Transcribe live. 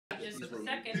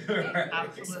Second.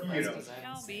 Absolutely. You know.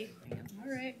 Shall be.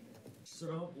 All right. So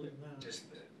don't believe that. Just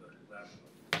the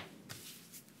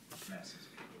messes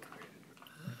people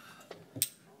created.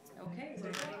 Okay, we're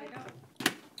ready to go.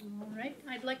 All right,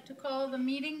 I'd like to call the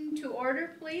meeting to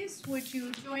order, please. Would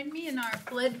you join me in our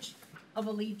Pledge of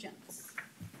Allegiance?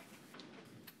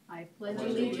 I pledge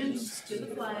allegiance to the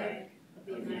flag of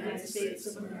the United States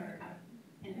of America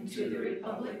and to the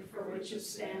republic for which it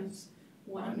stands,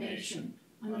 one nation,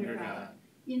 under God,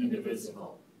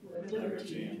 indivisible, with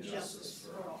liberty and justice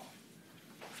for all.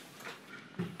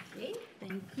 Okay,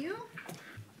 thank you.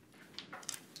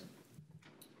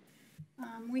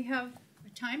 We have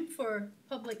time for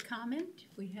public comment.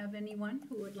 If we have anyone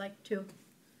who would like to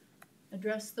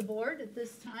address the board at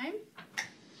this time.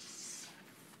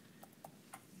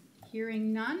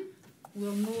 Hearing none,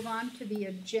 we'll move on to the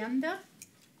agenda.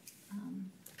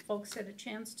 Folks had a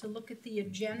chance to look at the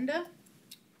agenda.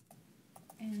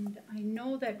 And I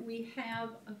know that we have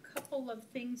a couple of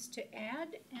things to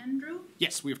add. Andrew?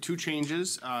 Yes, we have two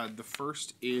changes. The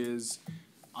first is,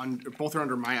 both are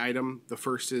under my item. The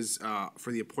first is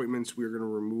for the appointments, we're going to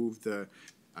remove the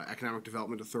Economic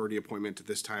Development Authority appointment at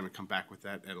this time and come back with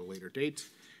that at a later date.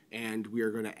 And we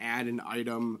are going to add an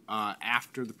item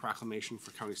after the proclamation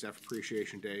for County Staff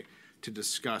Appreciation Day to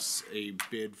discuss a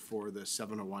bid for the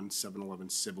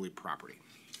 701-711 Sibley property.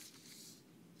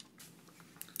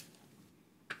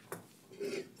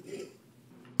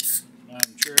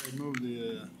 Madam Chair, I move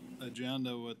the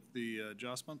agenda with the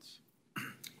adjustments.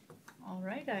 All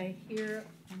right, I hear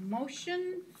a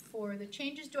motion for the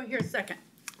changes. Do I hear a second?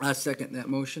 I second that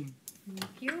motion.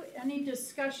 Thank you. Any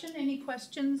discussion, any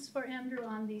questions for Andrew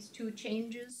on these two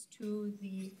changes to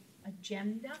the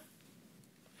agenda?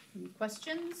 Any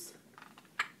questions?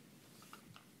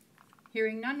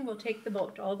 Hearing none, we'll take the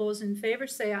vote. All those in favor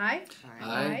say aye.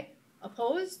 Aye.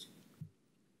 Opposed?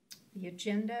 The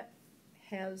agenda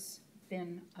has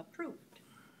been approved.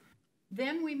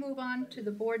 Then we move on to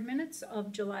the board minutes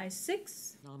of July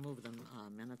 6th. I'll move the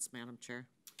minutes, Madam Chair.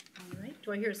 All right,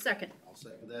 do I hear a second? I'll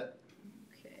second that.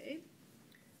 Okay.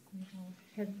 We all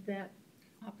had that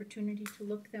opportunity to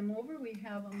look them over. We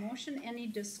have a motion. Any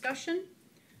discussion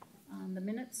on the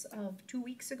minutes of 2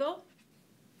 weeks ago?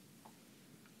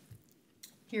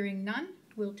 Hearing none,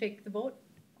 we'll take the vote.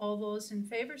 All those in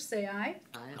favor say aye.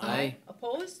 Aye.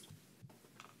 Opposed?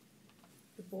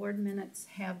 The board minutes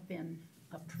have been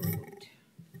approved.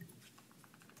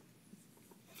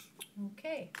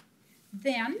 Okay,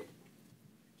 then,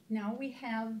 now we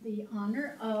have the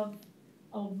honor of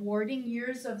awarding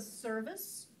years of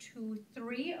service to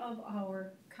 3 of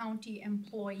our county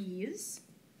employees.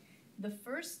 The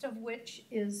first of which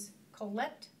is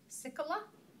Colette Sikala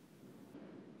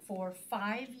for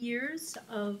 5 years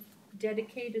of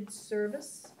dedicated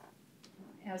service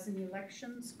as an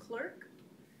elections clerk.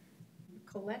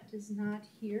 Colette is not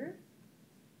here.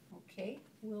 Okay,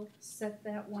 we'll set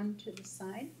that one to the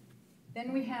side.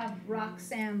 Then we have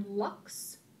Roxanne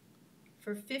Lux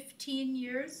for 15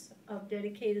 years of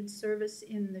dedicated service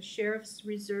in the Sheriff's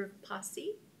Reserve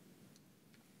Posse.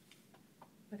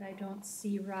 But I don't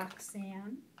see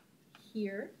Roxanne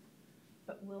here,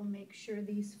 but we'll make sure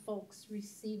these folks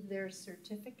receive their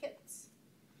certificates.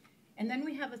 And then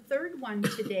we have a third one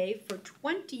today for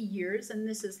 20 years, and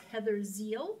this is Heather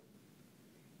Zeal.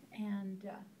 And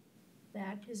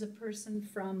that is a person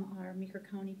from our Meeker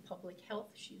County Public Health.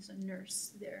 She's a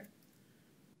nurse there.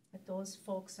 But those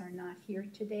folks are not here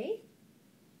today.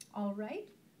 All right.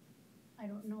 I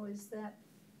don't know, is that,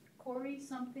 Corey,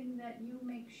 something that you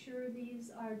make sure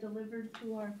these are delivered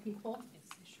to our people? Yes,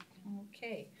 I sure can.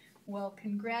 Okay. Well,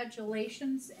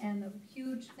 congratulations and a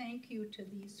huge thank you to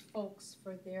these folks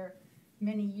for their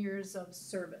many years of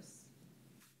service.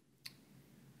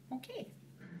 Okay.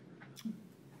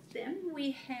 Then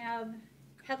we have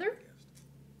Heather.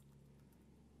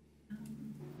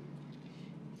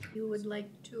 If you would like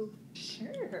to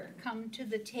come to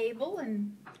the table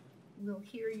and we'll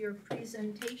hear your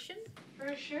presentation.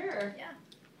 For sure. Yeah.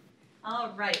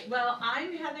 All right. Well,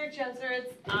 I'm Heather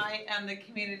Jesuits. I am the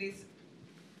community's.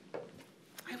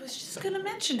 I was just going to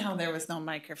mention how there was no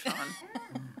microphone,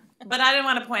 but I didn't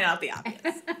want to point out the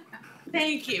obvious.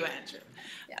 Thank you, Andrew.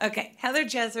 Yeah. Okay, Heather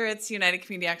Jesuits, United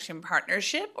Community Action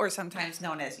Partnership, or sometimes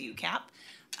known as UCAP.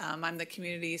 I'm the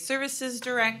Community Services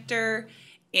Director,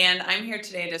 and I'm here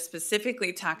today to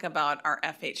specifically talk about our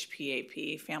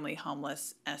FHPAP, Family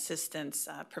Homeless Assistance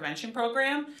Prevention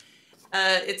Program.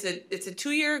 It's a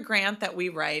 2-year grant that we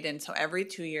write, and so every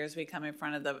 2 years we come in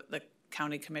front of the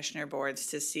county commissioner boards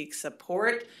to seek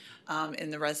support in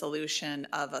the resolution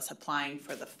of us applying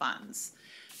for the funds.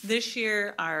 This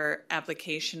year, our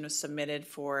application was submitted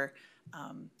for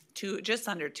just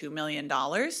under $2 million.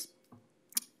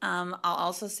 I'll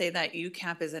also say that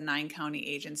UCAP is a 9-county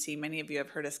agency. Many of you have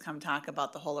heard us come talk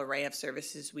about the whole array of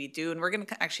services we do, and we're going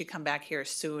to actually come back here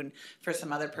soon for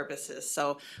some other purposes.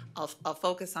 So I'll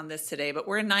focus on this today, but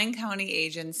we're a 9-county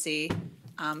agency.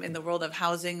 In the world of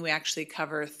housing, we actually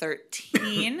cover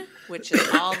 13, which is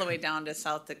all the way down to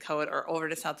South Dakota, or over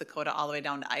to South Dakota, all the way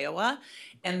down to Iowa.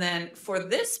 And then for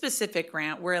this specific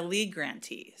grant, we're a lead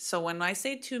grantee. So when I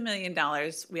say $2 million,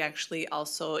 we actually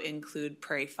also include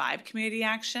Prairie 5 Community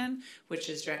Action, which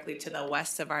is directly to the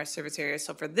west of our service area.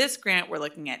 So for this grant, we're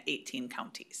looking at 18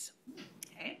 counties.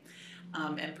 Okay.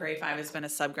 And Prairie 5 has been a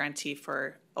sub-grantee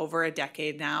for over a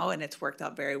decade now, and it's worked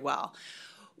out very well.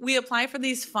 We apply for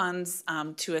these funds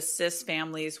to assist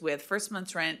families with first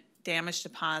month's rent, damage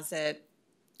deposit,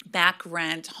 back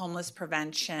rent, homeless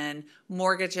prevention,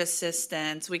 mortgage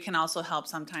assistance. We can also help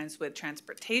sometimes with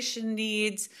transportation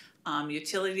needs,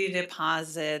 utility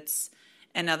deposits,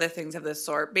 and other things of this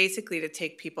sort, basically to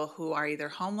take people who are either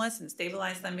homeless and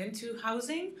stabilize them into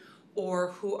housing,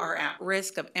 or who are at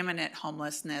risk of imminent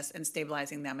homelessness and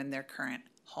stabilizing them in their current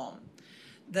home.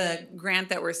 The grant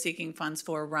that we're seeking funds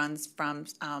for runs from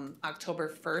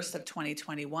October 1st of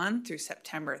 2021 through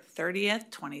September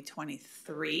 30th,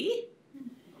 2023.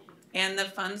 And the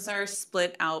funds are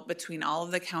split out between all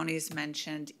of the counties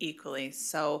mentioned equally.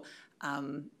 So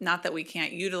not that we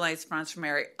can't utilize funds from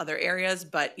other areas,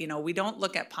 but we don't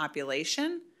look at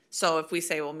population. So if we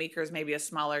say, well, Meeker is maybe a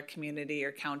smaller community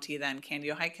or county than Candy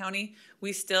Ojai County,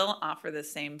 we still offer the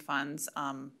same funds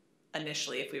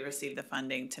initially if we receive the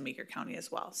funding to Meeker County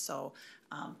as well. So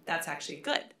that's actually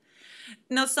good.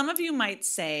 Now, some of you might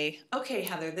say, okay,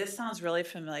 Heather, this sounds really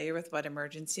familiar with what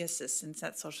emergency assistance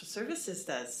at social services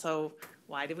does. So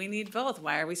why do we need both?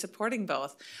 Why are we supporting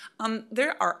both?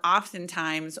 There are often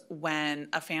times when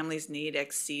a family's need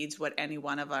exceeds what any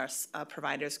one of us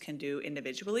providers can do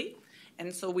individually.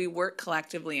 And so we work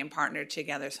collectively and partner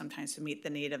together sometimes to meet the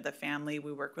need of the family.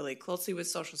 We work really closely with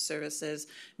social services,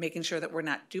 making sure that we're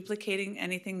not duplicating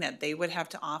anything that they would have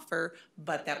to offer,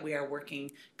 but that we are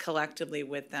working collectively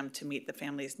with them to meet the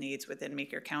family's needs within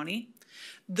Meeker County.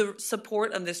 The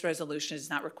support of this resolution does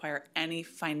not require any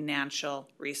financial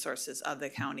resources of the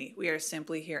county. We are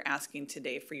simply here asking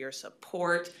today for your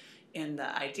support in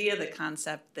the idea, the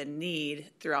concept, the need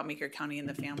throughout Meeker County and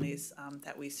the families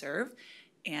that we serve.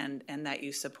 And that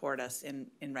you support us in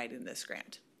writing this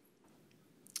grant.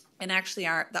 And actually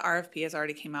the RFP has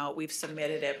already came out, we've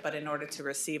submitted it, but in order to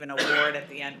receive an award at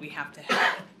the end, we have to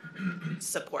have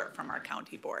support from our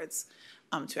county boards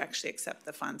to actually accept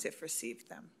the funds if received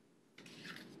them.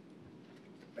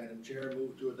 Madam Chair,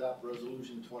 move to adopt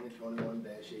resolution 2021-18,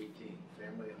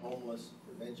 Family Homeless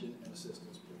Prevention and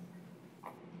Assistance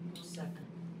Program. Second.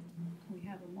 We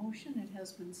have a motion, it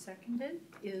has been seconded.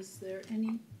 Is there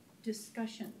any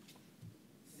discussion?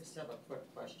 I just have a quick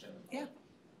question. Yeah.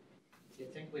 Do you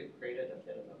think we've created a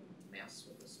bit of a mess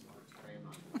with this moratorium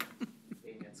on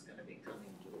being it's gonna be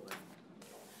coming to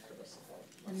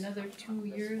Another 2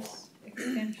 years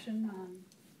extension on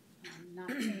not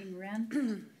paying rent?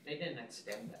 They didn't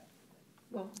extend that.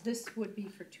 Well, this would be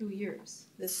for 2 years.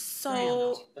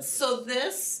 So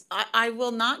this, I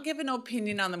will not give an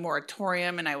opinion on the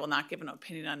moratorium, and I will not give an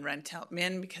opinion on rent out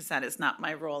min, because that is not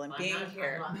my role in being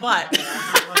here. But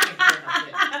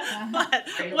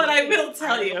what I will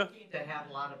tell you. To have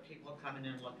a lot of people coming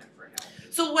in looking for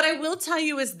help. So what I will tell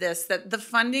you is this, that the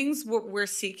fundings we're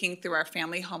seeking through our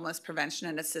Family Homeless Prevention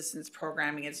and Assistance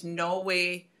Programming is no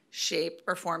way, shape,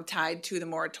 or form tied to the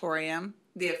moratorium,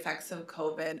 the effects of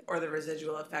COVID, or the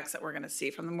residual effects that we're going to see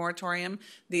from the moratorium.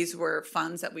 These were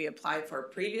funds that we applied for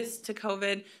previous to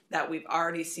COVID that we've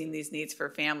already seen these needs for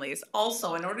families.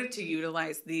 Also, in order to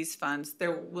utilize these funds,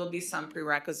 there will be some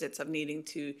prerequisites of needing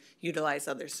to utilize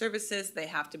other services. They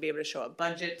have to be able to show a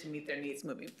budget to meet their needs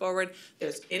moving forward.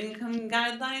 There's income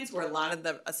guidelines where a lot of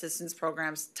the assistance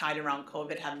programs tied around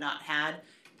COVID have not had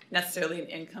necessarily an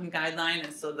income guideline,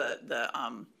 and so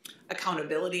the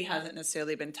accountability hasn't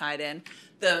necessarily been tied in.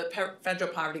 The federal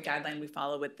poverty guideline we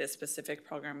follow with this specific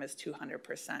program is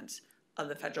 200% of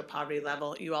the federal poverty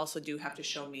level. You also do have to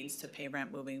show means to pay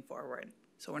rent moving forward.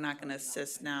 So we're not going to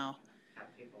assist now.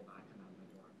 Have people knocking on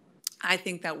the door. I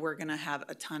think that we're going to have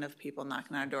a ton of people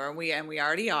knocking on our door. We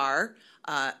already are.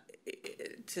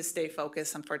 To stay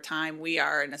focused and for time, we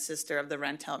are an assister of the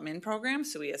Rent Help Min program,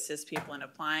 so we assist people in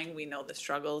applying. We know the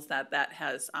struggles that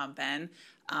has been.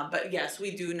 But yes,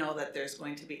 we do know that there's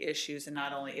going to be issues, and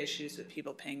not only issues with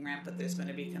people paying rent, but there's going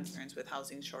to be concerns with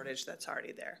housing shortage that's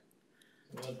already there.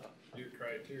 Well, your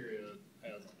criteria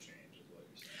hasn't changed, is what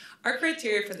you're saying. Our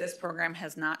criteria for this program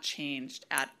has not changed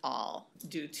at all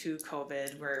due to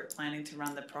COVID. We're planning to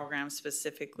run the program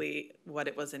specifically what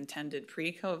it was intended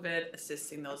pre-COVID,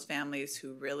 assisting those families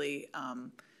who really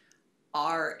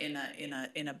are in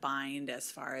a bind as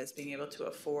far as being able to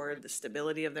afford the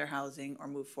stability of their housing or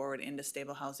move forward into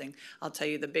stable housing. I'll tell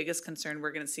you, the biggest concern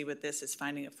we're gonna see with this is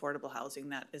finding affordable housing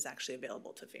that is actually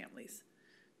available to families.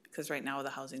 Because right now with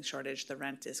the housing shortage, the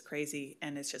rent is crazy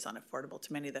and it's just unaffordable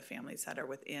to many of the families that are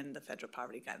within the federal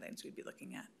poverty guidelines we'd be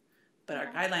looking at. But our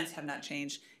guidelines have not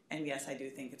changed, and yes, I do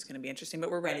think it's gonna be interesting, but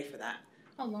we're ready for that.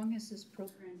 How long has this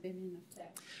program been in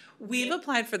effect? We've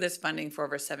applied for this funding for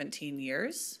over 17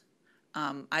 years.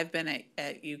 I've been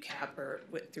at UCAP or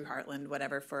through Heartland,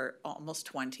 whatever, for almost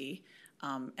 20.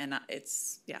 And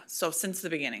it's, yeah, so since the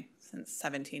beginning, since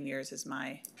 17 years is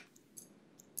my,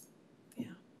 yeah.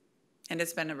 And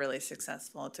it's been a really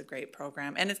successful, it's a great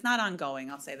program. And it's not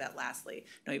ongoing, I'll say that lastly.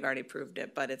 No, you've already proved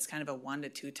it, but it's kind of a 1 to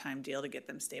 2 time deal to get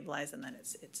them stabilized, and then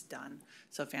it's done.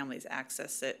 So families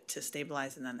access it to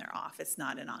stabilize and then they're off. It's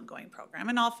not an ongoing program.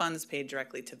 And all funds paid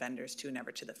directly to vendors too,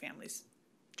 never to the families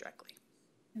directly.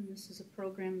 And this is a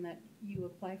program that you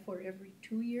apply for every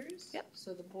 2 years? Yep.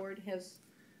 So the board has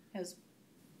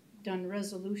done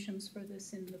resolutions for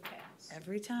this in the past?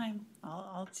 Every time,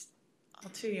 all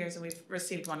 2 years, and we've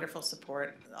received wonderful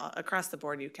support. Across the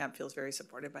board, UCAP feels very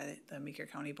supported by the Meeker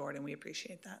County Board, and we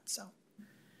appreciate that, so.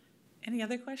 Any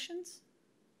other questions?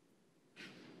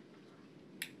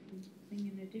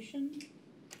 Anything in addition?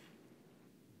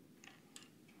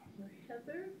 For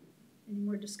Heather, any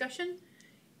more discussion?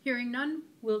 Hearing none,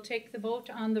 we'll take the vote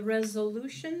on the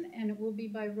resolution, and it will be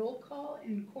by roll call.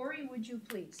 And Corey, would you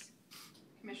please?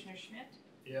 Commissioner Schmidt,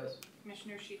 Yes.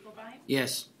 Commissioner Schiefelbein,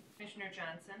 Yes. Commissioner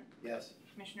Johnson, Yes.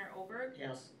 Commissioner Oberg,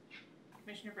 Yes.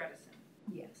 Commissioner Bredesen.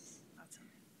 Yes. Awesome.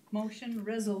 Motion,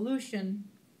 resolution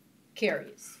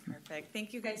carries. Perfect.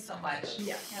 Thank you guys so much.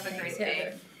 Yeah. Have a Thanks, great day.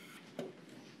 Heather.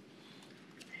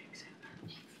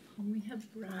 And we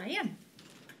have Brian.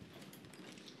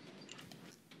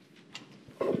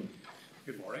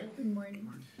 Good morning. Good morning.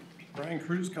 Brian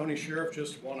Cruz, County Sheriff,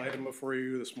 just one item before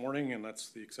you this morning, and that's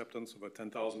the acceptance of a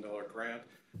 $10,000 grant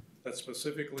that's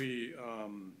specifically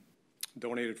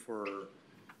donated for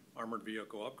armored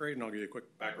vehicle upgrade, and I'll give you a quick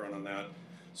background on that.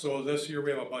 So this year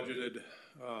we have a budget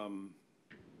item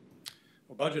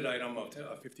of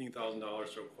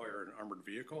 $15,000 to acquire an armored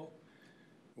vehicle.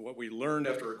 What we learned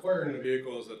after acquiring the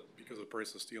vehicle is that because of the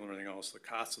price of steel and everything else, the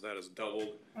cost of that has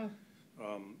doubled. Oh.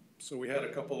 So we had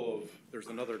there's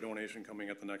another donation coming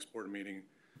at the next board meeting.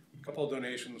 A couple of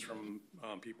donations from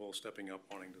people stepping up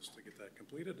wanting just to get that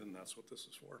completed, and that's what this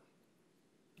is for.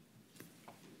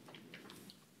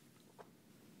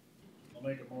 I'll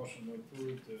make a motion to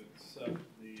approve to accept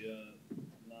the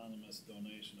anonymous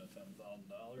donation of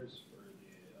 $10,000 for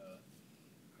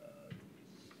the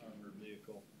armored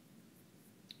vehicle.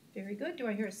 Very good. Do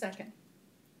I hear a second?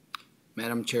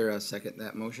 Madam Chair, I'll second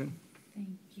that motion.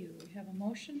 Thank you. We have a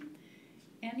motion.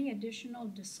 Any additional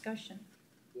discussion?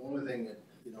 The only thing that,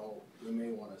 we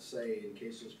may want to say in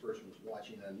case this person was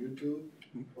watching on YouTube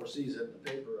or sees it in the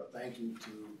paper, a thank you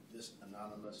to this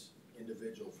anonymous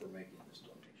individual for making this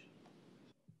donation.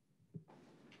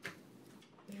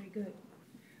 Very good.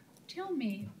 Tell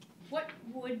me, what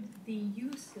would the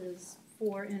uses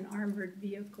for an armored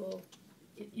vehicle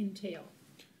entail?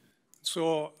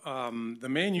 So the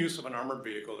main use of an armored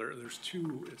vehicle, it's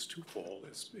twofold.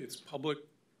 It's public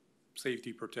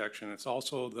safety protection. It's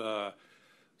also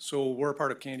so we're a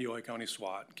part of Candy County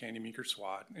SWAT, Candy Meeker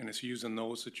SWAT, and it's used in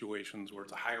those situations where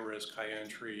it's a high risk, high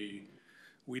entry.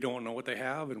 We don't know what they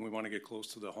have, and we want to get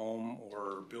close to the home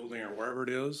or building or wherever it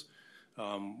is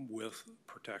with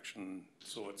protection.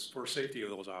 So it's for safety of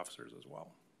those officers as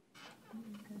well.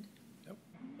 Good. Yep.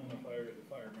 And if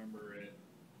I remember it,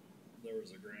 there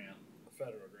was a grant, a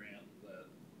federal grant that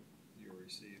you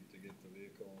received to get the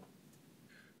vehicle.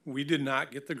 We did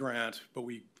not get the grant, but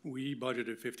we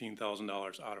budgeted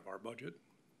 $15,000 out of our budget.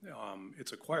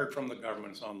 It's acquired from the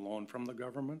government, it's on loan from the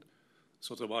government.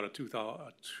 So it's about a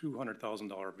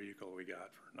 $200,000 vehicle we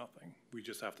got for nothing. We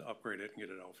just have to upgrade it and get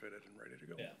it outfitted and ready to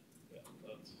go. Yeah,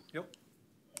 that's. Yep.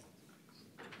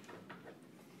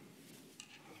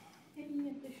 Any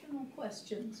additional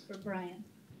questions for Brian?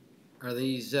 Are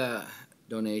these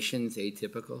donations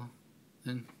atypical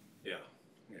then? Yeah,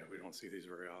 we don't see these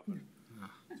very often.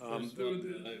 First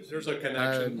one that I've There's a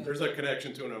connection. There's a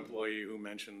connection to an employee who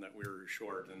mentioned that we were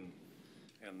short, and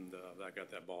that got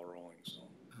that ball rolling. So.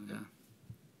 Yeah.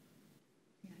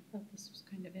 Yeah, I thought this was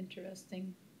kind of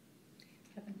interesting.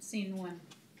 Haven't seen one.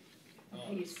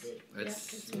 Oh, These- that's good. Yeah,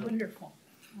 That's it's wonderful.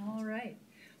 All right.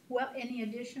 Well, any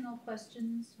additional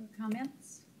questions or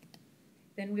comments?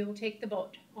 then we will take the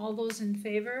vote. All those in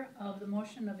favor of the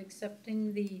motion of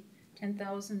accepting the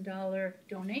 $10,000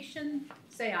 donation,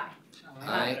 say aye.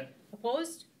 Aye.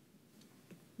 Opposed?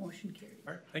 Motion carried.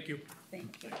 All right, thank you.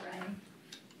 Thank you, Brian.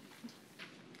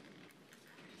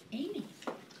 Amy?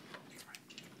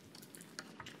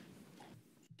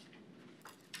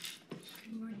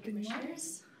 Good morning,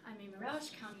 Commissioners. I'm Amy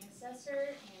Roush, County Assessor,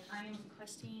 and I am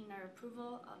requesting our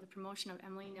approval of the promotion of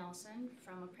Emily Nelson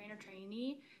from appraiser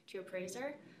trainee to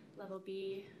appraiser, level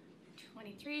B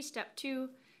 23, step 2,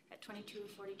 at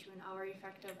 $22.42 an hour,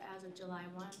 effective as of July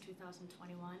 1,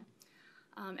 2021.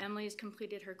 Emily's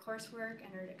completed her coursework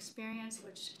and her experience,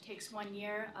 which takes 1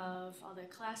 year of all the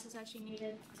classes that she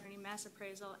needed, learning mass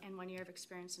appraisal, and 1 year of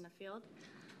experience in the field.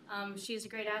 She's a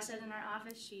great asset in our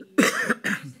office. She needs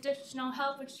additional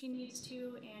help when she needs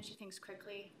to, and she thinks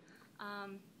quickly.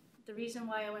 The reason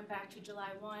why I went back to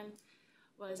July 1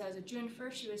 was as of June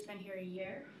 1st, she has been here a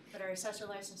year, but our assessor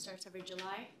license starts every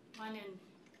July 1, and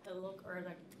the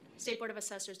State Board of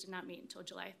Assessors did not meet until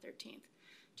July 13th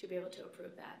to be able to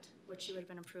approve that, which she would have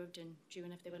been approved in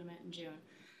June if they would have met in June.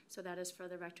 So that is for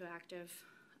the retroactive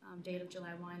date of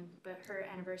July 1, but her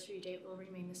anniversary date will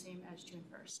remain the same as June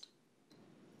 1st.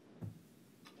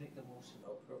 Make the motion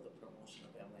to approve the promotion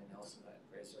of Emily Nelson at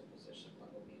appraiser position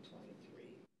level B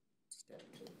 23, step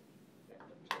 2,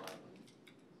 effective July 1.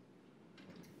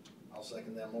 I'll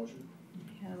second that motion. We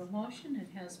have a motion, it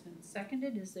has been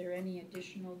seconded. Is there any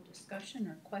additional discussion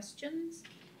or questions?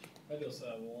 I just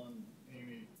have one,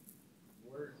 Amy,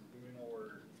 where, do we know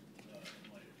where,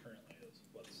 Emily currently is,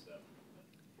 what step?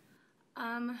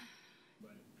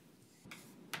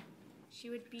 She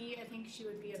would be, I think she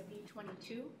would be a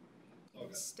B22. Okay.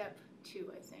 It's step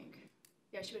 2, I think.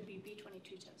 Yeah, she would be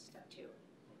B22 to step 2.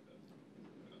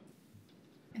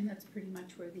 And that's pretty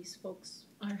much where these folks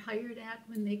are hired at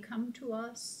when they come to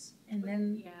us, and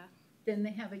then Yeah. then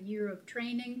they have a year of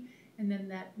training, and then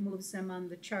that moves them on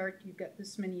the chart. You've got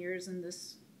this many years in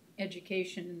this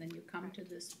education, and then you come to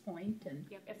this point, and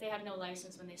Yep. If they have no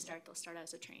license when they start, they'll start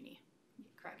as a trainee.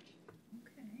 Correct.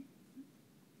 okay.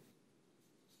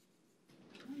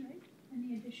 All right.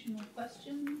 Any additional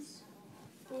questions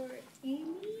for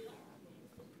Amy?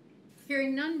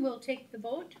 Hearing none, we'll take the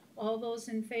vote. All those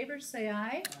in favor say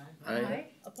aye. Aye.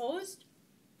 Opposed?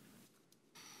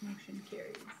 Motion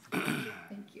carries.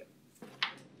 Thank you. All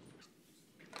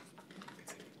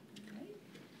right.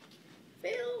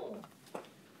 Bill?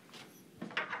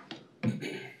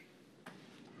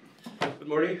 Good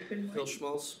morning, Good morning. Phil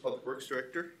Schmalz, Public Works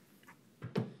Director.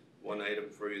 One item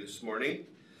for you this morning.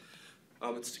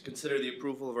 It's to consider the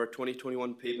approval of our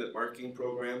 2021 pavement marking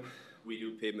program. We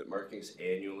do pavement markings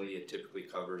annually. It typically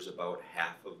covers about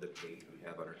half of the pavement we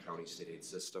have on our county state aid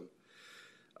system.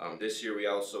 This year we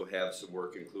also have some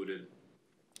work included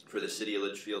for the city of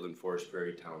Litchfield and Forest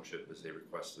Prairie Township as they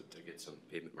requested to get some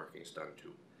pavement markings done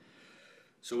too.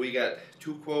 So we got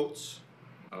 2 quotes.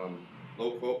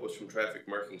 Low quote was from Traffic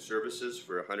Marking Services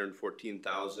for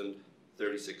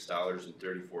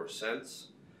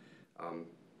 $114,036.34.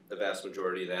 The vast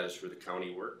majority of that is for the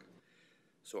county work.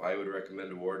 So I would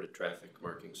recommend award to Traffic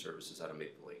Marking Services out of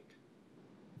Maple Lake.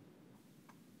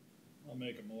 I'll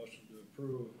make a motion to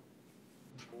approve,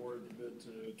 award the bid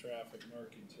to Traffic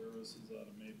Marking Services out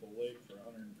of Maple Lake for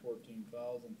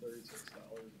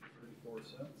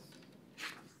 $114,036.34.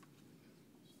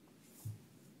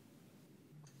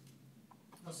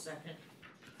 I'll second.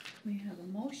 We have a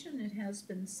motion. It has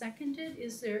been seconded.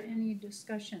 Is there any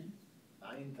discussion?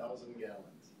 9,000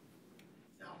 gallons.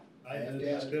 Now, I have did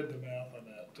to ask, the math on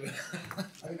that too.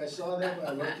 I saw that when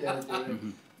I looked at it today,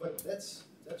 but that's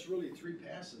really 3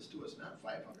 passes too. It's not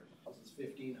 500. It's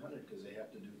 1,500 because they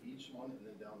have to do each one and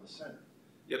then down the center.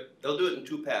 Yep, they'll do it in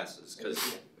 2 passes,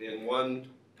 because in one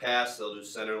pass they'll do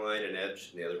center line and edge,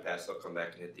 and the other pass they'll come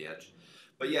back and hit the edge.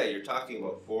 But yeah, you're talking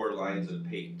about 4 lines of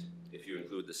paint, if you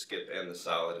include the skip and the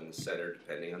solid in the center,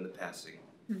 depending on the passing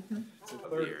Mm-hmm. It's a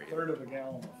of the area. third of a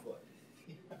gallon a foot.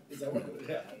 Is that what it is?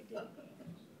 Yeah,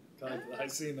 I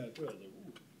seen that too. I was like,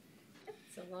 ooh.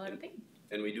 That's a lot of paint.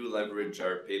 And we do leverage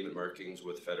our pavement markings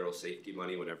with federal safety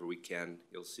money whenever we can.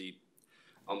 You'll see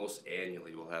almost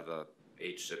annually we'll have a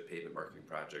HSIP pavement marking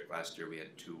project. Last year we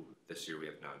had 2, this year we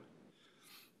have none.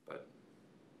 But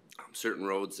certain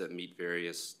roads that meet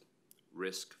various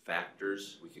risk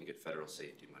factors, we can get federal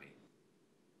safety money.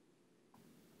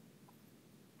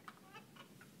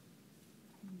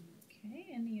 Okay,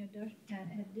 any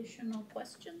additional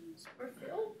questions for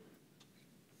Phil?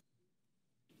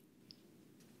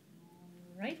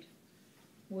 All right,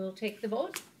 we'll take the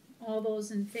vote. All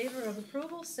those in favor of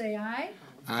approval, say aye.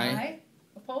 Aye.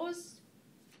 Opposed?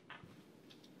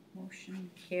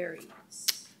 Motion carries.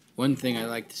 One thing I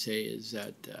like to say is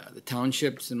that the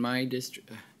townships in my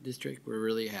district were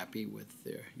really happy with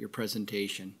your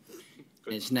presentation.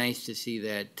 And it's nice to see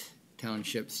that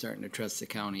townships starting to trust the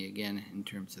county again in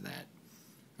terms of that.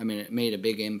 I mean, it made a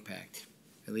big impact,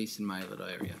 at least in my little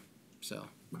area. So,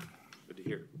 Good to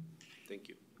hear. Thank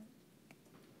you.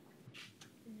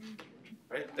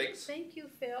 All right, thanks. Thank you,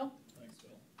 Phil. Thanks,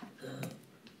 Phil.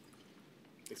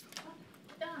 Thanks.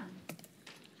 Don.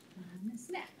 Don is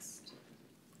next.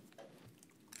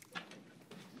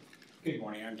 Good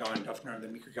morning, I'm Don Duffner, the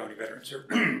Meeker County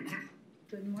Good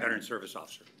morning. Veteran Service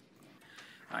Officer.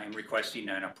 I am requesting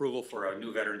an approval for a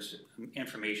new Veterans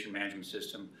Information Management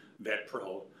System, Vet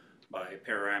Pro, by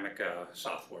Panoramic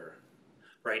Software.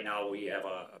 Right now, we have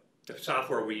the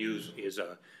software we use is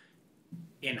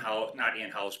in-house, not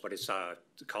in-house, but it's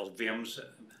called VIMS,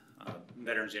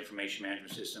 Veterans Information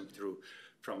Management System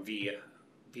from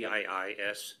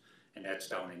VIIS, and that's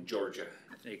down in Georgia.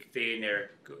 They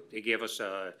give us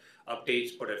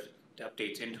updates, put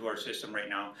updates into our system right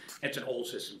now. It's an old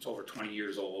system, it's over 20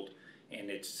 years old, and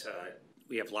it's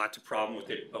we have lots of problem with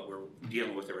it, but we're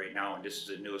dealing with it right now, and this is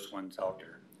the newest one that's out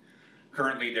there.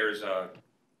 Currently, there's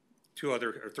three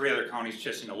other counties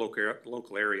just in the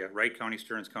local area, Wright County,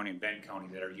 Stearns County, and Benton County,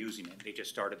 that are using it. They just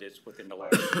started this within the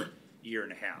last year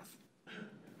and a half.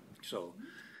 So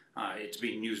it's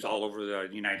being used all over the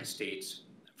United States,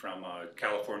 from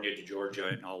California to Georgia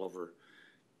and all over.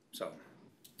 So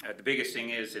the biggest thing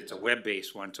is it's a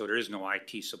web-based one, so there is no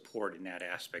IT support in that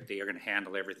aspect. They are going to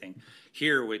handle everything.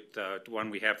 Here with the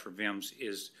one we have for VIMS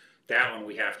is that one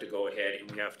we have to go ahead and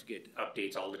we have to get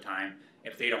updates all the time.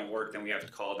 If they don't work, then we have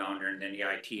to call down there, and then the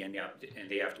IT and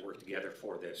they have to work together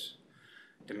for this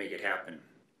to make it happen.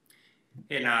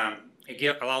 And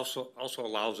it also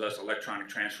allows us electronic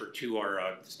transfer to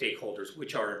our stakeholders,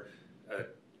 which are the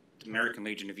American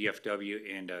Legion of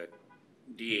VFW and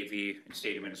DAV and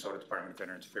State of Minnesota Department of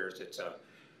Veterans Affairs. It's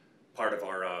part of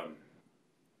our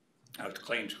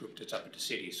claims group that's up at the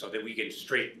city, so that we can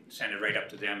send it right up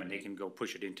to them, and they can go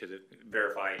push it into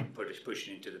verify and push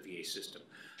it into the VA system.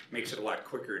 Makes it a lot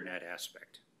quicker in that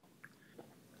aspect.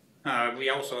 We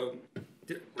also,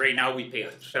 right now we pay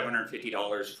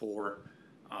 $750 for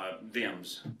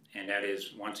VIMS, and that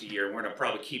is once a year. We're gonna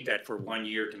probably keep that for 1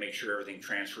 year to make sure everything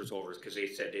transfers over, because they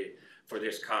said for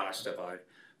this cost of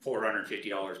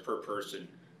 $450 per person,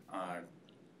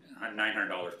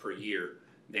 $900 per year,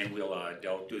 then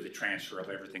they'll do the transfer of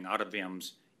everything out of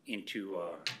VIMS into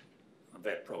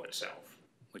Vet Pro itself,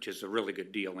 which is a really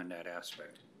good deal in that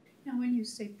aspect. Now, when you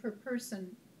say per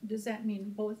person, does that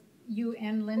mean both you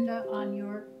and Linda on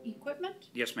your equipment?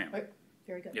 Yes, ma'am. Right.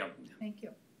 Very good. Yeah. Thank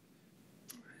you.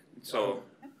 So,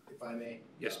 if I may?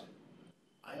 Yes.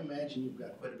 I imagine you've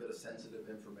got quite a bit of sensitive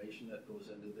information that goes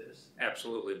into this.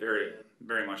 Absolutely, very,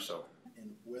 very much so.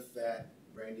 And with that,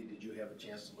 Brandy, did you have a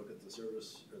chance to look at the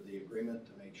service or the agreement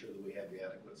to make sure that we have the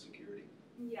adequate security?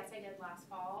 Yes, I did last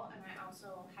fall, and I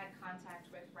also had contact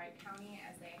with Wright County,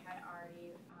 as they had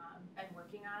already been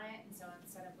working on it. And so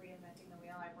instead of reinventing the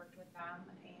wheel, I worked with them,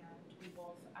 and we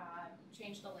both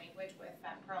changed the language with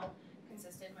Vet Pro,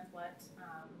 consistent with what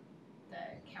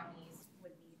the counties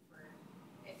would need for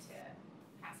it to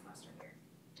pass muster here.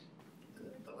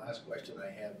 The last question I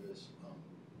have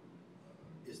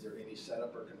is there any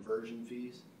setup or conversion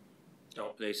fees?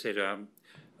 No, they said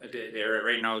they're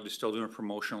right now they're still doing a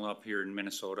promotional up here in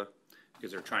Minnesota,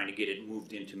 because they're trying to get it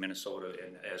moved into Minnesota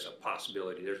and as a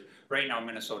possibility. Right now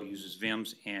Minnesota uses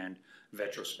VIMS and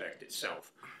Vetrospect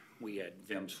itself. We had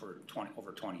VIMS for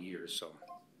over 20 years. So.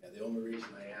 Yeah, the only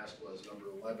reason I asked was number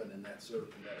 11 in that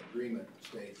agreement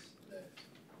states that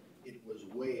it was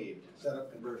waived.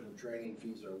 Setup, conversion, and training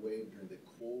fees are waived during the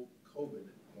COVID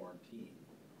quarantine.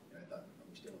 And I thought, are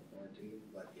we still in quarantine?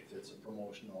 But if it's a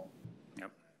promotional.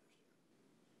 Yep.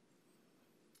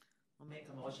 I'll make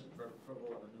a motion for approval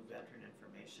of a new veteran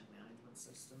information management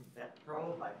system, Vet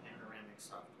Pro by Panoramic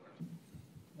Software.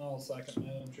 I'll second,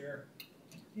 Madam Chair.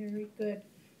 Very good.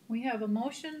 We have a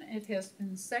motion. It has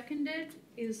been seconded.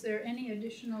 Is there any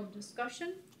additional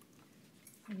discussion?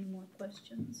 Any more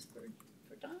questions for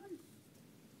Don?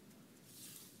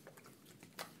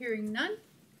 Hearing none,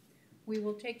 we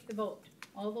will take the vote.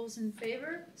 All those in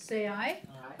favor, say aye.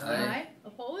 Aye. Aye.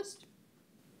 Opposed?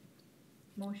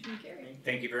 Motion carried.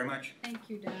 Thank you very much. Thank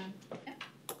you, Don. Yeah.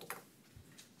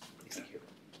 Thank you.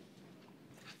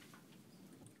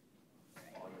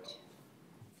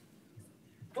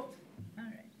 Oh, all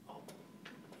right.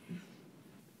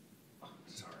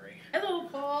 Sorry. Hello,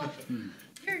 Paul.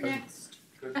 You're next.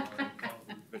 Good morning.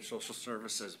 social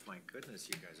services, my goodness,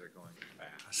 you guys are going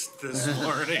fast this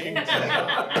morning.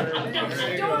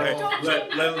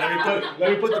 Let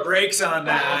me put the brakes on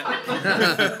that.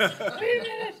 Wait a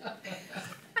minute.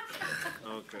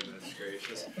 Oh, goodness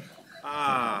gracious.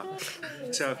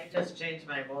 So. I just changed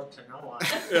my vote to no one.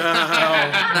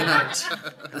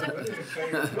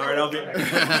 All right, I'll be.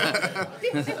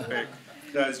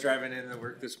 So I was driving into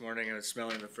work this morning and I was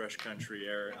smelling the fresh country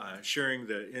air, sharing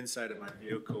the inside of my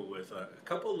vehicle with a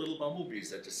couple of little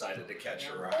bumblebees that decided to catch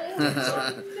a ride. Nice,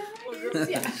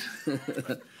 yeah. Are you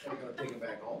gonna take it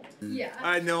back home? Yeah.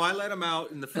 I know, I let them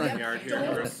out in the front yard here in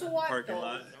Don't the swat parking those.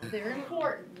 lot. They're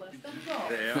important, let them go.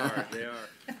 They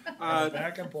are.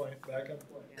 Back on point.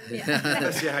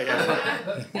 Yeah.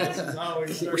 Yeah. This is how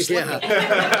we start.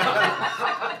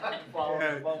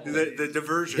 The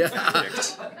diversion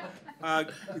tactics.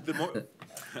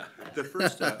 The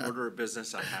first order of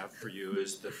business I have for you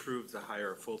is to approve the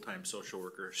hire of full-time social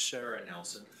worker Sarah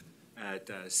Nelson at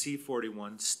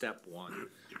C41 Step 1,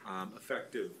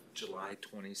 effective July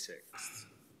 26th.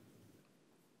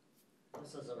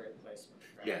 This is a replacement,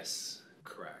 correct? Yes,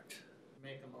 correct.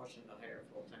 Make a motion to hire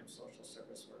full-time social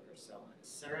service worker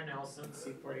Sarah Nelson,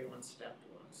 C41 Step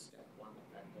 1,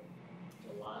 effective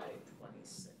July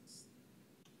 26th.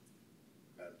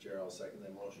 Madam Chair, I'll second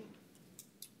that motion.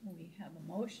 We have a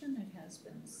motion, it has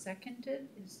been seconded.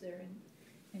 Is there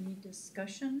any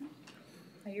discussion?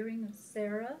 Hiring of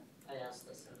Sarah? I asked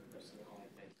this in person, I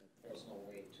think that there's no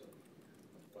way to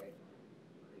avoid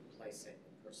replacing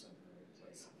the person who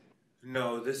replaced it.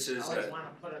 No, this is I always want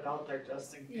to put it out there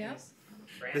just in case.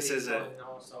 Yep. This is Randy told me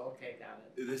no, so okay, got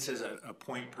it. This is a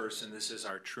point person. This is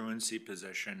our truancy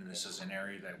position. This is an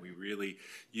area that we really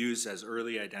use as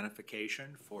early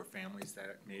identification for families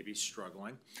that may be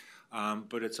struggling.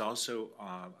 But it's also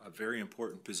a very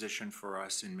important position for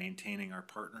us in maintaining our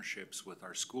partnerships with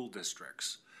our school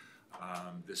districts.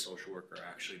 The social worker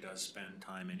actually does spend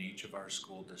time in each of our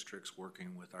school districts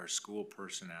working with our school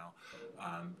personnel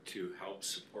to help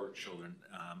support children,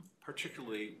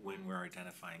 particularly when we're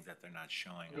identifying that they're not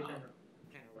showing We've up. been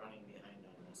kind of running behind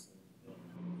on this.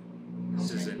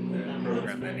 This is a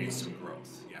program that needs some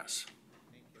growth, yes.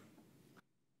 Thank you.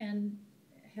 And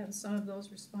have some of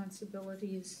those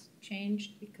responsibilities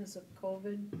changed because of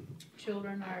COVID?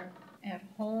 Children are at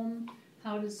home.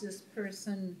 How does this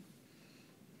person?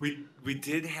 We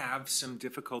did have some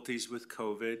difficulties with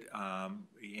COVID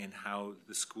in how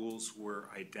the schools were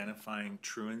identifying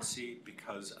truancy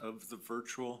because of the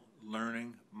virtual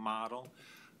learning model.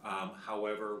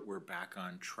 However, we're back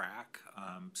on track.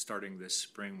 Starting this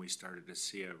spring, we started to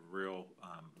see a real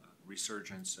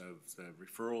resurgence of the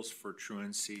referrals for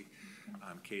truancy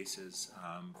cases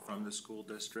from the school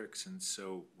districts, and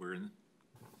so we're in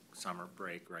summer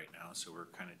break right now, so we're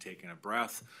kind of taking a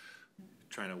breath,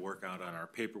 trying to work out on our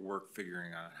paperwork,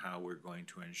 figuring out how we're going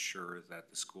to ensure that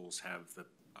the schools have the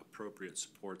appropriate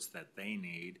supports that they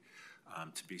need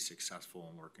to be successful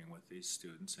in working with these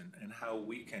students, and how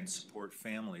we can support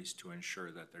families to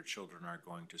ensure that their children are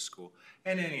going to school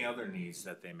and any other needs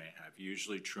that they may have.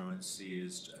 Usually truancy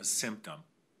is a symptom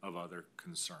of other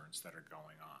concerns that are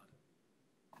going on.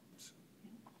 So.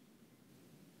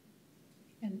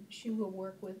 And she will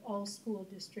work with all school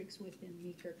districts within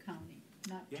Meeker County,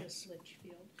 not Yes. just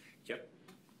Litchfield. Yep.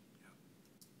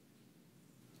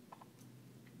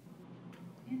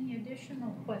 Any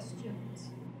additional questions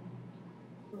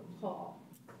for Paul?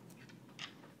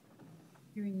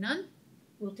 Hearing none,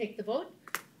 we'll take the vote.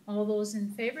 All those in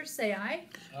favor say aye.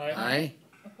 Aye.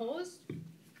 Opposed?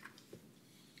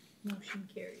 Motion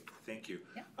carried. Thank you.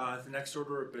 Yep. The next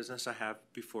order of business I have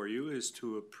before you is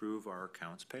to approve our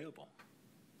accounts payable.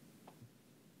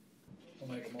 I'll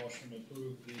make a motion to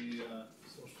approve the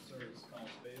social service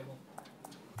accounts payable.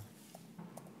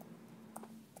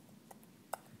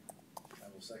 I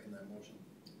will second that motion.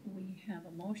 We have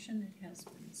a motion, it has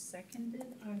been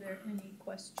seconded. Are there any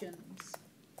questions?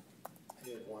 I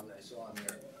had one I saw on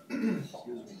there,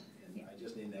 excuse me, and I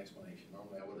just need an explanation.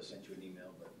 Normally I would have sent you an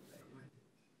email, but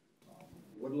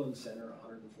Woodland Center,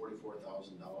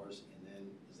 $144,000, and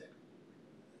then is that,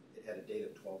 it had a date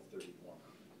of 12/31.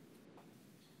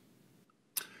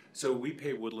 So we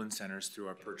pay Woodland Centers through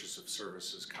our purchase of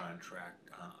services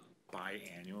contract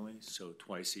biannually, so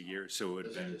twice a year. So it would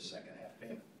have This been. is the second half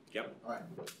payment. Yep. All right.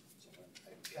 So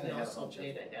I We kind of had a also bunch of.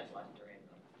 paid ahead like during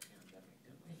the pandemic,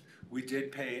 didn't we? We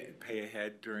did pay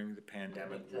ahead during the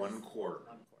pandemic, Yeah, one quarter. 1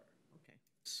 quarter, okay.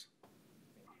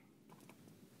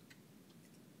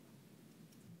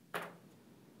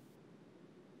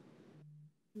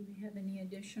 Do we have any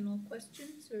additional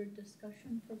questions or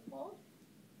discussion for Paul?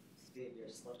 Steve, you're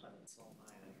slipping and so am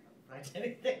I. I can't find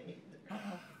anything either.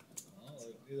 Uh-oh.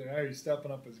 Well, Either that or he's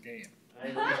stepping up his game.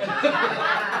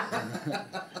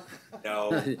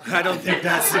 No, I don't think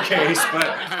that's the case, but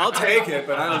I'll take it,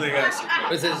 but I don't think that's the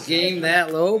case. Was his game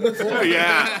that low before?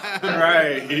 Yeah,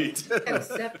 right.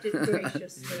 Accept it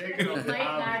graciously. It might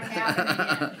not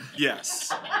happen again.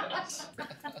 Yes.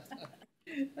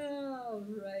 All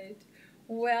right.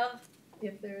 Well,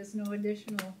 if there is no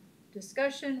additional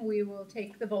discussion, we will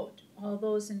take the vote. All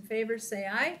those in favor say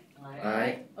aye.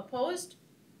 Aye. Opposed?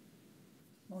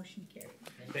 Motion carried.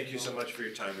 Thank you so much for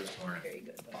your time this morning. Very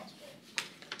good, Paul.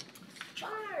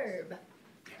 Barb.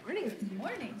 Morning. Good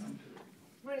morning.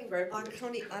 Morning, Barb,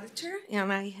 County Auditor,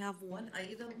 and I have one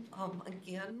item,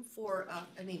 again, for,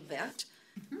 an event.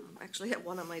 Actually have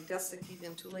one on my desk that came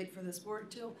in too late for this board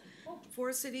too.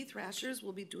 Forest City Thrashers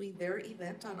will be doing their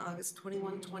event on August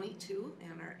 21, 22,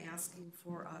 and are asking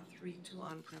for a 3-2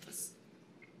 on premise.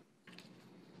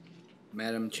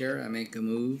 Madam Chair, I make a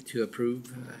move to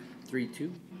approve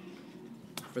 3-2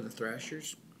 for the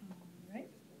Thrashers. All right.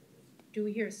 Do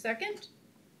we hear a second?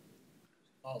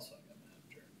 I'll second that,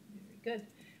 Chair. Very good.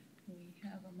 We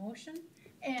have a motion.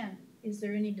 And is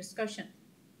there any discussion?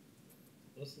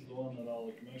 This is the one that all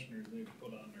the commissioners need to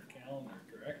put on their calendar,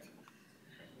 correct?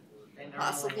 They normally-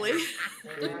 Possibly.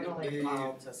 They normally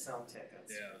call to sell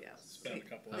tickets. Yeah, Yeah. spend a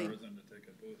couple They- hours in the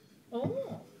ticket booth.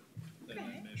 Oh, Then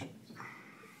okay. admissions.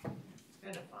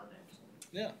 Kind of fun, actually.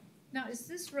 Yeah. now is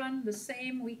this run the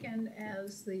same weekend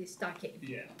as the stockade?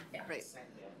 Yeah. Right, Same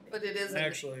deal. but it is,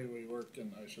 Actually, we work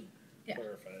in, I should Yeah.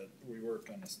 clarify it, we work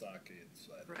on the stockade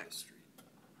side of the Correct. street.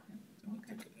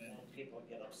 Okay. And people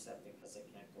get upset because they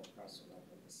can't go across the road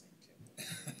with the same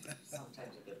ticket.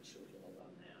 Sometimes a good chew little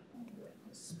on that.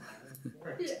 Smiling for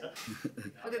it.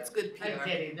 but it's good PR. I'm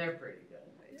kidding, they're pretty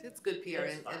good. It's good PR,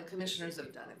 It's and fun. commissioners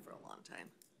have done it for a long time,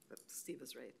 but Steve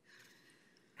is right.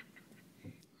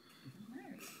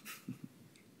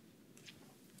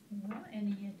 Well,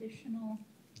 any additional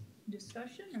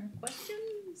discussion or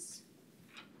questions?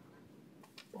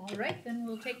 All right, then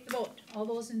we'll take the vote. All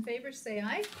those in favor say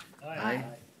aye. Aye.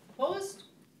 Opposed?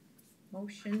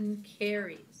 Motion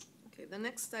carries. Okay, the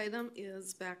next item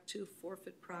is back to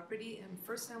forfeit property, and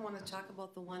first I wanna talk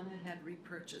about the one that had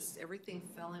repurchased. Everything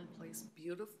fell in place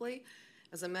beautifully.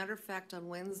 As a matter of fact, on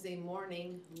Wednesday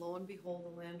morning, lo and behold,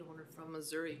 the landowner from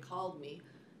Missouri called me,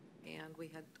 and we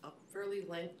had a fairly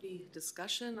lengthy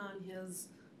discussion on his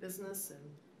business and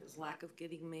his lack of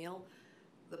getting mail.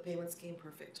 The payments came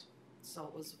perfect, so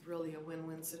it was really a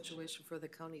win-win situation for the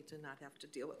county to not have to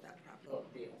deal with that property. Well,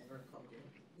 the owner called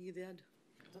in. He did.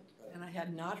 And I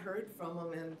had not heard from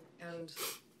him, and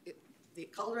the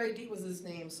caller ID was his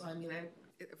name, so I mean,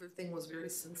 everything was very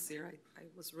sincere. I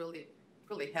was really,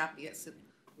 really happy. I said,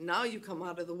 now you come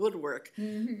out of the woodwork.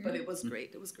 But it was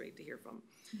great to hear from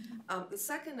him. The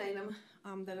second item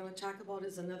that I'm gonna talk about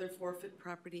is another forfeit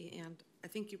property, and I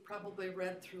think you probably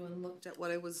read through and looked at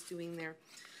what I was doing there.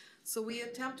 So we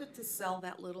attempted to sell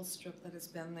that little strip that has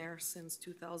been there since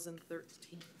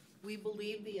 2013. We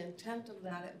believe the intent of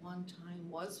that at one time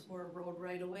was for a road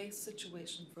right-of-way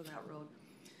situation for that road.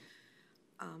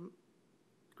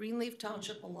 Greenleaf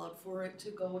Township allowed for it to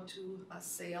go to a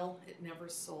sale. It never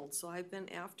sold. So I've been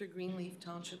after Greenleaf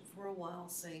Township for a while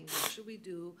saying, what should we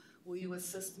do? Will you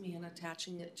assist me in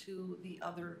attaching it to the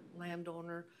other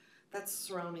landowner that's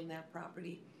surrounding that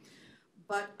property?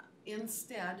 But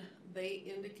instead, they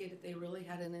indicated they really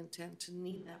had an intent to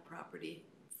need that property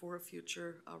for a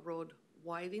future road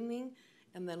widening,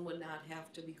 and then would not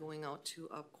have to be going out to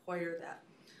acquire that.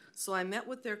 So I met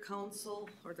with their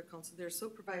their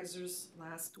supervisors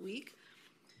last week.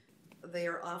 They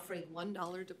are offering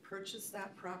 $1 to purchase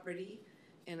that property,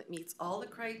 and it meets all the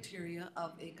criteria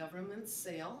of a government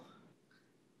sale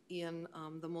in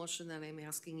the motion that I'm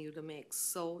asking you to make.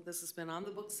 So this has been on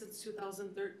the books since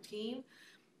 2013.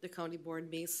 The county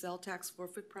board may sell tax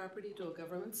forfeit property to a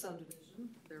government subdivision,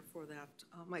 therefore that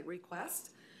my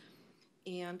request.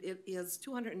 And it is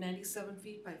 297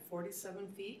 feet by 47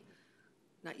 feet,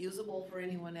 not usable for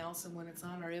anyone else. And when it's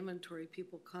on our inventory,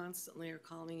 people constantly are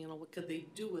calling, you know, what could they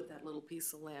do with that little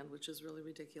piece of land, which is really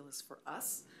ridiculous for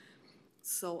us.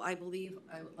 So I believe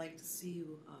I would like to see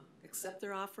you accept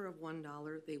their offer of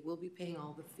 $1. They will be paying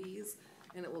all the fees,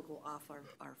 and it will go off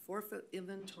our forfeit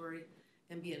inventory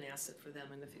and be an asset for them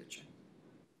in the future.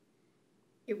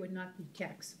 It would not be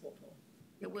taxable though.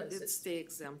 It would, because it'd stay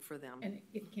exempt for them. And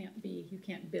it can't be, you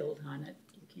can't build on it.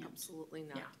 You can't. Absolutely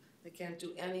not. Yeah. They can't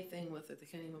do anything with it. They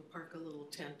can't even park a little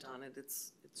tent on it.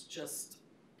 It's just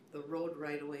the road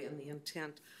right away and the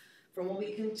intent. From what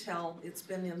we can tell, it's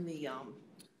been in the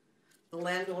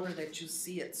landowner that you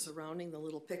see it surrounding the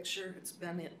little picture. It's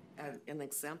been an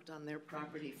exempt on their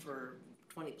property for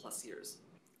 20 plus years.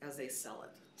 as they sell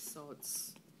it. So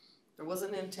there was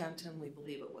an intent and we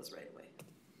believe it was right away.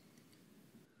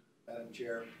 Madam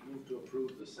Chair, move to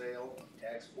approve the sale of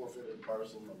tax forfeited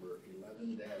parcel number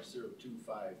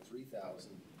 11-025-3000 to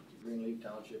Greenleaf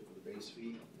Township for the base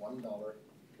fee of $1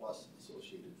 plus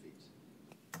associated fees.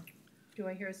 Do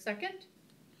I hear a second?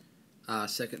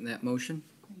 Second that motion.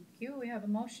 Thank you. We have a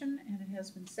motion and it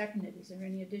has been seconded. Is there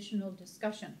any additional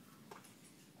discussion?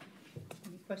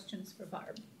 Any questions for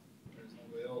Barb? There's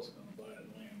nobody else gonna buy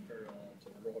land parallel to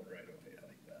the road right away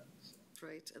like that, so.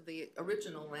 Right, the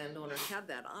original landowner had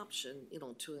that option, you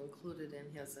know, to include it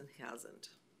in his and hasn't.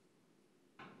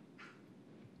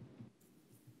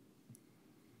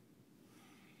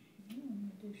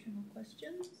 Any additional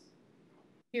questions?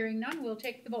 Hearing none, we'll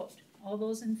take the vote. All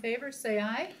those in favor say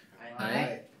aye.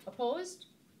 Aye. Opposed?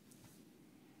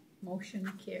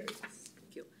 Motion carries.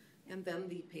 Thank you. And then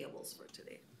the payables for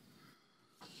today.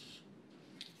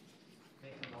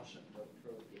 Make a motion to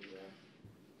approve the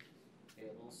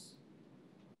payables.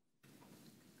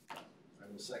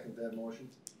 I will second that motion.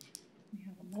 We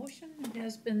have a motion. It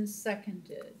has been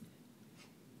seconded.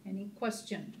 Any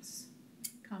questions,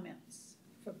 comments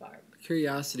for Barb?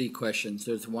 Curiosity questions.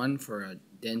 There's one for a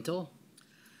dental.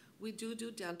 We do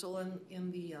dental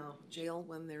in the jail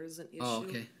when there is an issue. Oh,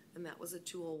 okay. And that was a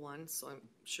 201, so I'm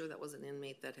sure that was an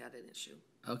inmate that had an issue.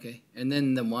 Okay. And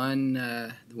then the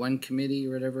one committee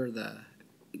or whatever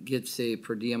gets a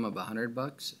per diem of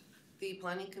 $100. The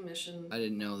planning commission, I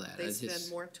didn't know that. they spend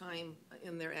more time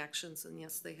in their actions, and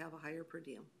yes, they have a higher per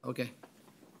diem. Okay.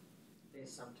 They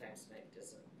sometimes make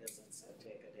visits that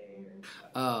take a day or.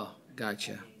 Oh,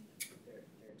 gotcha. I mean,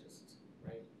 they're just,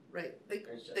 right? Right,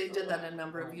 There's just they did that a lot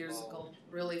number of more years ago. involved.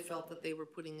 Really felt that they were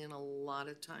putting in a lot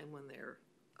of time when they're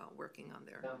working on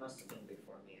their. That must have been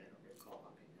before me, I don't recall.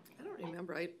 I don't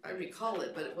remember, I recall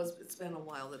it, but it's been a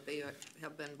while that they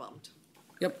have been bumped.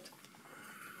 Yep.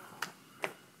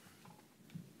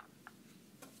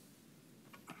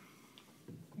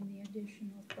 Any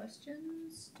additional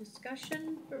questions,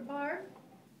 discussion for Barb?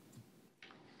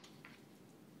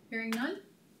 Hearing none,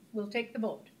 we'll take the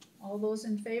vote. All those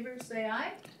in favor say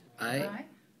aye. Aye.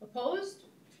 Opposed?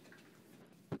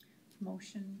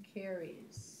 Motion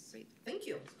carries. Great, thank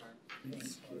you. Thank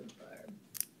you, Barb.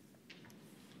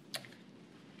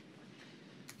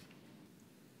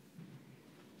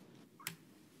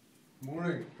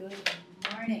 Morning. Good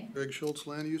morning. Greg Schultz,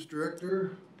 Land Use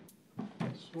Director.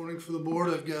 This morning for the board,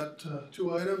 I've got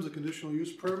two items, a conditional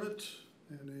use permit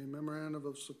and a memorandum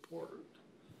of support,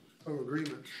 of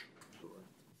agreement.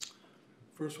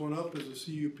 First one up is a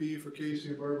CUP for Casey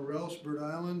and Barbara Rouse, Bird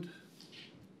Island.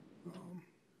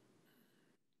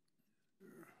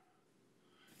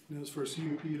 And that's for a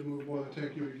CUP to move more than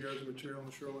 10 cubic yards of material in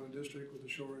the shoreline district with the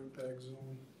shore impact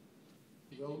zone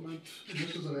development. And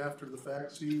this is an after the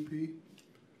fact CUP.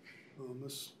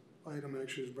 This item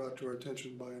actually is brought to our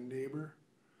attention by a neighbor.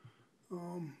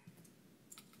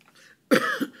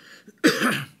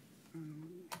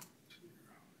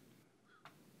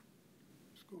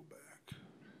 Let's go back.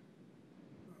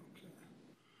 Okay.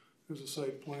 There's a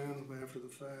site plan of after the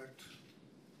fact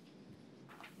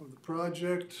of the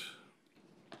project.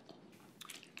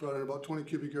 Brought in about 20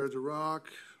 cubic yards of rock,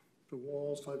 the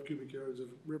walls, 5 cubic yards of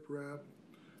riprap.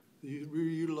 We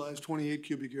utilized 28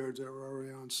 cubic yards that were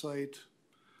already on site.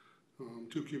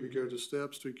 2 cubic yards of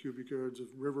steps, 3 cubic yards of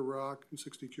river rock, and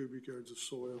 60 cubic yards of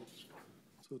soil.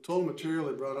 So the total material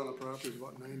they brought on the property is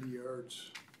about 90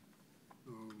 yards.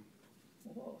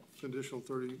 Additional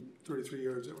 33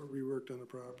 yards that were reworked on the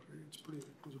property. It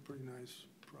was a pretty nice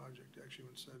project actually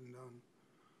when said and done.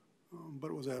 But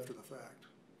it was after the fact.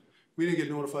 We didn't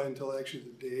get notified until actually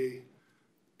the day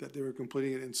that they were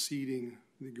completing it and seeding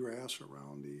the grass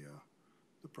around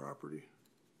the property.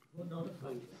 Who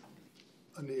notified you?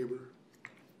 A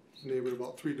neighbor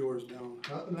about 3 doors down,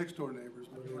 not the next door neighbors,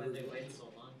 but Why neighbors. they wait so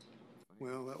long to notify?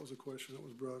 Well, that was a question that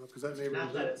was brought up, because that neighbor.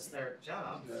 Not that it's their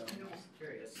job, Yeah. I'm just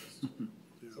curious as to.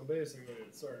 Yeah. So basically,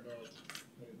 it started out,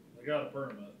 they got a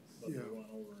permit, but they Yeah. went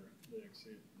over, the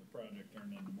project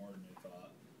turned into more than they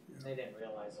thought, They didn't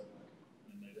realize it would.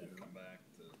 and they didn't come back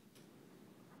to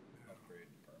upgrade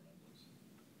the permit.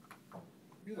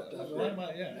 Not to Well,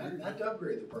 upgrade- yeah. Not to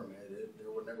upgrade the permit,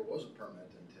 there never was a permit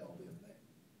until the other day.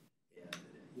 And,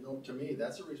 you know, to me,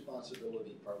 that's a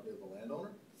responsibility partly of the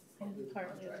landowner, partly of the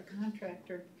Partly of the contractor.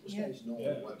 contractor. Those Yeah. guys know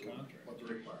Yeah, what the the contractor.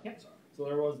 requirements are. So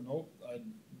there was no, I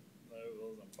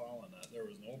wasn't following that, there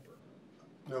was no permit.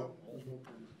 No, there's no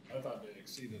permit. I thought they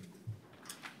exceeded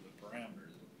the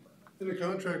parameters of the permit. And the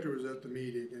contractor was at the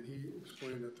meeting, and he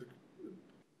explained that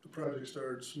the project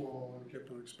started small and kept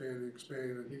on expanding,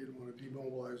 and he didn't want to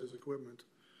demobilize his equipment.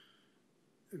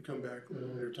 and come back at a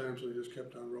later time, so they just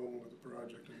kept on rolling with the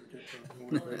project and it kept on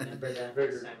going I'll bigger and remember bigger that and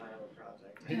next bigger. time I have a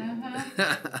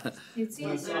project. It's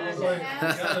Well, easier sounds to like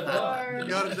ask you got it done. for. You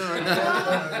got it done.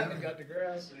 Haven't got the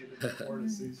grass seeded before to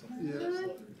see something. Yeah,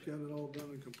 got it all done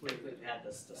and completed. We've had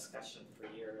this discussion for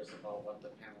years about what the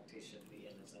penalty should be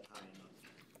and is it high enough?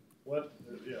 What,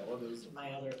 yeah, what is it?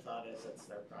 My other thought is it's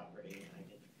their property and I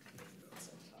mean, it's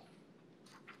so tough.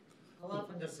 How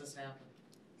often does this happen?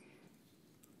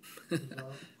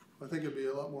 I think it'd be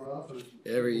a lot more often. if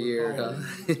Every people year, would call. huh?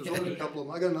 There's only a couple of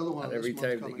them. I got another one Not this every month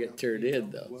time they coming get up. turned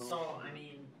in, though. Well, So, I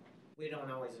mean, we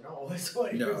don't always know, is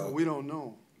what No. you're. we don't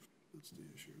know. That's the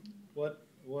issue.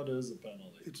 What is the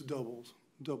penalty? It's double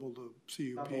the Double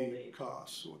CUP the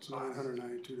cost, so it's cost.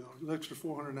 $992, an extra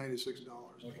 $496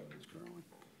 Okay. currently.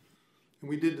 And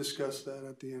we did discuss that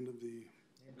at the end of the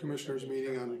commissioners'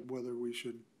 meeting on whether we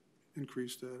should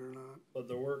increase that or not. But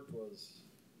the work was,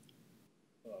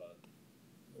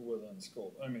 within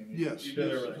scope, I mean, Yes, you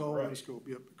did yes, everything all in right. scope,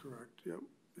 yep, correct, yep.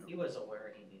 He was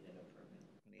aware he needed a permit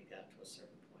when he got to a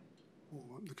certain point.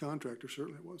 Well, the contractor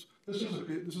certainly was. This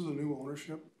is a new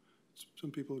ownership. Some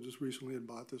people just recently had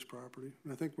bought this property,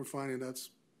 and I think we're finding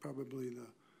that's probably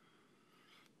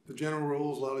the general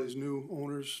rules. A lot of these new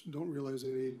owners don't realize they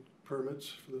need permits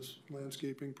for this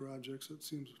landscaping projects. That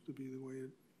seems to be the way it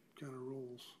kind of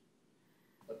rolls.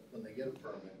 But when they get a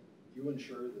permit, you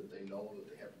ensure that they know that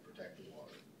they have to protect the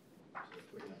water. So they're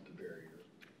putting up the barrier.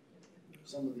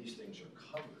 Some of these things are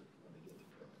covered when they get the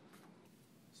permit.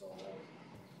 So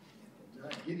if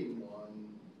not getting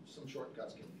one, some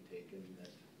shortcuts can be taken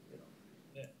that, you know.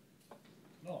 Yeah.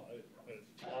 No,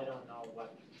 I don't know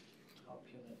how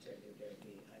punitive you dare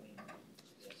be, I mean,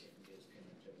 yes, you can be as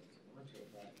punitive as you want to,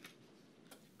 but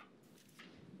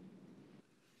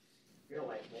I feel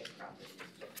like lake property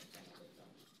is different than other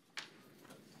things.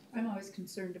 I'm always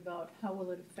concerned about how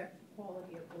will it affect the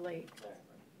quality of the lake, Exactly.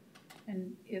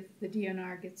 and if the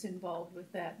DNR gets involved with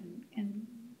that, and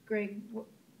Greg,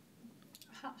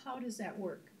 how does that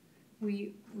work?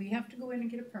 We have to go in and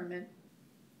get a permit.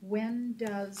 When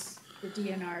does the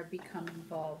DNR become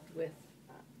involved with?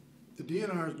 The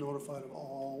DNR is notified of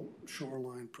all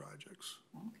shoreline projects.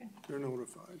 Okay. They're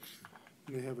notified,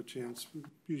 and they have a chance. We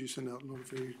usually send out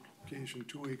notification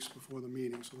 2 weeks before the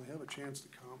meeting, so they have a chance to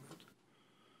comment.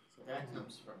 So that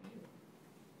comes from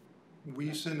you.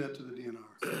 We send that to the DNR.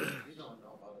 You don't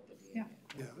know about it, the DNA.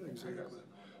 Yeah, The DNR exactly. doesn't know about it.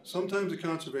 Sometimes the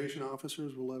conservation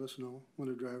officers will let us know when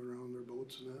they're driving around their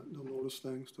boats and that. They'll notice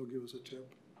things, they'll give us a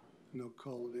tip, and they'll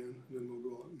call it in, and then we'll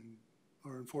go out and,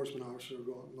 our enforcement officer will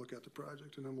go out and look at the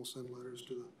project, and then we'll send letters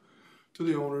to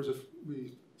the owners if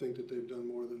we think that they've done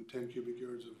more than 10 cubic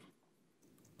yards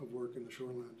of work in the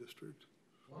shoreline district.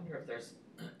 I wonder if there's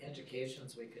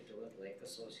educations we could do with lake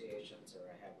associations, or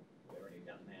have we already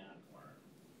done that, or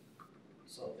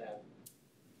so that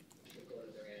we go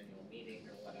to their annual meeting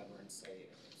or whatever and say,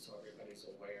 so everybody's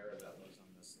aware that was on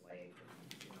this lake,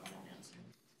 you know, and that's,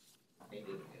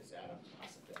 maybe is that a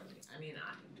possibility? I mean,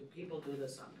 do people do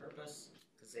this on purpose,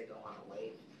 cause they don't wanna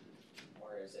wait,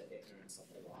 or is it ignorance of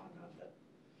the law, not that,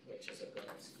 which is a good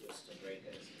excuse to break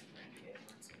it, as Randy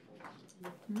ignorance of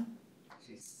the law?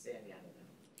 She's saying, yeah, I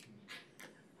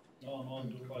don't know. no,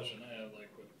 one question I have,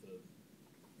 like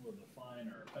with the fine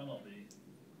or penalty,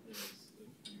 is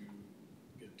if you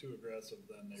get too aggressive,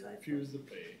 then they refuse to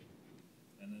pay,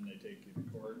 and then they take you to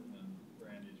court, and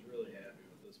Randy's really happy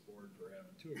with this board for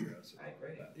having too aggressive. I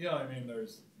agree. Yeah, I mean,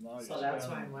 there's, now you So that's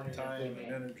why I'm spend wondering if time we and may-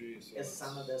 energy, so Is it's-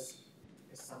 some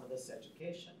of this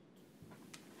education?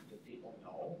 Do people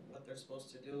know what they're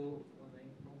supposed to do when they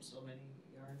mow so many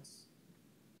yards?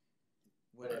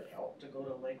 Would it help to go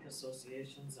to lake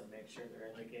associations and make sure they're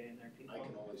educating their people? I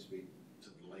can only speak to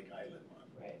the lake I live on.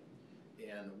 Right.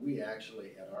 And we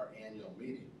actually, at our annual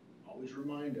meeting, always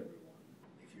remind everyone,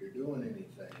 if you're doing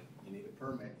anything, you need a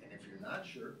permit, and if you're not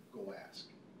sure, go ask.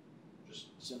 Just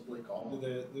simply call Do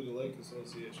them. the lake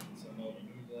association send out a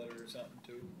newsletter or something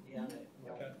too? Yeah,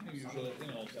 Okay, usually, you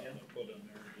know, something to put in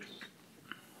there, just.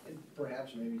 And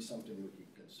perhaps maybe something we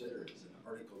could consider is an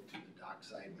article to the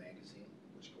Dockside magazine,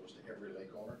 which goes to every lake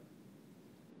owner.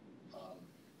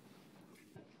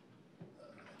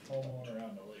 Homeowner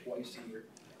on the lake. Twice a year.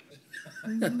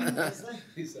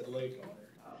 He said lake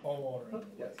owner, homeowner on the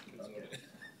Yes, lake.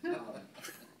 okay.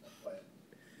 But,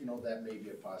 you know, that may be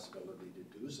a possibility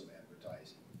to do some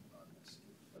advertising on this.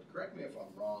 But correct me if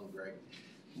I'm wrong, Greg,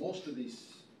 most of these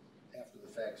after the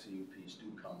fact CUPs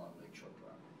do come on lakeshore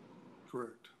property.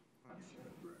 Correct.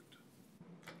 Correct.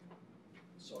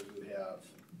 So you have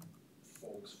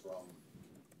folks from,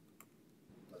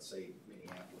 let's say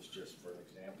Minneapolis, just for an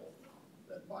example,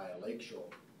 that buy a lakeshore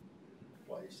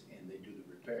place and they do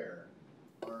the repair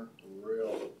on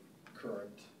real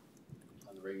current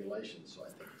on the regulations, so I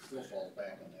think it still falls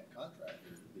back on that contractor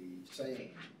to be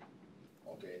saying,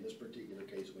 okay, in this particular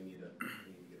case, we need to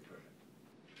get a permit.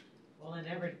 Well, and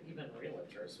even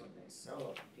realtors, when they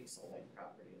sell a piece of lake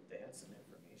property, if they had some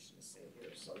information to say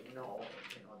here, so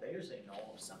they usually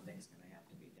know if something's gonna have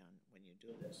to be done when you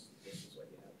do this, this is what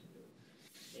you have to do.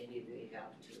 Maybe they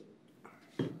have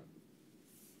to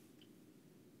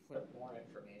put more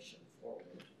information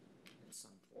forward in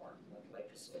some form, with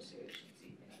lake associations,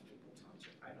 even people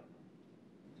township, I don't know,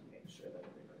 to make sure that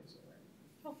everybody's aware.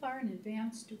 How far in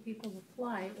advance do people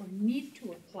apply or need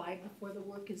to apply before the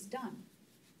work is done?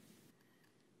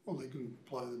 Well, they can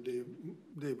apply the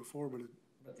day before, but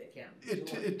they can't.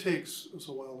 it takes us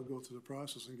a while to go through the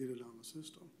process and get it on the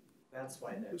system. That's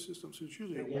why The system, so it's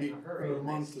usually a they're in week a hurry or a and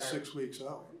they month to start- 6 weeks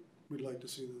out. We'd like to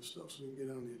see this stuff so we can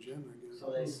get on the agenda and get it. So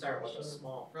they approved. start with a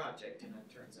small project and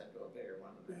it turns into a bigger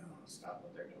one and they wanna stop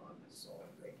what they're doing, so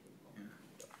they keep going.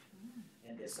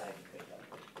 And decide to pick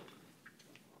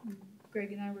up.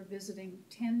 Greg and I were visiting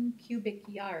 10 cubic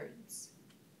yards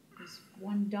is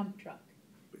one dump truck.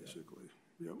 Basically,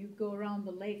 yep. You go around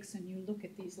the lakes and you look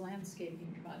at these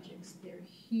landscaping projects, they're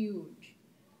huge.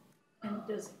 And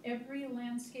does every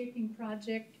landscaping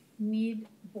project need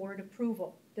board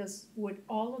approval? Would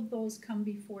all of those come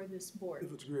before this board?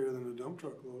 If it's greater than a dump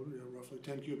truck load, yeah, roughly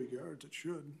 10 cubic yards, it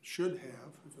should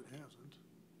have, if it hasn't.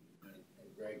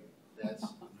 And Greg, that's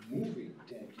moving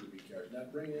 10 cubic yards,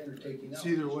 not bringing in or taking out. It's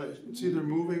either way, it's either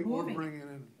moving or Moving. bringing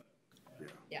in,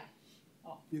 Yeah.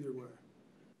 Oh, either way.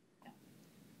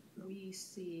 we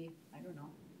see, I don't know,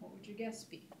 what would your guess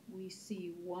be? We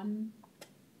see one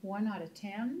out of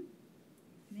 10,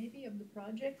 maybe, of the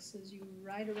projects as you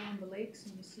ride around the lakes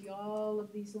and you see all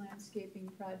of these landscaping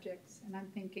projects, and I'm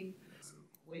thinking,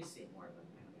 We see more than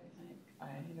that,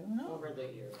 I don't know. over the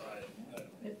years.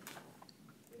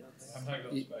 I'm not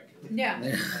gonna speculate. Yeah, I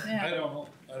yeah. don't know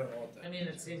what that. I mean,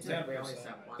 it seems like we always 10%,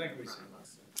 have I one think in we front see. of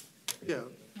us. Yeah.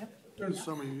 Yep. During the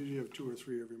summer, you usually have 2 or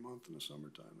 3 every month in the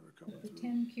summertime that are coming The through.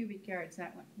 10 cubic yards,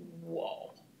 that one,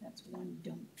 whoa, that's one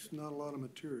dump. It's not a lot of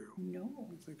material, No,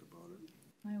 when you think about it.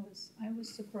 I was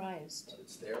surprised. But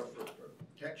it's there for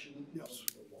protection of Yes.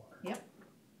 the water. Yep. You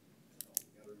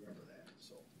gotta remember that,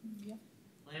 so. Yep.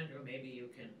 Andrew, maybe you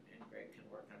can, and Greg can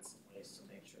work on some ways to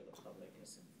make sure the public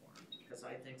is informed, because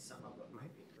I think some of it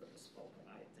might be purposeful,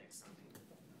 but I think some people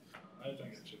don't know. I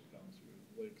think it should come through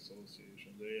Lake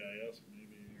Association, AIS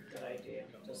maybe. or Good idea,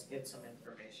 come just up get with- some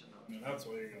information out. I mean, that's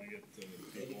why you're gonna get the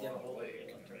Maybe people get a on the hold of lake.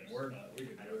 I realtors. mean, we're not, we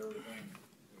can do everything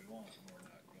we want, and we're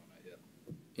not gonna hit.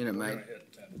 And it We're might, gonna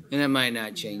hit 10%. and it might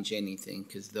not change anything,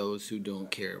 cause those who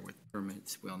don't care with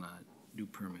permits will not do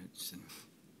permits, and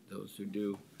those who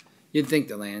do, you'd think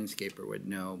the landscaper would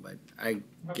know, but I I'm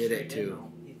get sure it he too. did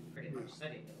know. He pretty much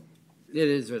said he knew. It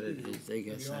is what it is, I If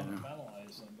guess, you I wanna don't know.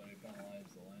 penalize somebody,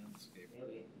 penalize the landscaper.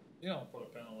 Maybe. You don't put a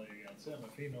penalty against him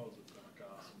if he knows it's gonna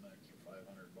cost him an extra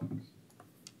 $500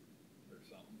 or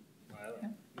something. I don't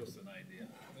know, just an idea.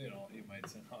 You know, he might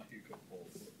say, oh, you could pull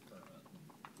a permit.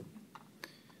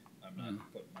 I'm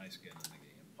not putting my skin in the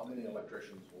game. How many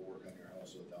electricians will work on your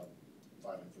house without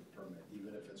filing for the permit,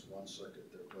 even if it's one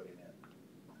circuit they're putting in?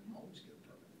 Always get a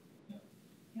permit.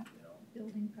 Yep. You know?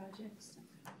 Building projects.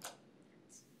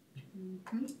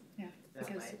 Mhm, yeah, That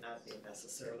because might not be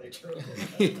necessarily true.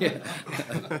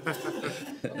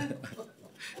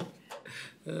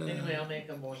 Anyway, I'll make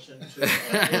a motion to.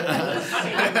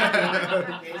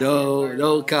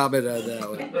 No comment on that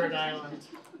one. Bird Island.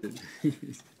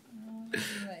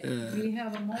 Alright, we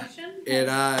have a motion. And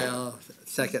I'll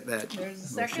second that. There's a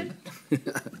second.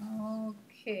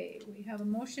 Okay, we have a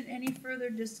motion. Any further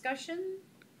discussion?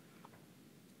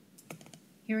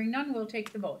 Hearing none, we'll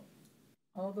take the vote.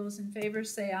 All those in favor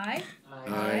say aye.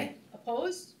 Aye.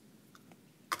 Opposed?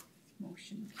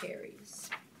 Motion carries.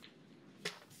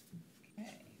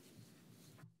 Okay.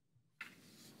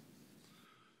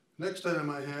 Next item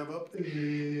I have up is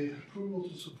the approval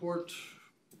to support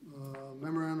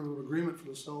memorandum of agreement for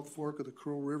the South Fork of the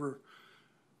Crow River.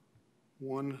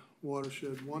 One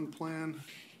watershed, one plan,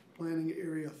 planning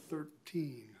area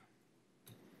 13.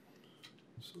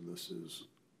 So this is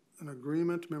an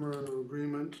agreement, memorandum of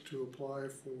agreement to apply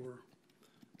for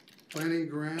planning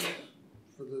grant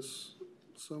for this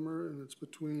summer, and it's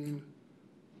between,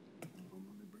 let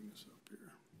me bring this up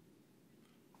here.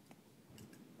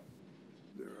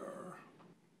 There are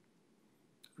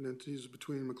different entities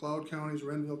between McLeod counties,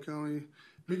 Renville County,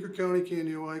 Meeker County,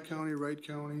 Candioi County, Wright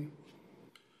County,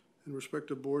 and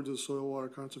respective boards of the Soil Water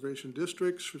Conservation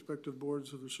Districts, respective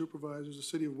boards of the supervisors, the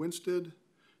City of Winsted,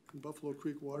 and Buffalo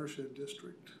Creek Watershed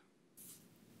District.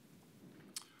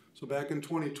 So back in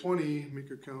 2020,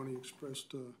 Meeker County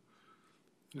expressed an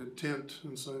intent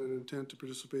and signed an intent to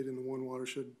participate in the One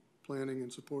Watershed Planning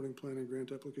and Supporting Planning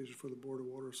Grant application for the Board of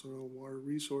Water, Soil, and Water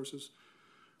Resources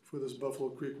for this Buffalo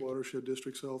Creek Watershed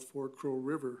District South Fork Crow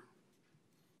River.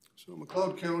 So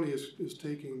McLeod County is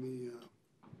taking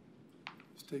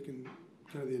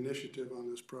kind of the initiative on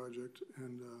this project,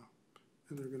 and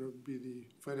they're going to be the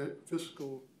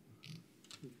fiscal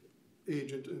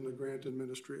agent and the grant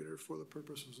administrator for the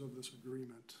purposes of this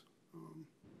agreement.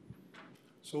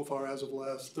 So far, as of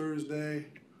last Thursday,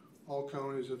 all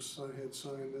counties had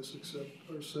signed this except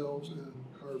ourselves and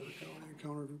Carver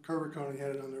County. Carver County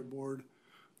had it on their board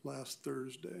last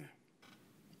Thursday.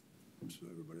 So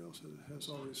everybody else has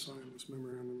already signed this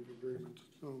memorandum of agreement.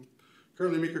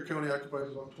 Currently, Meeker County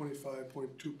occupies about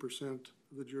 25.2%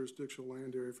 of the jurisdictional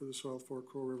land area for the South Fork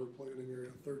Crow River Planning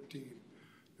Area 13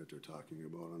 that they're talking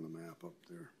about on the map up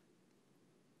there.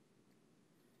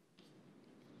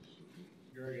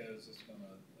 Greg, I was just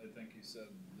gonna, I think you said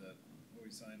that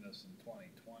we signed this in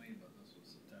 2020, but this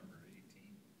was September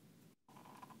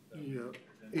 18.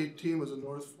 Yeah, 18 was a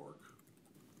North Fork.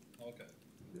 Okay.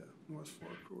 Yeah, North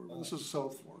Fork. Or this is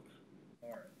South Fork. All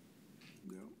right.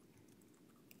 Yeah.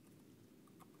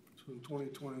 So in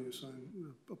 2020, you signed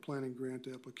a planning grant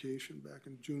application back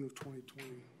in June of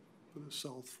 2020 for the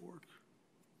South Fork.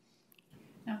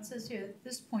 Now it says here, at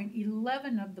this point,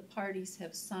 11 of the parties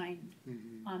have signed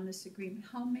on this agreement.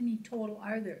 How many total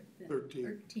are there then? 13.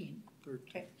 13.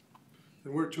 Okay.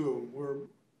 And we're two of them. We're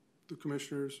the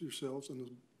commissioners, yourselves, and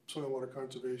the Soil and Water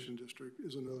Conservation District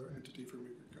is another entity for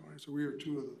Meeker County. So we are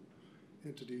two of the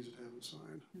entities that haven't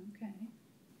signed. Okay.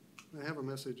 I have a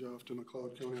message off to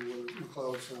McLeod County on whether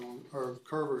McLeod signed, or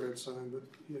Carver had signed, but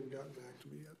he hadn't gotten back to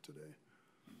me yet today.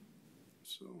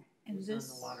 So. And Who's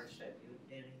this. on the watershed, you,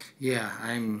 Danny? Yeah,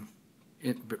 I'm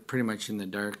pretty much in the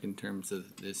dark in terms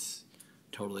of this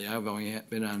totally. I've only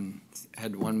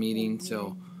had one meeting,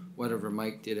 so whatever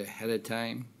Mike did ahead of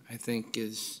time, I think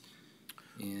is,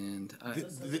 and.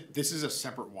 This is a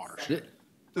separate watershed.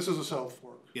 This is a South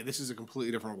Fork. Yeah, this is a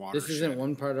completely different watershed. This isn't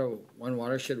one part of one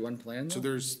watershed, one plan? So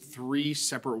there's 3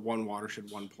 separate one watershed,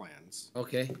 one plans.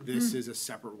 Okay. This is a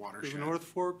separate watershed. There's North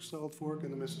Fork, South Fork,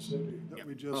 and the Mississippi that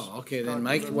we just. Oh, okay, then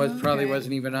Mike probably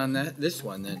wasn't even on this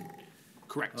one then.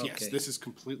 Correct, yes. This is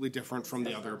completely different from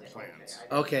the other plans.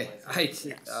 Okay,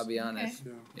 I'll be honest.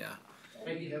 Yeah.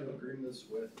 We have agreements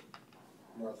with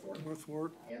North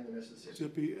Fork and the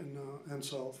Mississippi and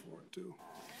South Fork too.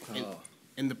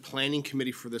 And the planning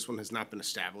committee for this one has not been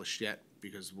established yet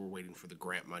because we're waiting for the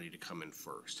grant money to come in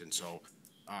first. And so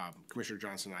Commissioner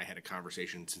Johnson and I had a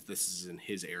conversation, since this is in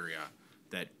his area,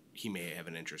 that he may have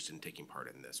an interest in taking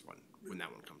part in this one when that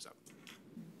one comes up.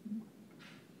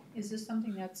 Is this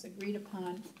something that's agreed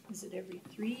upon? Is it every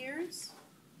 3 years?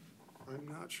 I'm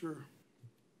not sure.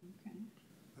 Okay.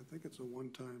 I think it's a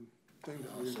one-time thing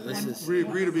So that this we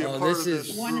agree to be a part of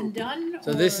this One and group. done?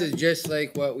 So this is just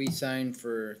like what we signed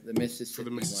for the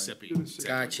Mississippi one. Mississippi.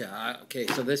 Gotcha. Okay,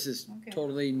 so this is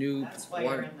totally new. That's why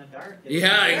you're in the dark.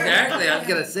 Yeah, exactly. I was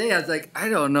gonna say, I was like, I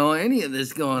don't know any of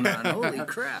this going on. Holy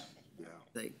crap. Yeah.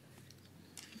 Like,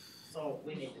 So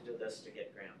we need to do this to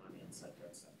get grant money, et cetera,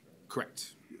 et cetera.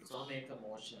 Correct. So I'll make a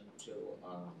motion to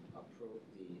approve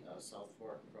the South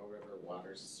Fork Crow River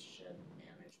Watershed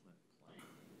Management Plan.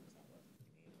 Is that what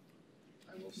we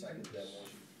need? I will second that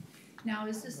motion. Now,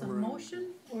 is this a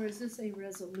motion or is this a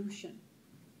resolution?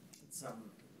 It's a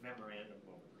memorandum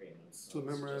of agreement. It's a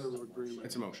memorandum of agreement.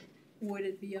 It's a motion. Would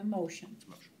it be a motion? It's a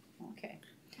motion. Okay.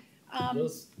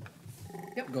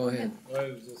 Yep, go ahead.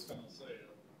 I was just gonna say,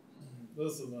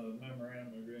 this is a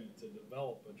memorandum agreement to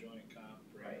develop a joint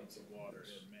comprehensive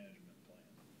watershed management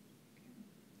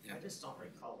plan. I just don't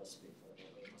recall this before,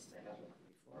 but we must have had one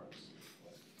before us.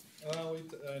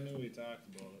 I knew we talked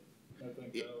about it. I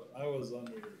think I was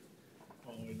under,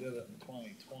 when we did it in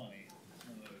 2020,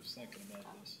 when I was thinking about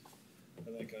this, I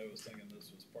think I was thinking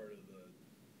this was part of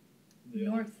the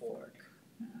North Fork.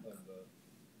 of the.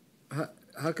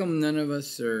 how come none of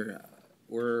us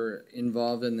were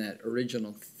involved in that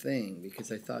original thing?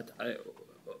 Because I thought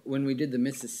when we did the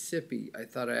Mississippi, I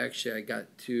thought I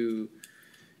got to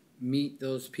meet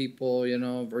those people,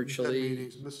 virtually.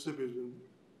 Meetings. Mississippi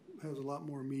has a lot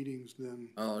more meetings than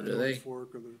do North they?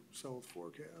 Fork or the South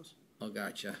Fork has. Oh,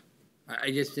 gotcha.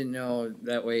 I just didn't know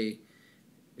that way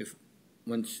if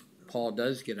once Paul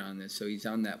does get on this, so he's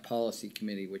on that policy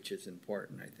committee, which is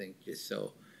important, I think, just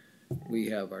so we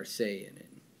have our say in it.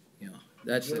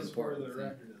 That's the Just for important the thing.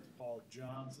 record, is Paul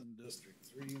Johnson, District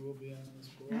 3 will be on this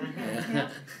board.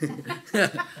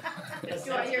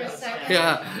 Do I hear a second?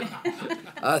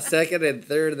 Yeah. Second and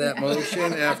third that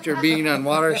motion after being on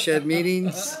watershed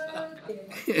meetings.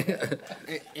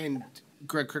 And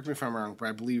Greg, correct me if I'm wrong, but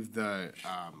I believe the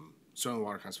Soil and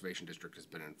Water Conservation District has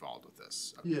been involved with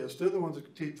this. Yes, they're the ones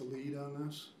that take the lead on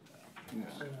this.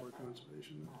 Soil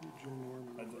conservation, Joe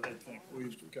Norman. I think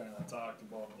we've kind of talked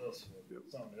about this with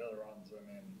some of the other ones. I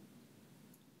mean,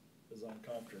 as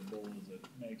uncomfortable as it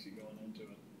makes you going into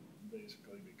it,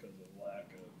 basically because of lack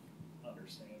of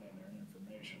understanding or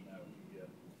information that we get,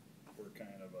 we're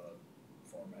kind of a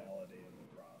formality in the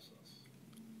process.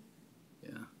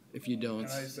 Yeah, if you don't.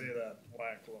 And I say that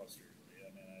lacklusterly.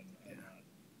 I mean,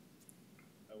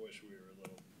 I wish we were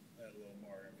had a little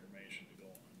more information to go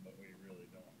on, but we really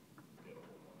don't get a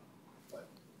whole lot. But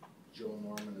Joe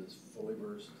Norman is fully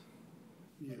versed,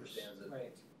 Yes. understands it.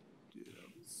 Right.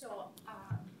 So,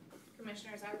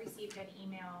 Commissioners, I received an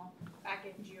email back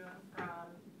in June from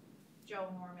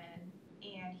Joe Norman,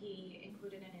 and he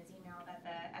included in his email that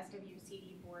the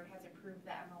SWCD board has approved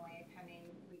the MOA pending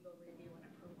legal review and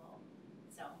approval.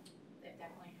 So, they've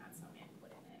definitely had some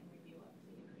input in it and review of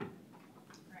the agreement.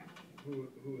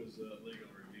 Who is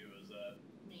legal review? Is that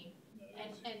Me. that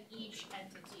And, is- and each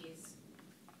entity's,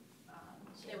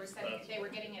 they were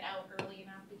getting it out early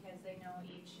enough because they know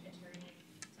each attorney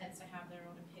tends to have their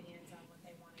own opinions on what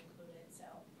they want included, so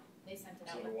they sent it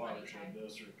So out the with plenty of watershed time.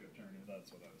 district attorney,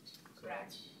 that's what I was.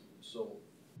 Correct. So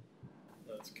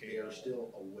That's they are KO. still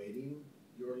awaiting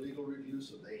your legal review,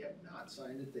 so they have not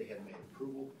signed it. They have made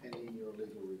approval pending your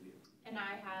legal review. And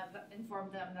I have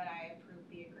informed them that I approved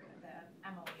the agreement, the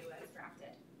MOU as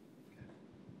drafted.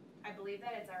 I believe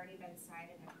that it's already been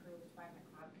signed and approved by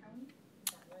McLeod County,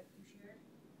 is that what you shared?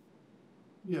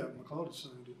 Yeah, McLeod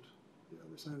signed it. Yeah,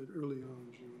 they signed it early on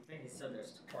in June. I think he said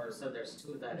there's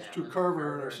two that It's haven't. two,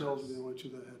 Carver and ourselves are the only two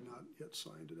that had not yet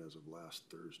signed it as of last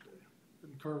Thursday.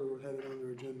 And Carver had it on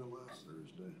their agenda last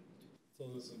Thursday. So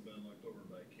this has been looked over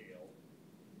by Kale,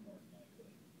 more than likely,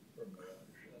 from the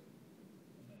watershed.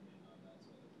 And then, that's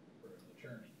for an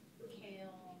attorney.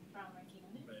 Kale from Rankin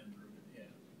County? Van Rugen, yeah.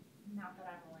 Not that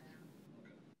I'm aware of.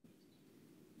 Okay.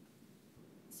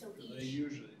 So They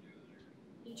usually do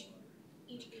their.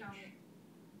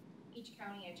 each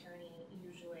county attorney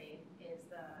usually is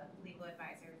the legal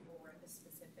advisor for the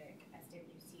specific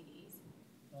SWCDs.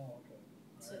 Oh, okay.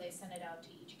 So they send it out to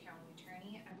each county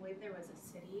attorney. I believe there was a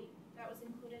city that was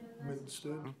included in this.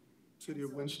 Winstead, City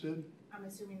of Winstead. I'm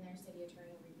assuming their city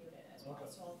attorney reviewed it as well,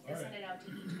 Okay. so they send it out to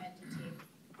each entity.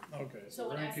 Okay, So so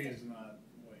when Ranky's not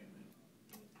weighing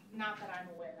in. Not that I'm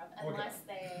aware of, unless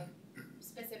they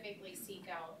specifically seek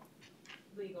out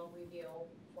legal review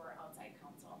for outside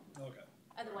counsel. Okay.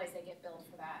 Otherwise, they get billed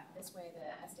for that. This way, the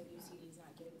SWCD is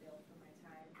not getting billed for my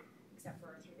time, except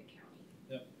for through the county.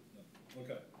 Yep,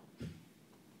 okay.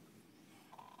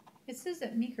 It says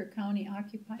that Meeker County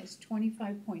occupies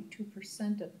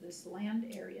 25.2% of this land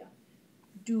area.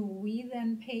 Do we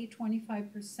then pay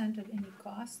 25% of any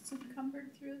costs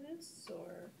encumbered through this,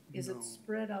 or is No. it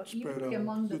spread out Spread evenly out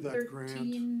among the through that grant.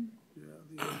 13? Yeah,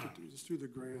 the entities, it's through the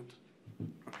grant,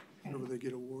 whenever they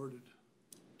get awarded.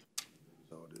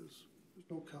 That's how it is. There's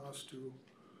no cost to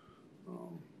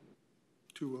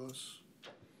us.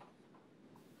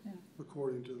 Yeah.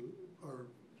 According to our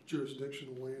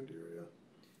jurisdictional land area,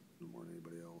 no more than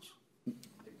anybody else.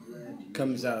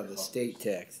 Comes out of the state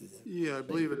taxes. Yeah, I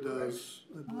believe it does.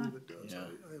 I believe it does. Yeah.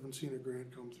 I haven't seen a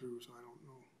grant come through, so I don't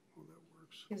know how that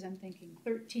works. Because I'm thinking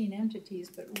 13 entities,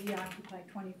 but we occupy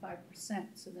 25%,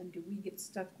 so then do we get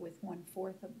stuck with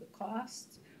 1/4 of the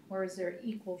costs, or is there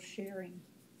equal sharing?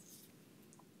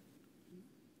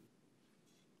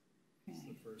 That's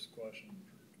the first question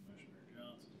for Commissioner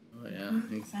Johnson. Oh, yeah.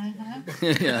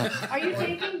 Uh-huh. Yeah. Are you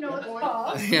taking notes,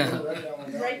 Paul? Yeah.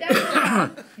 Write that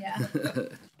down. Yeah.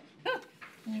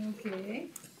 Okay.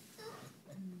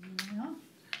 Yeah.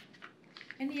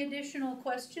 Any additional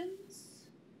questions?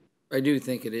 I do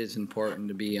think it is important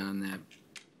to be on that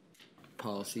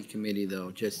policy committee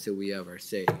though, just so we have our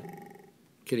say.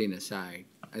 Kidding aside,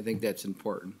 I think that's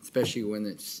important, especially when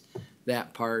it's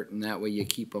that part, and that way you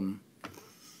keep them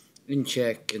in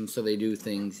check, and so they do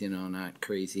things, not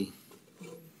crazy.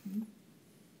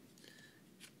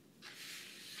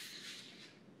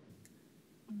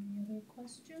 Any other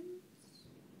questions?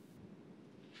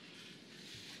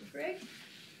 Greg?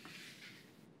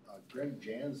 Greg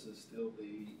Jans is still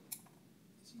the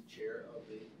chair of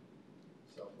the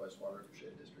Southwest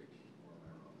Watershed District. Or am I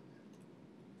wrong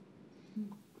in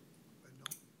that?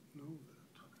 I don't know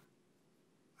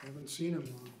that. I haven't seen him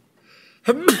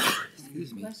on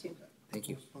Excuse me. Bless you. Thank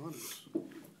you. correspondence. I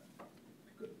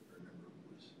couldn't remember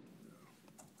who was.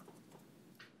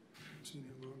 Haven't seen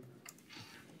him on there.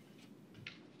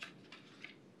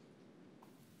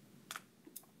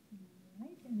 All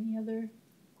right, any other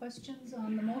questions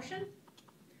on the motion?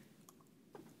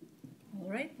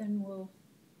 then we'll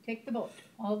take the vote.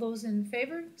 All those in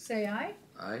favor, say aye.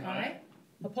 Aye. Aye.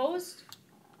 Opposed?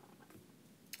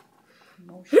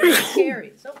 Motion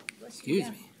carries. Oh, bless you. Excuse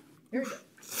me. Very good.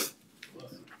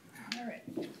 All right.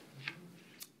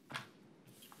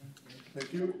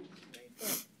 Thank you.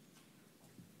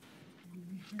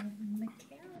 We have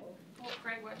Mikhail. Oh,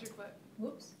 Craig, watch your foot.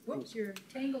 Whoops, you're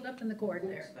tangled up in the cord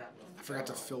there. I forgot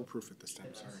to fill proof it this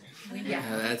time, sorry. Yeah.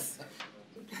 That's,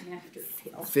 After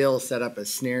Phil. Phil set up a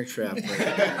snare trap.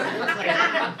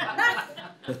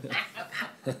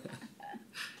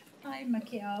 Hi,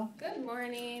 Mikhail. Good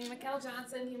morning, Mikkel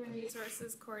Johnson, Human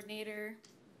Resources Coordinator.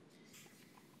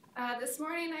 This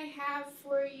morning I have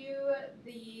for you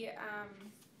the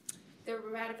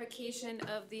ratification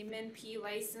of the MNP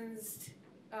licensed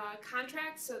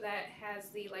contract, so that has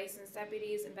the licensed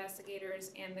deputies,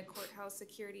 investigators, and the courthouse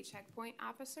security checkpoint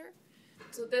officer.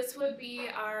 So this would be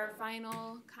our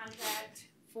final contract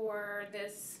for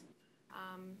this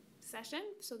session,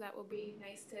 so that will be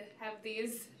nice to have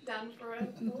these done for a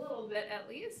little bit at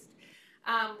least.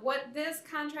 What this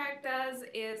contract does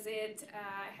is it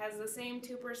has the same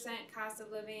 2% cost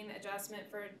of living adjustment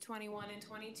for 21 and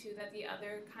 22 that the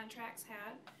other contracts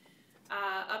had.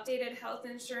 Updated health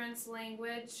insurance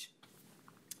language.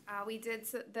 We did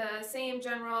the same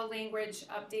general language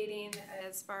updating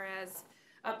as far as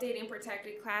updating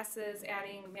protected classes,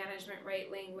 adding management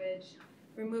right language,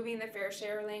 removing the fair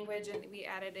share language, and we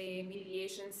added a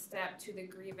mediation step to the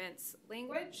grievance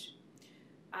language.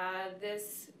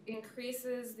 This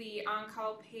increases the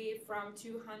on-call pay from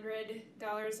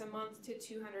 $200 a month to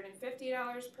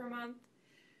 $250 per month.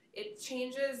 It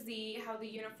changes how the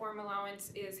uniform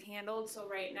allowance is handled. So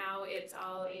right now it's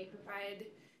all a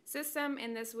provided system,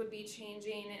 and this would be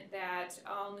changing that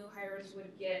all new hires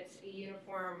would get a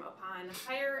uniform upon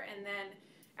hire, and then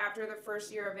after the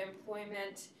first year of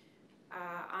employment,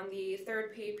 on the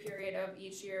third pay period of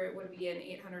each year, it would be an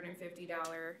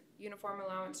 $850 uniform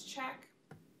allowance check.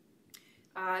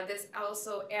 This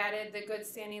also added the good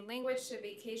standing language to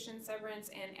vacation severance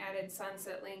and added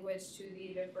sunset language to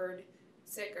the deferred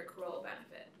sick accrual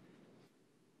benefit.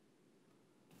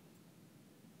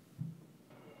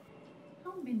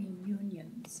 How many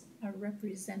unions are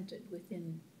represented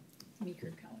within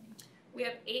Meeker County? We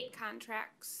have 8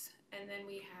 contracts, and then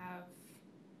we have,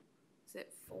 is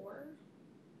it 4?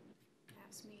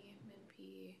 AFSCME,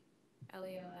 MNP,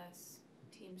 LALS,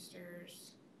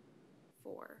 Teamsters,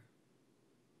 4.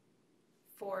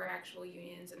 4 actual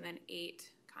unions, and then 8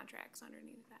 contracts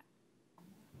underneath that.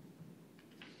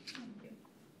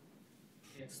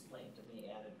 You explained to me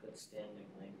added good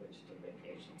standing language to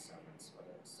vacation severance,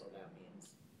 so that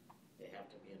means they have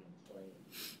to be an employee.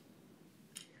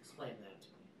 Explain that to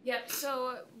me. Yep,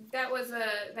 so that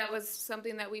was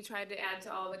something that we tried to add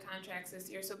to all the contracts this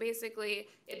year. So basically,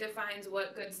 it defines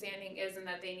what good standing is and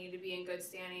that they need to be in good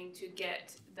standing to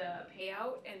get the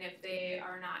payout. And if they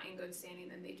are not in good standing,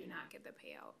 then they do not get the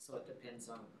payout. So it depends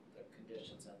on the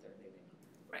conditions that they're living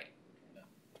under. Right.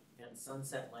 And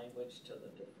sunset language to the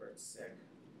deferred sick,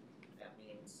 that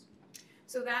means?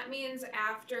 So that means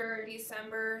after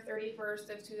December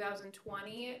 31st of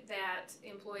 2020, that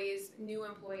new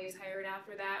employees hired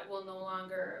after that will no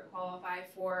longer qualify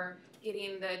for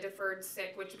getting the deferred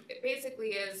sick, which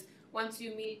basically is once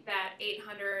you meet that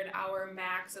 800-hour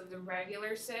max of the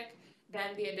regular sick,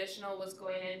 then the additional was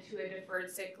going into a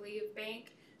deferred sick leave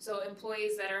bank. So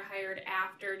employees that are hired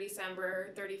after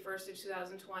December 31st of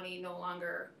 2020 no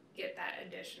longer get that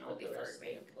additional deferred bank. The rest of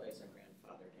the employees are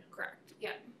grandfathered in. Correct,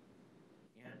 yep.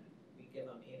 And we give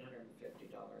them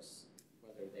 $850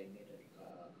 whether they needed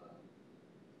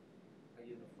a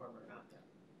uniform or not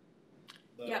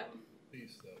then. Yep.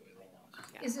 Piece that we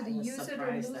lost. Is it a use it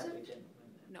or lose That we it? didn't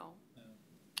win that. No.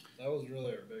 That was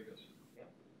really our biggest.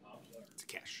 It's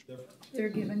cash. Difference. They're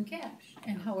given cash,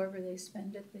 and however they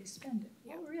spend it, they spend it.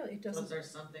 Oh, really? It doesn't. Was there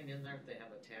something in there if they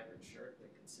have a tattered shirt, they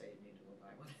can say you need to go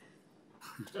buy one?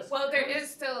 Well, there's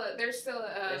still a There's a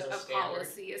standard.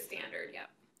 policy, a standard, yep.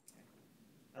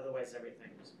 Otherwise,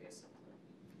 everything was basically.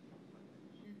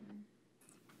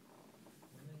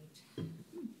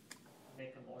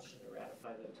 Make a motion to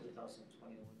ratify the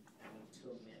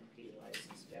 2021-22 MNP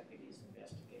licensed deputies,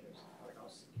 investigators, and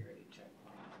courthouse security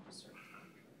checkpoint officer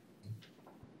contract.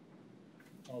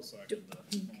 I'll second that.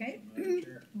 Okay. Madam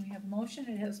Chair, We have a motion,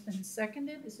 it has been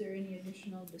seconded. Is there any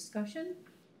additional discussion?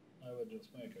 I would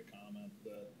just make a comment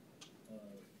that,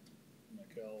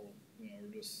 Mikkel,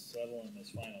 we're just settling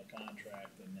this final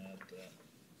contract and that,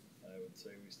 I would say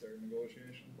we start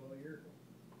negotiations about a year ago.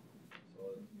 So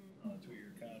on a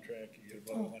 2-year contract, you get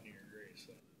about a 1-year grace.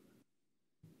 So,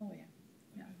 Oh, yeah.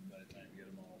 by the time you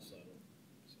get them all settled.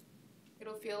 So.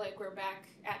 It'll feel like we're back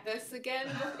at this again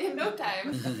in no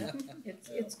time.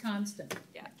 It's constant.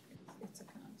 Yeah. It's a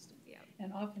constant. Yeah.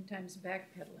 And oftentimes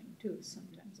backpedaling too,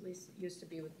 sometimes, at least it used to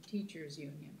be with the teachers'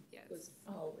 union. Yes. It was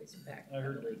always backpedaling. I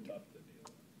heard you're tough to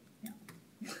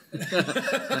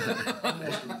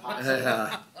Almost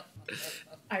impossible.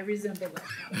 I resemble that.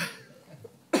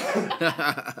 I've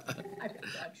got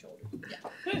broad shoulders,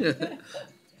 yeah.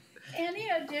 Any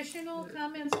additional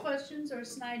comments, questions, or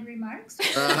snide remarks?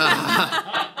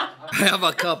 I have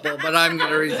a couple, but I'm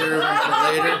gonna reserve them for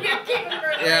later. You're keeping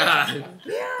for later.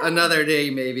 Yeah, another day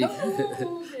maybe.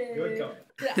 Oh, Good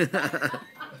baby.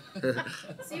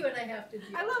 See what I have to do.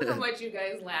 I love how much you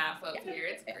guys laugh up here.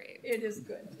 It's great. It is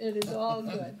good. It is all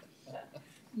good.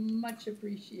 Much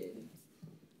appreciated.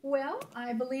 Well,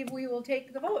 I believe we will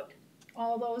take the vote.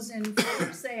 All those in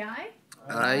favor say aye.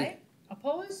 Aye.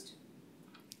 Opposed?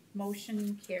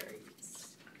 Motion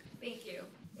carries. Thank you.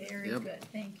 Very Yep. good.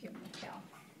 Thank you, Mikel.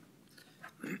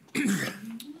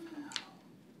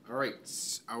 All right,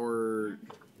 our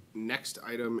next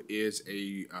item is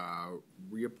a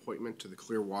reappointment to the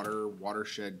Clearwater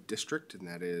Watershed District, and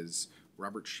that is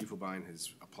Robert Schiefelbein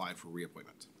has applied for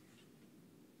reappointment.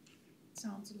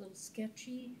 Sounds a little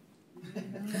sketchy.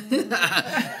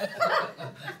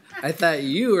 I thought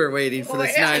you were waiting for the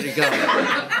snide to come.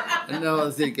 No,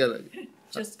 is he gonna?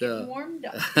 Just getting warmed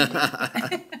up.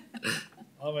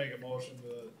 I'll make a motion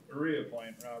to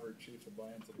reappoint Robert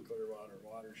Schiefelbein to the Clearwater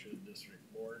Watershed District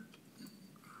Board.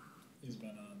 He's been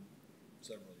on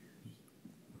several years.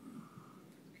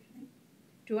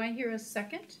 Do I hear a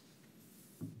second?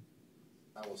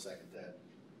 I will second that.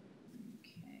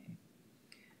 Okay.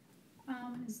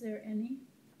 Is there any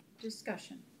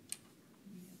discussion?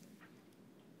 Any other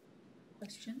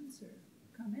questions or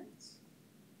comments?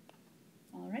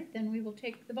 All right, then we will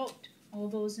take the vote. All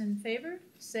those in favor,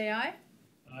 say aye.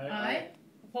 Aye.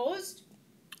 Opposed?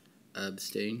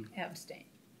 Abstain. Abstain.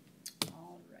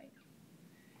 All right.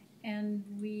 And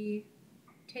we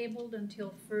tabled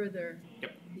until further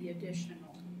the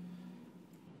additional.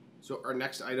 So our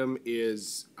next item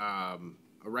is a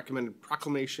recommended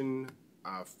proclamation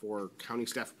for County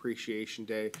Staff Appreciation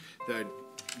Day. The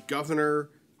governor,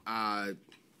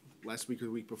 last week or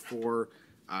the week before,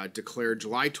 declared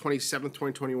July 27th,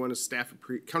 2021 as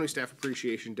County Staff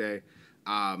Appreciation Day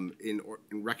in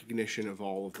recognition of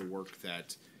all of the work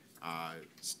that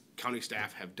county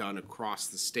staff have done across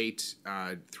the state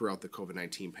throughout the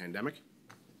COVID-19 pandemic.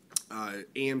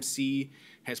 AMC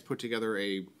has put together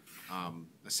a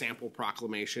sample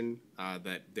proclamation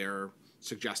that they're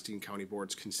suggesting county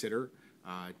boards consider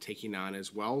taking on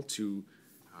as well to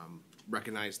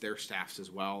recognize their staffs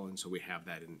as well, and so we have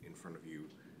that in front of you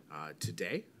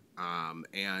today.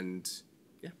 And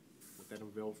yeah, with that, I'm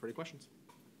available for any questions.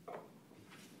 Do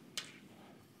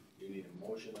you need a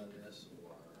motion on this,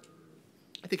 or?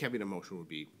 I think having a motion would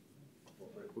be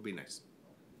nice.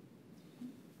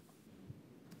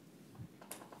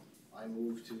 I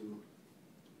move to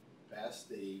pass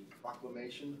the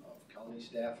proclamation of County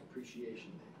Staff Appreciation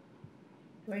Day.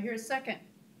 Do I hear a second?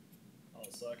 I'll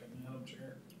second, Madam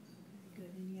Chair.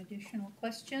 Good. Any additional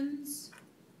questions?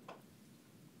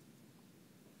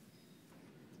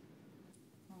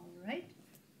 All right.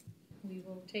 We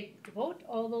will take the vote.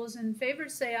 All those in favor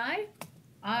say aye.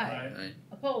 Aye.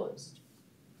 Opposed?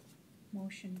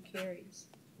 Motion carries.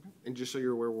 And just so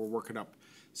you're aware, we're working up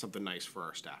something nice for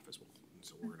our staff as well. And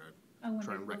so we're I gonna wonder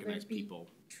try and will there recognize be people.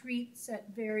 treats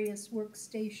at various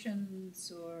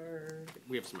workstations or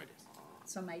We have some ideas.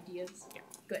 some ideas? Yeah.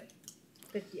 Good.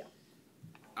 Good deal.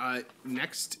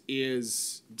 Next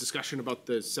is discussion about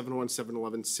the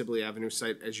 71711 Sibley Avenue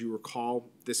site. As you recall,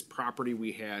 this property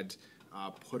we had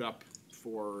put up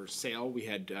for sale. We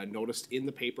had noticed in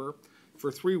the paper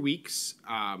for 3 weeks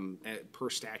per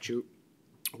statute.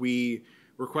 We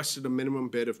requested a minimum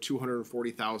bid of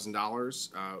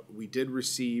 $240,000. We did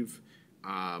receive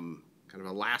kind of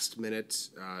a last minute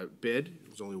bid. It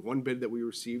was only one bid that we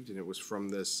received, and it was from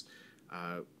this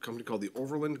company called the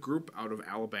Overland Group out of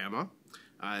Alabama.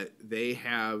 They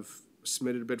have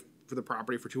submitted a bid for the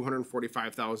property for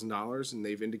 $245,000, and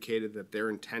they've indicated that their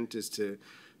intent is to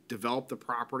develop the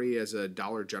property as a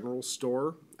Dollar General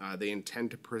store. They intend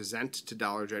to present to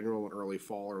Dollar General in early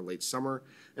fall or late summer,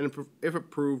 and if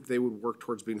approved, they would work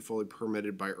towards being fully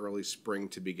permitted by early spring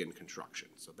to begin construction.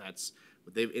 So that's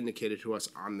what they've indicated to us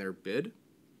on their bid.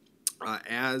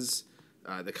 As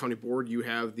the county board, you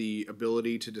have the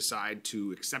ability to decide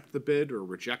to accept the bid or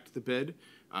reject the bid.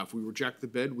 If we reject the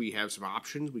bid, we have some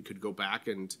options. We could go back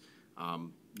and,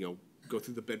 go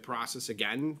through the bid process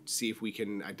again, see if we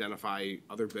can identify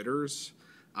other bidders,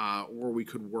 or we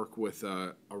could work with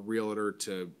a realtor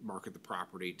to market the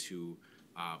property to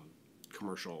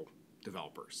commercial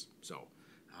developers. So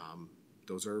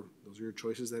those are your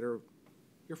choices that are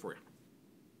here for you.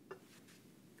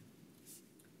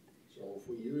 So if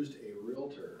we used a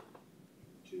realtor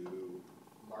to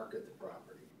market the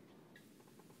property,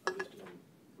 I'm just doing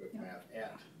quick math,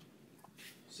 at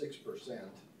 6%,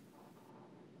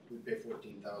 we'd pay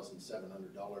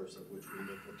 $14,700, of which we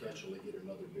may potentially get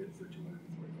another bid for $245,000.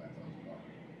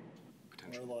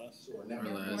 Or less. So we're never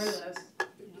Or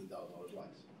 $15,000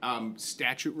 less.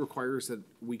 Statute requires that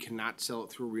we cannot sell it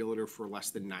through a realtor for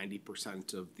less than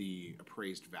 90% of the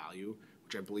appraised value,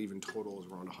 which I believe in total is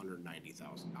around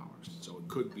 $190,000. So it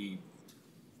could be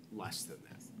less than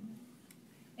that.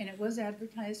 And it was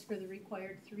advertised for the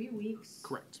required 3 weeks.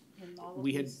 Correct. And all of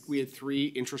We had these- 3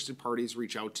 interested parties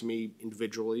reach out to me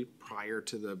individually prior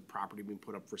to the property being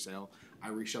put up for sale. I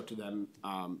reached out to them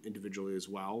individually as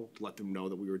well, to let them know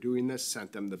that we were doing this,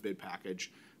 sent them the bid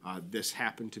package. This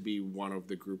happened to be one of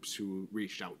the groups who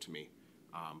reached out to me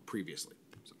previously.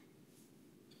 So.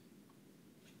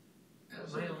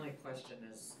 My only question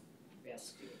is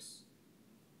best use.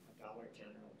 A Dollar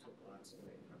General 2 blocks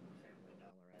away from a Family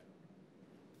Dollar, I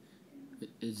don't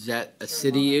know. Is that a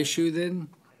city issue then?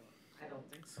 I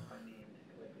don't think so. I mean,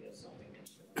 it would be a zoning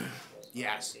issue. I suppose.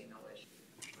 Yes. I see no issue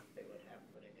they would have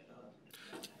putting it up.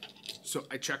 So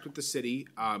I checked with the city.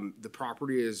 The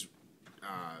property is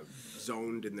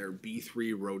zoned in their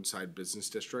B3 roadside business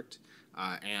district.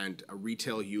 And a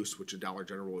retail use, which a Dollar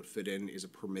General would fit in, is a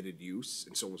permitted use.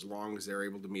 And so as long as they're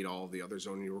able to meet all the other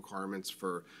zoning requirements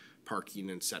for parking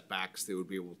and setbacks, they would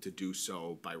be able to do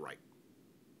so by right.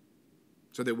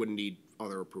 So they wouldn't need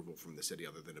other approval from the city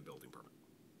other than a building permit.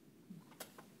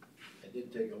 I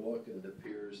did take a look, and it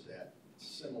appears that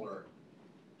similar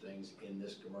things in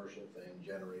this commercial thing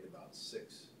generate about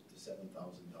 $6,000 to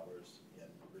 $7,000 in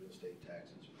real estate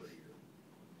taxes per year.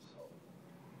 So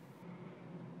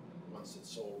once it's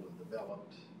sold and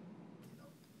developed, you know,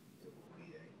 it will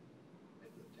be a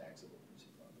good taxable piece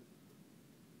of property.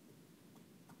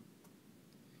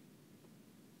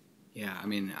 Yeah, I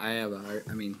mean,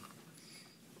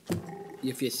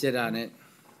 if you sit on it,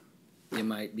 you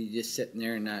might be just sitting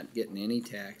there and not getting any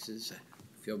taxes.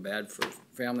 I feel bad for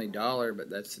Family Dollar, but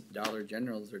that's Dollar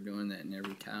Generals are doing that in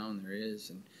every town there is,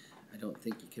 and I don't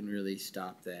think you can really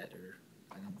stop that, or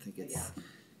I don't think it's,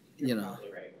 You're you know.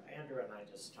 probably right. Andrew and I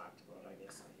just talked about, I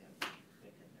guess I had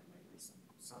thinking there might be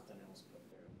something else, but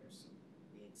there's some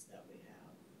needs that we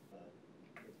have. But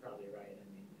you're probably right. I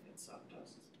mean, it's up to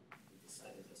us. We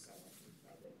decided to sell it. We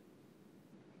probably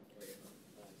worry about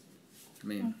that. I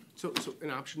mean, So an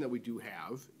option that we do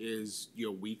have is,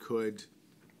 we could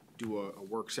do a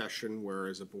work session where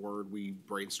as a board, we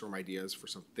brainstorm ideas for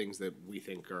some things that we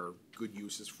think are good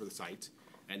uses for the site,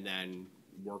 and then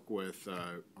work with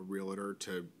a realtor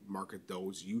to market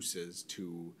those uses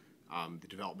to the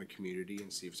development community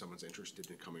and see if someone's interested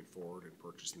in coming forward and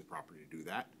purchasing the property to do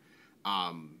that.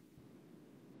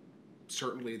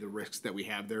 Certainly the risks that we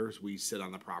have there is we sit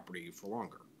on the property for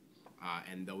longer.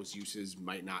 And those uses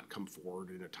might not come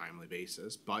forward in a timely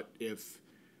basis. But if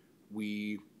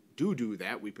we do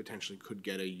that, we potentially could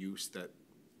get a use that,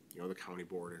 the county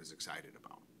board is excited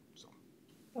about, so.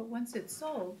 But once it's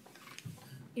sold,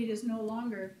 it is no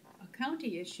longer a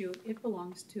county issue, it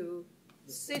belongs to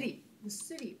the city. The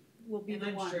city will be And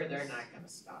the one. I'm sure they're not gonna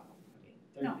stop them. I mean,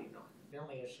 there'd No. be no, the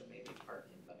only issue may be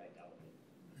parking, but I doubt it.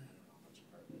 I don't know how much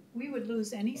parking. We would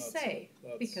lose any That's- say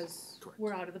that's- because Correct.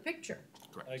 we're out of the picture.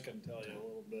 I can tell you a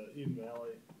little bit, Eden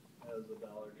Valley has a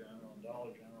Dollar General, and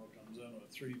Dollar General comes in with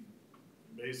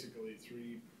basically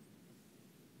three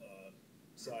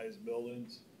size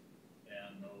buildings.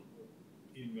 And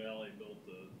Eden Valley built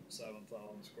a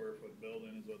 7,000 square foot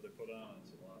building is what they put on.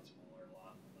 It's a lot smaller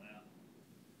lot than that,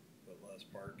 but less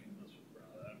parking. This would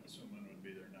probably, I'm assuming would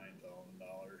be their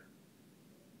 $9,000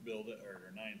 building, or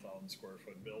their 9,000 square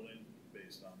foot building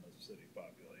based on the city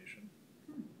population.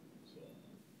 So,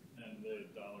 and the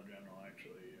Dollar General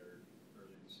actually, or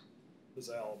this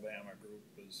Alabama group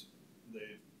is,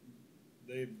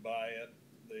 they buy it,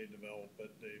 they develop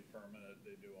it, they permit it,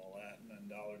 they do all that, and then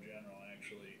Dollar General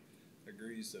actually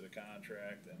agrees to the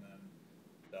contract, and then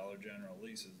Dollar General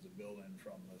leases the building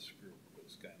from this group,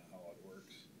 is kinda how it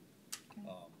works.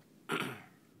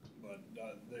 But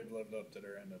they've lived up to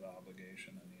their end of the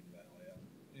obligation in Eden Valley,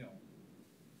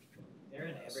 They're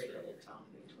in every little town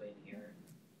between here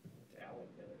and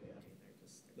Alabama. I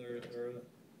mean,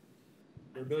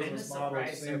 their business model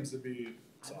seems to be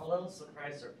I'm a little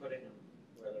surprised they're putting them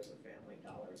where there's a Family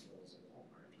Dollar as well as a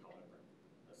Walmart, however.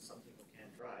 Some people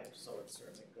can't drive, so it's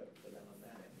certainly good for them on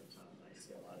that end of town. I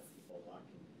see a lot of people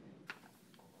walking.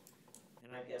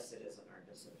 And I guess it isn't our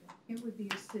decision. It would be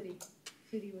a city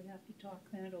city would have to talk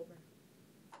that over.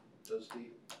 Does the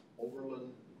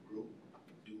Overland Group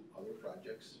do other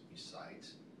projects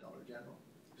besides Dollar General?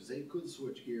 Because they could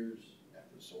switch gears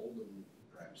after sold and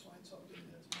perhaps find something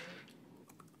that's more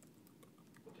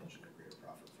potentially greater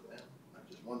profit for them. I'm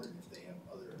just wondering if they have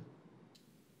other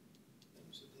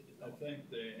things that they I develop. think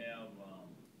they have,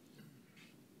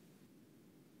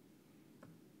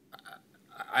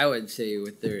 I would say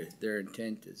with their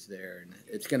intent is there, and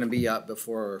it's gonna be up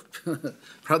before,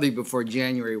 probably before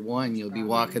January 1, you'll be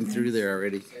walking through there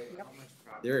already. Say how much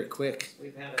property. They're quick.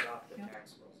 We've had it off the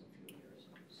tax rolls a few years.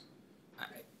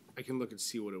 I can look and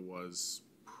see what it was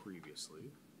previously.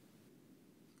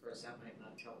 Of course, that might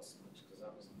not tell us much, cause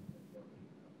that wasn't important.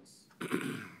 That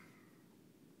was.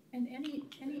 And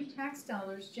any tax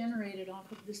dollars generated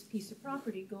off of this piece of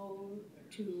property go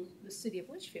to the city of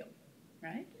Litchfield,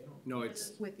 right? No,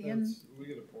 it's Within, we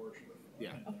get a portion of it.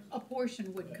 yeah. a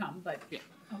portion would come, but. Yeah.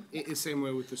 It's the same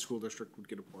way with the school district would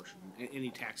get a portion.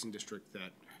 Any taxing district that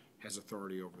has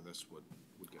authority over this would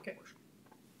get Okay. a portion.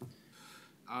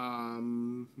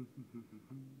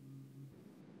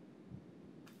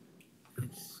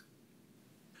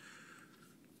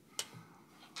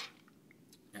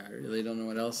 I really don't know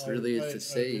what else really is to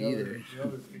say either. The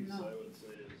other piece No. I would say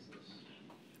is this,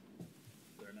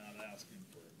 they're not asking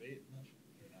for abatement,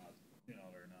 they're not, they're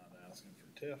not asking for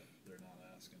TIF, they're not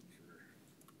asking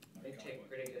for. They take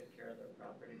pretty good care of their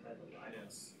property by the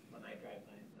lines. When I drive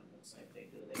by them, it's like they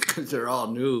do. Cause they're all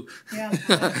new. Yeah,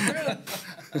 that's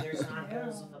true. There's not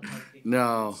holes in the parking.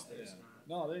 No. lots, there's not.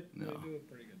 No, they No. do a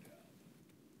pretty good job.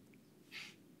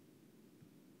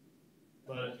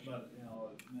 But,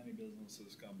 many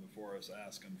businesses come before us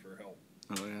asking for help.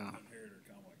 Oh, yeah. I'm here to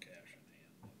come with cash in hand.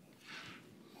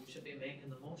 You should be making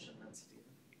the motion, then, Steve.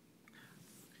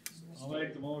 I'll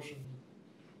make the motion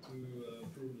to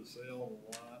approve the sale of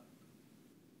the lot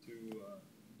to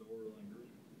the Overland Group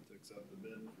to accept the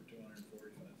bid for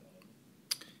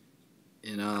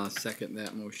 $245,000. And I'll second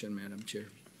that motion, Madam Chair.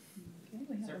 Okay,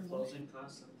 we Is have there a motion. closing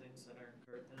costs and things that are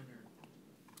incurred then, or?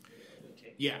 we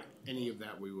take Yeah, care of any of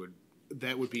that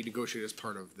that would be negotiated as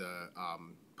part of the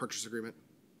purchase agreement.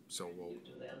 So it? we'll, You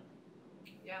do that?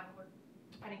 Yeah, we're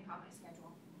depending upon my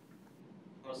schedule.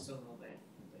 How soon will they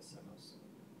said how soon?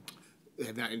 they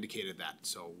have not indicated that,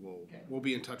 so we'll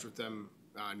be in touch with them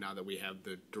now that we have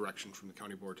the direction from the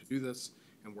county board to do this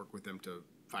and work with them to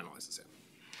finalize the sale.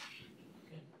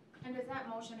 And does that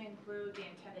motion include the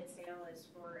intended sale is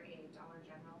for a Dollar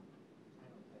General? I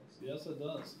don't think so. Yes, it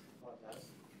does. Oh, it does?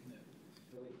 Yeah.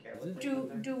 Do we care what they put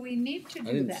there? Do we need to I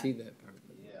do didn't that? see that part.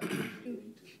 Yeah. Why would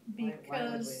we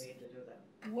Because need to do that?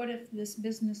 what if this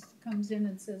business comes in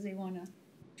and says they wanna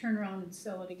turn around and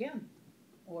sell it again?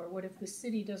 Or what if the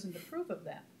city doesn't approve of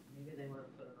that? Maybe they wanna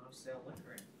put an off-sale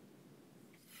liquor in.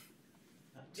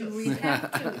 Not Do just-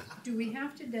 we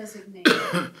have to designate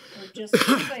it or just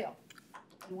for sale?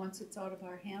 And once it's out of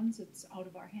our hands, it's out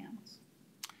of our hands.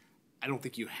 I don't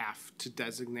think you have to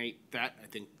designate that. I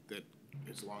think that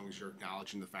as long as you're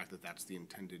acknowledging the fact that that's the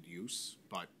intended use,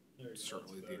 but There you go,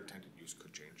 certainly that's the better. intended use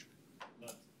could change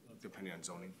That's depending on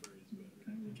zoning. phrase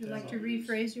better. Would you like to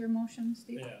rephrase your motion,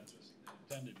 Steve? Yeah, it's just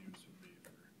intended use would be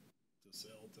to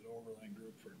sell to the Overland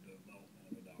Group for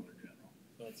development of a Dollar General.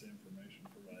 That's the information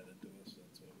provided to us,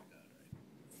 that's what we got,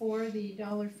 right? For the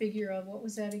dollar figure of, what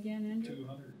was that again, Andrew?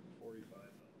 $245,000.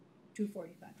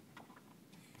 $245.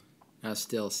 I'll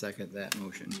still second that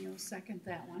motion. You'll second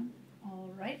that one.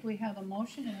 All right, we have a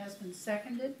motion, it has been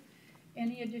seconded.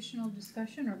 Any additional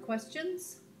discussion or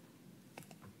questions?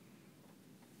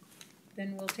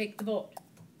 Then we'll take the vote.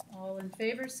 All in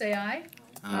favor, say aye.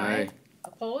 Aye.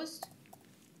 Opposed?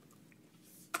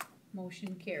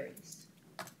 Motion carries.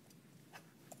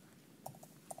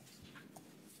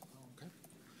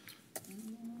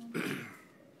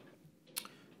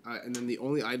 And then the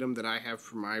only item that I have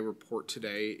for my report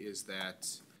today is that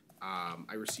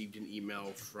I received an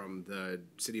email from the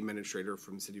city administrator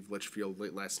from the city of Litchfield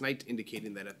late last night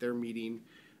indicating that at their meeting,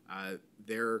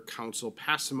 their council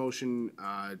passed a motion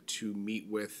to meet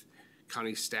with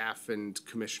county staff and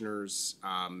commissioners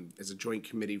as a joint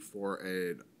committee for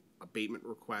an abatement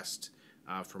request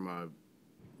from a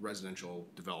residential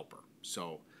developer.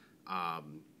 So I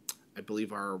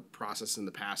believe our process in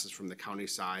the past is from the county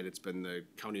side. It's been the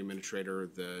county administrator,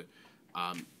 the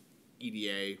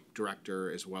EDA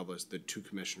director, as well as the two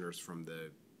commissioners from the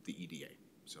EDA.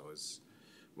 So as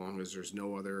long as there's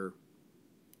no other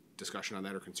discussion on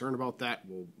that or concern about that,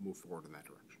 we'll move forward in that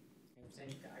direction. I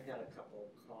think I got a couple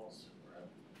of calls where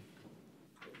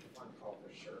one call for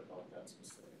sure about that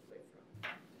specifically from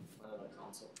one of the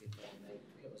council people, and it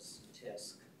was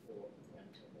Tisk who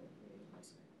went to the meeting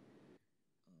last night.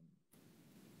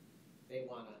 they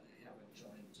wanna have a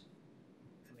joint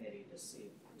committee to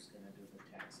see who's gonna do the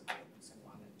tax abatements, and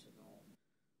wanted to know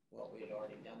what we had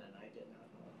already done, and I did not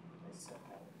know. I said,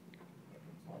 I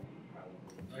could call you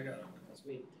probably. I got it. Cause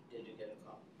did you get a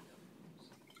call?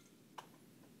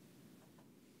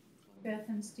 Beth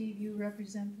and Steve, you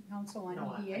represent the council on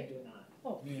No, I EDA? do not.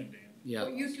 Oh, Me and Dan. Yeah. oh,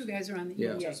 you two guys are on the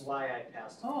Yeah. EDA. Which is why I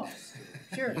passed it Oh, on to Steve.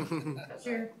 sure, Because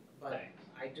sure. But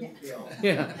I do feel.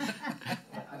 Yeah.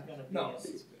 I'm gonna be No. as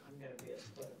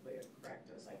politically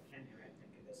correct as I can here. I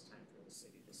think it is time for the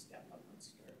city to step up and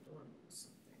start doing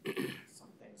some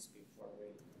things before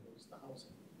we lose the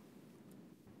housing.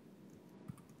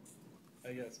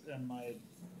 I guess, and my, add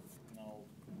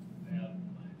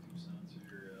my 2 cents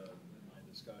here, in my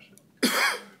discussion with the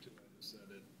two, I just said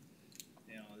it,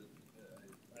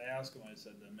 I asked them, I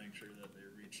said to make sure that they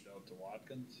reached out to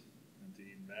Watkins and to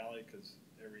Eden Valley, cause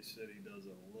every city does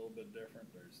it a little bit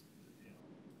different, there's,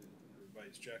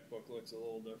 everybody's checkbook looks a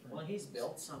little different. Well, he's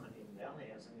built some in Eden Valley,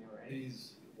 hasn't he, right?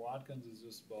 Watkins is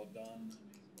just about done, and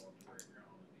he's about to break ground.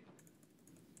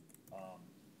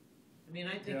 I mean,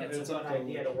 I think Yeah, it's a up good to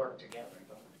idea to Elizabeth. work together,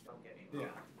 don't get me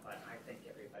wrong. Yeah. But I think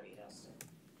everybody has to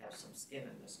have some skin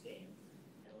in this game,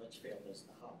 and Litchfield is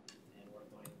the hub, and we're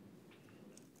going to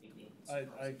be needing some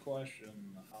I housing. question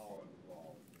how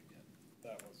involved we get.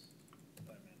 That was,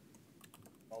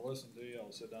 I'll listen to you,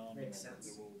 I'll sit down, and Makes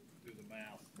sense. we'll do the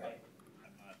math. Right.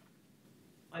 I'm not,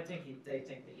 I think they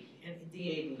think the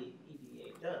EDA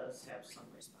does have some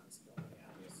responsibility,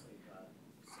 obviously, but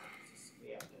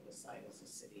we have to decide as a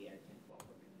city, I think, what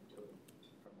we're gonna do to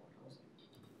promote housing.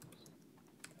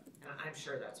 And I'm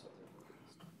sure that's what they're doing.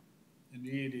 and the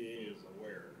EDA is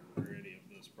aware already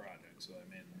of this project, so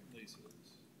Lisa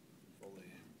is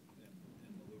fully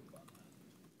in the loop on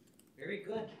that. Very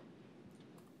good.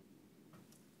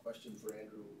 Question for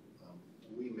Andrew.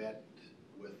 We met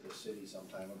with the city some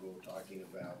time ago talking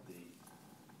about the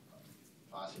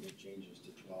possible changes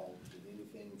to 12. Did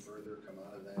anything further come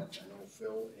out of that? I know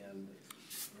Phil and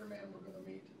your man were gonna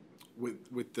meet.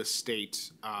 With the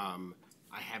state,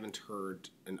 I haven't heard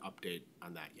an update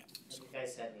on that yet. Have you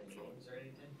guys had any meetings or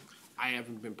anything? I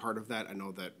haven't been part of that. I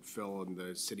know that Phil and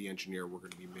the city engineer were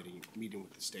gonna be meeting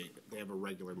with the state. They have a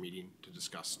regular meeting to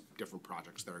discuss different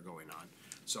projects that are going on.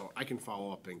 So I can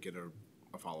follow up and get a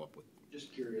follow-up with.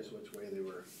 Just curious which way they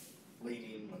were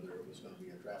leaning, whether it was gonna be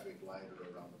a traffic light or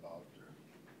a roundabout or.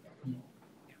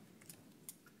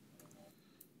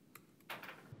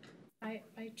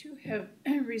 I too have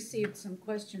received some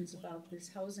questions about this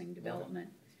housing development.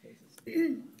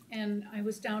 And I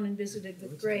was down and visited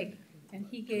with Greg, and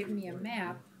he gave me a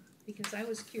map, because I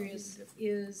was curious,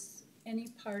 is any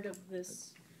part of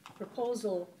this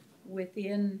proposal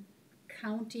within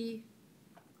county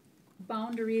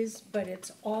boundaries, but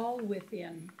it's all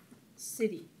within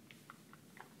city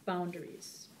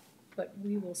boundaries? But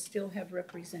we will still have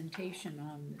representation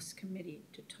on this committee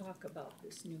to talk about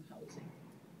this new housing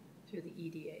through the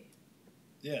EDA.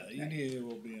 Yeah, the EDA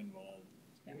will be involved.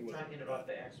 Are you talking about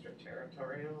the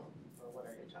extraterritorial, or what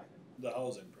are you talking about? The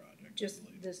housing project. Just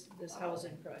this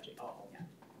housing project. Oh.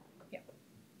 Yeah.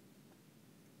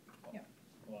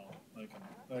 Well, as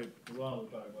long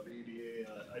as we're talking about EDA,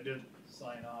 I did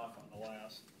sign off on the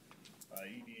last,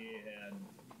 EDA had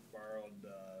borrowed,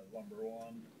 lumber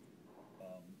one,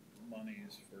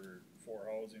 monies for 4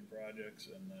 housing projects,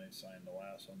 and I signed the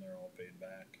last one, they're all paid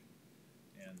back.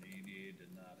 And the EDA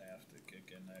did not have to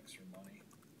kick in extra money.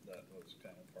 That was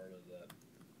kind of part of that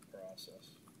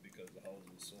process, because the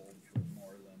houses sold for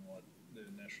more than what the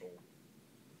initial,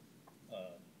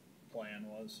 plan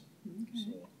was.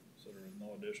 Okay. So there was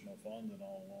no additional funds, and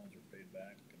all loans were paid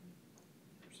back and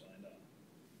were signed off.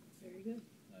 Very good.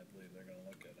 And I believe they're gonna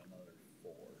look at another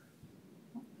 4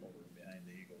 over behind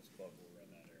the Eagles Club over in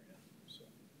that area, so.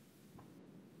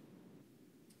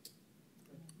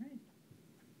 Alright.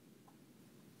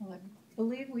 Well, I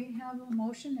believe we have a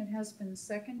motion, it has been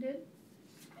seconded,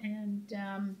 and,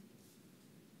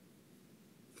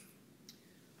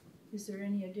 is there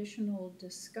any additional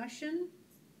discussion?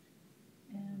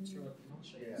 And,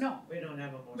 Yeah. no, We don't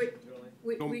have a motion, Julie.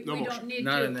 we No don't motion. need to.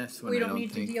 Not in this one, We I don't don't need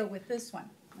to think. deal with this one.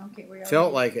 Okay, we already.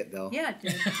 Felt like it though. Yeah, it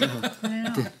did. I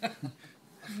know.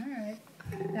 All right,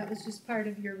 that was just part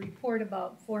of your report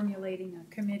about formulating a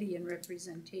committee and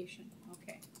representation,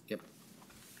 okay. Yep.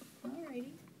 All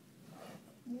righty.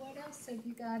 What else have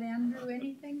you got, Andrew,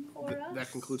 anything for us?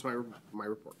 That concludes my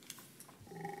report.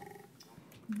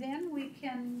 Then we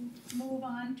can move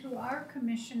on to our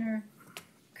commissioner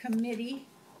committee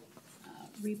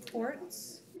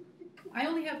reports. I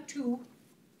only have 2.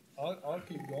 I'll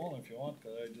keep going if you want,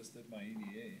 cause I just did my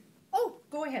EDA. Oh,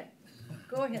 go ahead,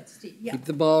 Steve, yeah, Keep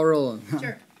the ball rolling.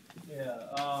 sure.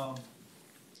 Yeah,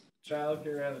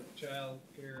 childcare had a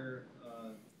childcare,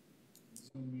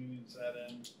 Zoom meeting set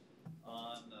in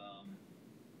on,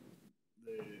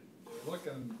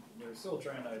 they're still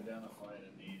trying to identify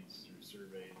the needs through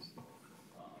surveys,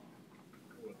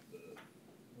 with the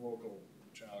local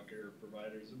childcare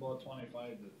providers, about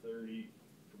 25 to 30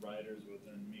 providers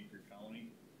within Meeker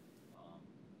County.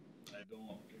 I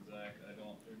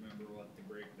don't remember what the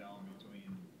breakdown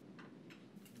between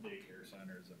daycare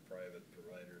centers and private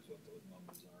providers, what those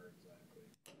numbers are exactly.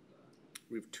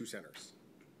 We have 2 centers.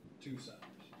 2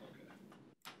 centers, okay.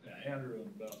 Yeah, Andrew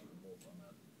and Beth were both on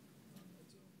that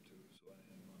Zoom too, so I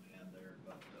didn't want to add there,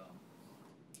 but,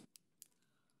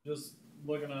 just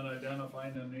looking at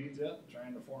identifying the needs yet,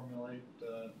 trying to formulate,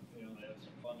 they have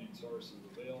some funding sources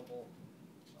available,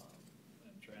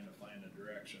 and trying to find a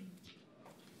direction,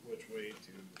 which way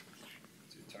to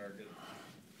target,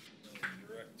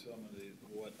 direct some of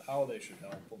how they should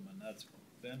help them, and that's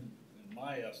been, in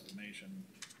my estimation,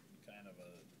 kind of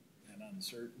an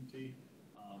uncertainty.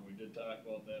 We did talk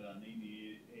about that on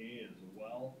EDA as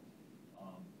well,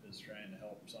 is trying to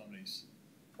help some of these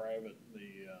private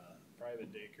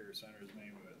daycare centers,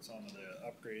 maybe with some of the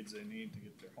upgrades they need to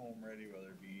get their home ready,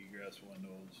 whether it be egress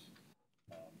windows,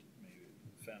 maybe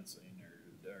fencing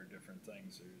or different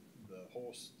things. The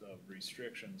host of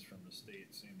restrictions from the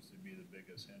state seems to be the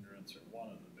biggest hindrance, or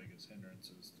one of the biggest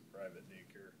hindrances to private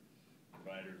daycare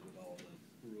providers with all the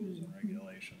rules and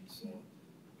regulations. So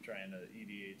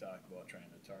EDA talked about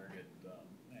trying to target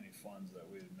any funds that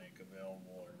we would make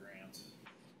available, or grants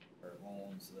or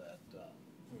loans that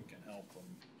we can help them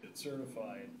get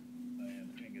certified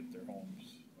and get their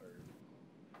homes or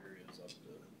areas up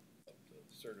to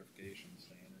certification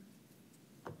standard.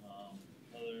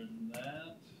 Other than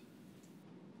that,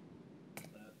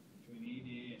 between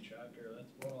EDA and childcare,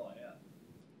 that's about all I had.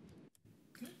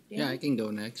 Yeah, I can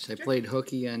go next. I played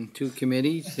hooky on 2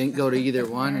 committees, didn't go to either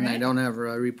one, and I don't have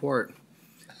a report.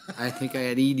 I think I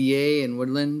had EDA and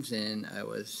Woodlands, and I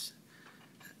was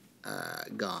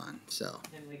gone, so.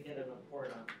 Can we get a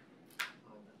report on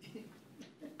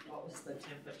what was the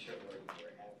temperature where you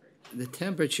were average? The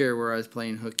temperature where I was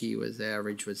playing hooky was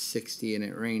 60, and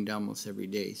it rained almost every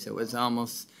day, so I was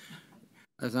almost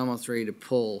ready to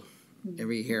pull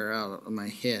every hair out of my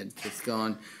head, just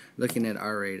looking at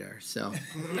our radar. So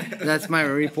that's my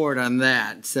report on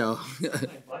that. So you're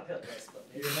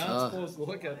not supposed to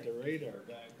look at the radar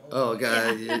back. Oh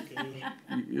God,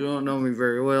 you don't know me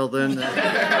very well then.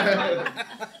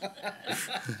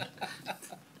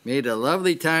 Made a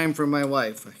lovely time for my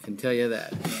wife, I can tell you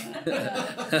that.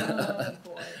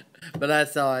 But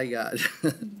that's all I got.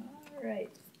 All right.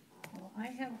 Well, I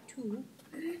have 2.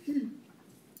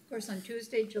 Of course, on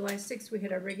Tuesday, July 6th, we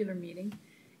had our regular meeting.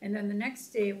 And then the next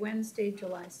day, Wednesday,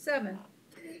 July 7th,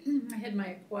 I had my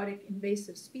aquatic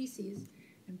invasive species.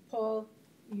 And Paul,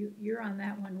 you're on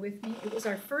that one with me. It was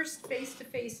our first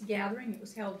face-to-face gathering. It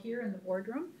was held here in the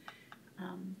boardroom.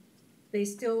 They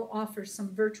still offer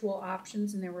some virtual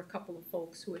options, and there were a couple of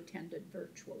folks who attended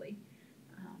virtually.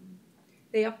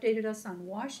 They updated us on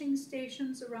washing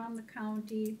stations around the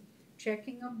county,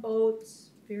 checking of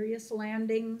boats, various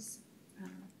landings.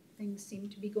 Things seem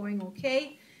to be going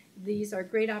okay. These are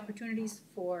great opportunities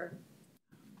to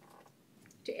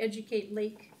educate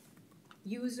lake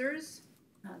users.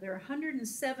 There are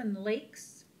 107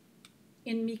 lakes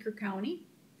in Meeker County.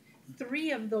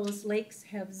 3 of those lakes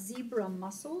have zebra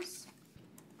mussels: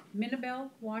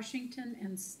 Minnabell, Washington,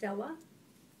 and Stella.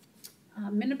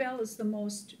 Minnabell is the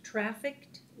most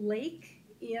trafficked lake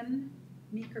in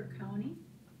Meeker County,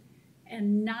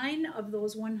 and 9 of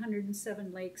those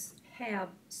 107 lakes have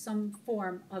some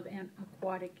form of an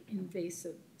aquatic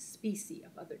invasive species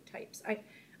of other types.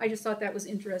 I just thought that was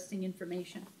interesting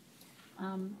information.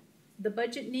 The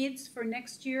budget needs for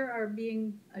next year are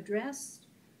being addressed.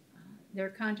 They're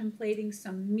contemplating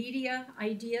some media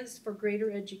ideas for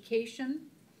greater education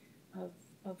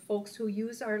of folks who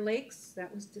use our lakes.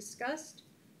 That was discussed.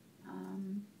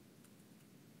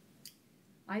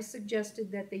 I suggested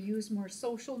that they use more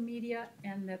social media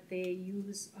and that they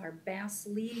use our Bass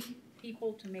League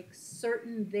people to make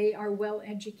certain they are well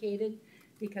educated,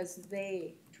 because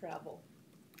they travel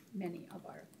many of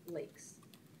our lakes.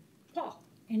 Paul,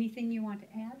 anything you want to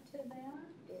add to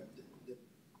that?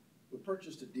 We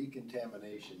purchased a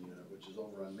decontamination unit, which is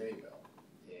over on Maybell,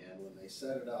 and when they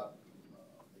set it up,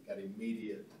 they got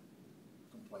immediate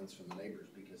complaints from the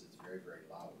neighbors because it's very, very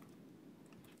loud.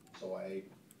 So I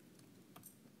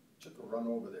took a run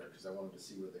over there because I wanted to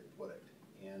see where they put it,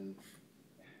 and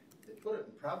they put it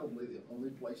in probably the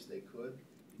only place they could,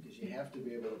 because you have to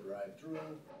be able to drive through,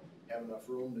 have enough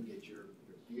room to get your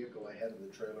vehicle ahead of the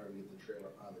trailer and get the trailer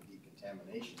on the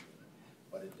decontamination unit,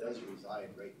 but it does reside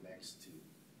right next to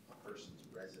a person's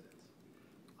residence.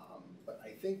 But I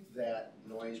think that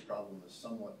noise problem has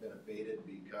somewhat been abated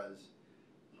because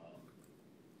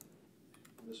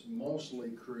it was mostly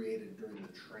created during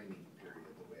the training period,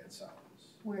 the way it sounds.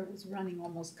 Where it was running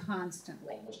almost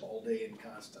constantly. Almost all day and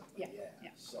constantly, Yeah, yeah. yeah.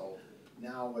 So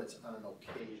now it's on an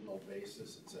occasional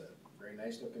basis. It's a very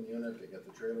nice looking unit. They got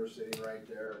the trailer sitting right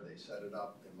there. They set it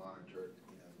up, they monitor it,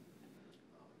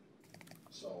 and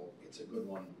so it's a good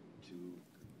one to,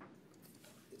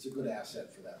 it's a good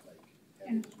asset for that lake.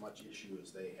 Having as much issue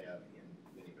as they have in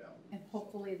Mini Valley. And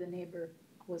hopefully the neighbor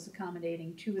was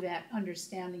accommodating to that,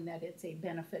 understanding that it's a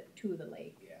benefit to the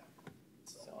lake. Yeah.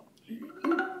 So.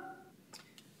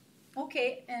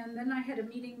 Okay, and then I had a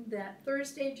meeting that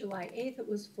Thursday, July 8th. It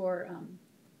was for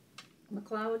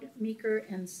McLeod, Meeker,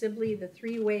 and Sibley, the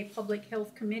three-way Public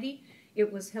Health Committee.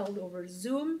 It was held over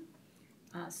Zoom.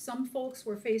 Some folks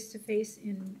were face-to-face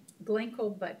in Glencoe,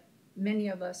 but many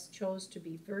of us chose to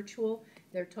be virtual.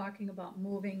 They're talking about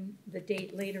moving the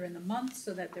date later in the month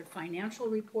so that their financial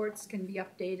reports can be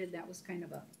updated. That was kind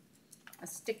of a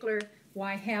stickler.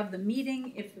 Why have the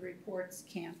meeting if the reports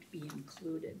can't be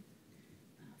included?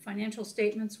 Financial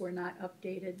statements were not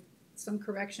updated. Some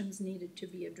corrections needed to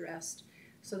be addressed,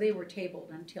 so they were tabled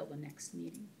until the next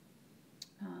meeting.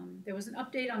 There was an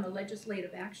update on the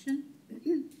legislative action.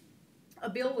 A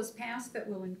bill was passed that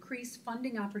will increase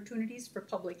funding opportunities for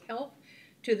public health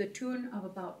to the tune of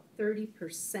about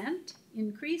 30%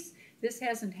 increase. This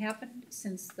hasn't happened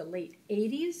since the late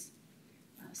 80s.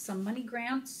 Some money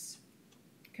grants,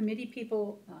 committee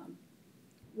people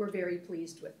were very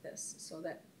pleased with this, so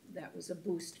that was a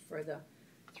boost for the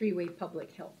three-way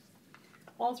public health.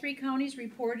 All three counties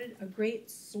reported a great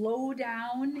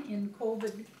slowdown in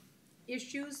COVID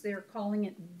issues. They're calling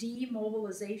it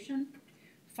demobilization.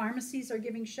 Pharmacies are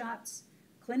giving shots.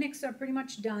 Clinics are pretty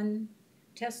much done.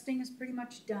 Testing is pretty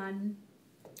much done.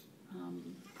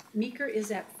 Meeker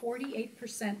is at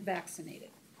 48%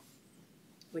 vaccinated,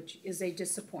 which is a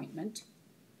disappointment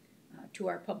to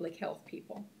our public health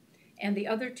people. And the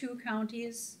other two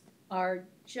counties are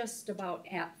just about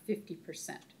at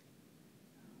 50%.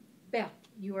 Beth,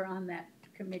 you are on that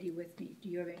committee with me. Do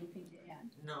you have anything to add?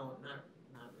 No, not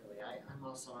really. I'm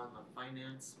also on the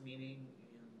finance meeting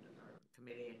and our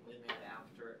committee, and we met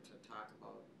after it to talk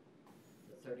about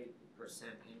the 30%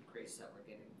 increase that we're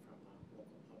getting from the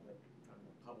local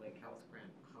public health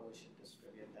grant, how we should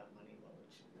distribute that money, what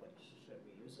should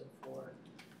we use it for.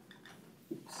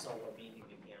 So we're meeting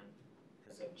again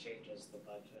because it changes the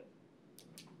budget.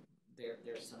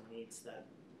 There's some needs that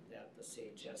the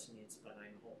CHS needs, but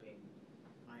I'm hoping,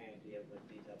 my idea would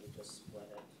be that we just split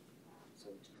it so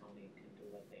each county can do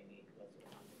what they need with it.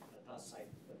 With us,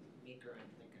 with Meeker, I'm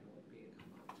thinking it would be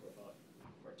come out to about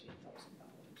 $14,000.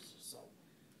 So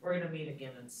we're gonna meet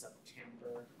again in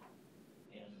September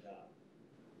and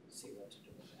see what to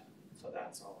do with that. So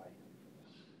that's all I have for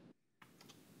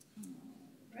that.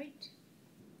 All right.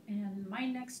 And my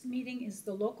next meeting is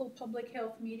the local public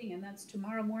health meeting, and that's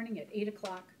tomorrow morning at 8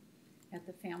 o'clock at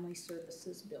the Family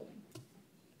Services Building.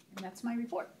 And that's my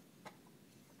report.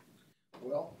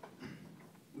 Well,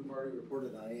 we've already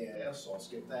reported on AIS, so I'll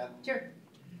skip that. Sure.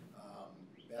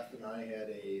 Beth and I had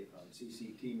a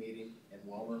CCT meeting in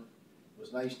Welmer. It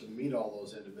was nice to meet all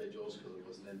those individuals because it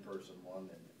was an in-person one,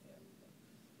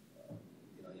 and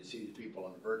you know, you see these people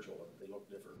on the virtual, they look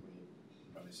different when you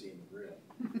finally see them in real.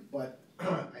 But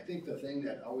I think the thing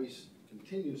that always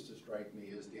continues to strike me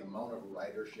is the amount of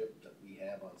ridership that we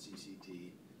have on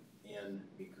CCT in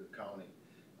Meeker County.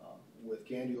 With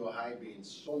Candio High being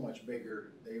so much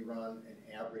bigger, they run an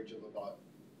average of about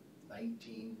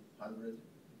 1,900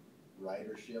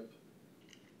 ridership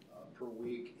per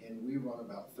week, and we run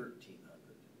about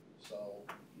 1,300. So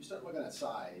you start looking at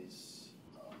size,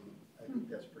 I think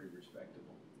that's pretty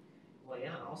respectable. Well,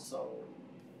 yeah, and also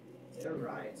their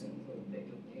rides include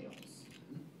bigger meals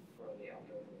for the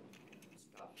elderly and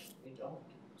stuff, and we don't,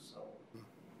 so.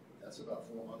 That's about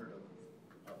 400 of them.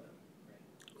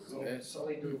 So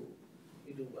we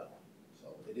do well. So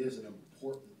it is an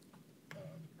important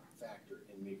factor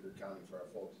in Meeker County for our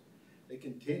folks. They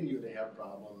continue to have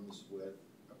problems with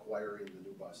acquiring the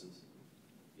new buses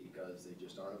because they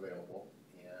just aren't available.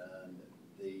 And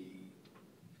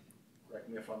correct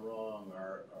me if I'm wrong,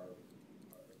 our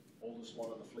oldest one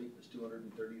on the fleet is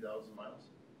 230,000 miles.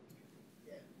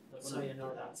 Yeah. But so you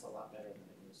know that's a lot better than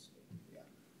it used to be. Yeah.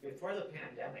 Before the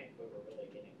pandemic, we were really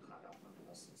getting caught up on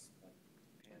buses, but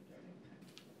pandemic kind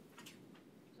of.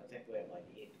 So I think we have like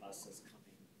 8 buses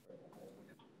coming for the whole thing.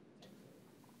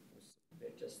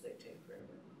 They take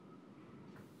forever.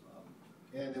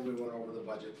 And then we went over the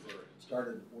budget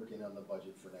started working on the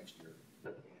budget for next year.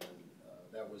 And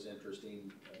that was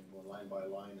interesting, going line by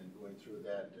line and going through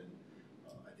that. And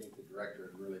I think the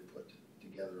director had really put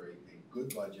together a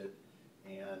good budget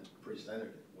and presented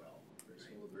it well, very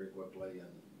smooth, very quickly, and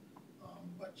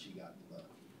but she got the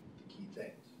key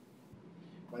things.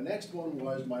 My next one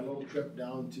was my little trip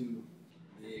down to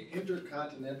the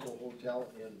Intercontinental Hotel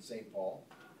in St. Paul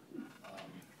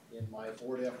in my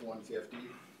Ford F-150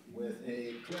 with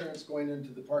a clearance going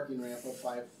into the parking ramp of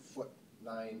 5'9"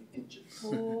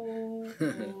 Oh.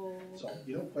 So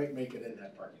you don't quite make it in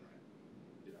that parking ramp,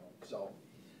 you know. So,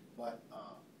 but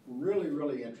really,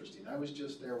 really interesting. I was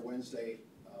just there Wednesday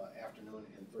afternoon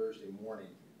and Thursday morning.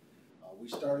 We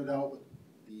started out with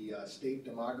the state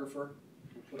demographer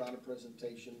who put on a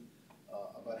presentation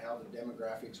about how the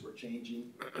demographics were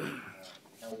changing.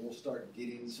 How we'll start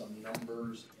getting some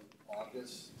numbers in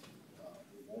August.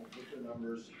 We won't get the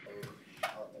numbers of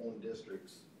our own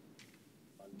districts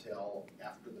until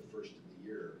after the first of the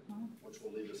year, which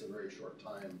will leave us a very short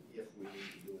time if we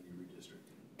need to do any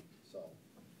redistricting. So,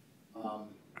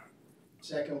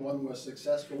 second one was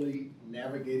successfully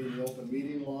navigating the open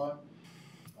meeting law.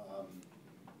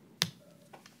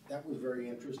 That was very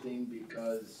interesting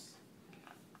because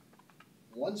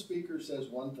one speaker says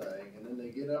one thing, and then they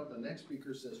get up and the next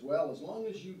speaker says, well, as long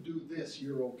as you do this,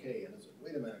 you're okay. And it's like,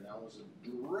 wait a minute now, was it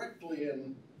directly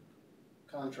in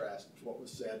contrast to what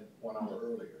was said 1 hour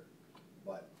earlier?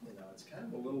 But, you know, it's kind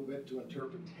of a little bit to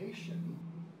interpretation.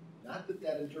 Not that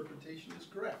that interpretation is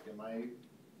correct. Am I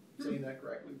saying that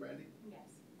correctly, Brandy?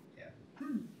 Yes. Yeah.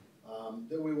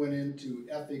 Then we went into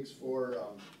ethics for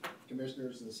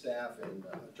commissioners and staff, and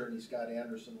Attorney Scott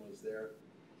Anderson was there.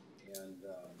 And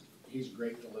he's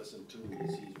great to listen to.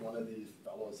 He's one of these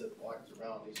fellows that walks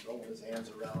around, he's throwing his hands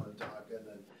around and talking,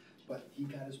 but he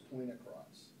got his point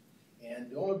across. And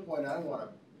the only point I want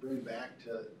to bring back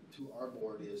to our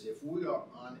board is if we are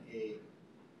on a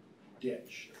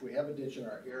ditch, if we have a ditch in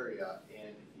our area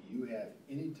and you have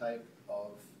any type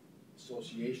of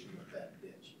association with that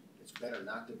ditch, it's better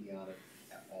not to be on it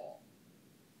at all.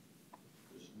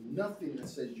 There's nothing that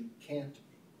says you can't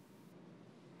be,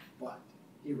 but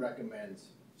he recommends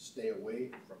stay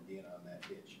away from being on that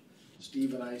ditch.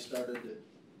 Steve and I started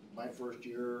my first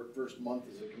month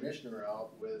as a commissioner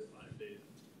out with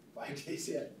 5 days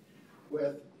in,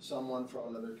 with someone from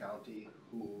another county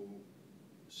who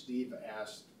Steve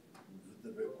asked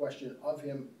the question of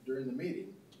him during the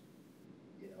meeting,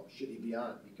 you know, should he be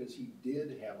on it? Because he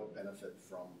did have a benefit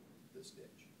from this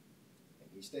ditch. And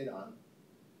he stayed on,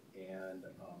 and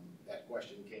that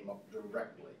question came up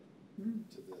directly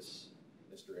to this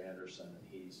Mr. Anderson, and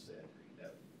he said,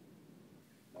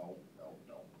 no,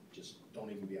 just don't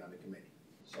even be on the committee.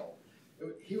 So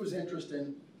he was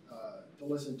interesting to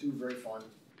listen to, very fun.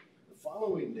 The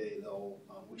following day, though,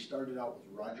 we started out with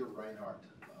Roger Reinhardt,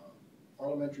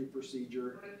 parliamentary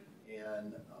procedure,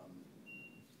 and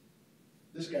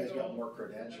this guy's got more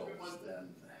credentials than,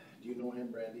 do you know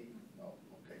him, Brandy? No,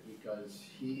 okay, because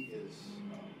he is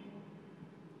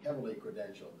heavily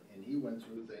credentialed, and he went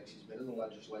through things. He's been in the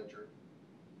legislature.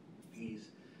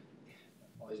 He's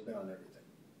been on everything.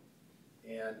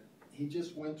 And he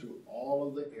just went through all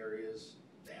of the areas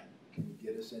that can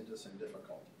get us into some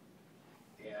difficulty.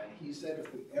 And he said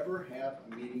if we ever have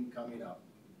a meeting coming up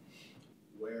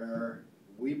where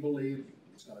we believe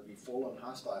it's going to be full and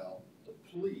hostile, to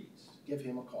please give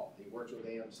him a call. He works with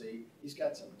AMC. He's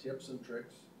got some tips and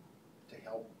tricks to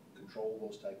help control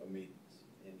those type of meetings.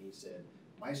 And he said,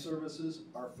 my services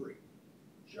are free.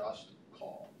 Just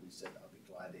call. He said, I'll be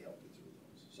glad to help you through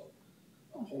those. So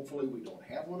hopefully we don't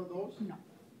have one of those. No.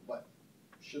 But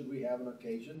should we have an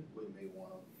occasion, we may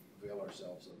want to avail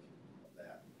ourselves of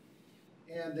that.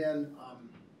 And then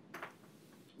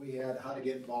we had how to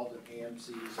get involved in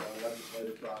AMC's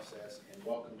legislative process, and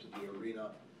welcome to the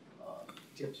arena,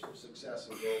 tips for success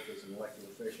and growth as an elected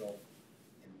official.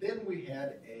 And then we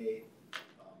had a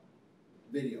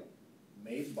video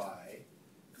made by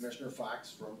Commissioner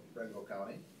Fox from Renville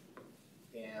County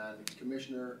and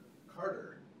Commissioner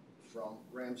Carter from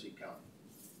Ramsey County.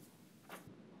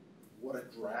 What a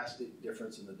drastic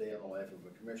difference in the day in the life of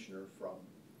a commissioner from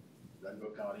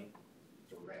Renville County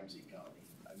to Ramsey County.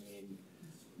 I mean,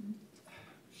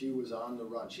 she was on the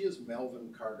run. She is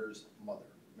Melvin Carter's mother,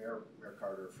 Mayor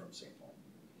Carter from St. Paul.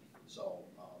 So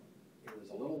it was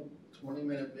a little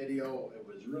 20-minute video. It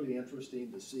was really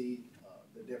interesting to see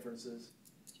the differences.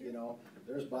 You know,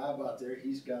 there's Bob out there.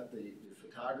 He's got the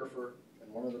photographer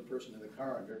and one other person in the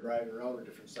car, and they're driving around to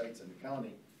different sites in the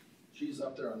county. She's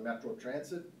up there on Metro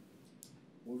Transit,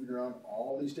 moving around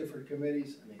all these different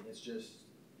committees. I mean, it's just,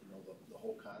 you know, the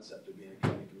whole concept of being a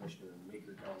county commissioner in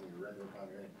Meeker County or Renville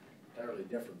County, entirely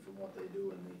different from what they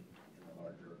do in the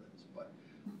larger events. But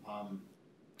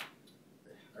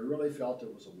I really felt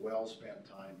it was a well-spent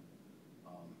time.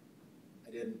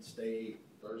 I didn't stay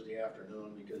Thursday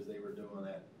afternoon because they were doing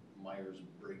that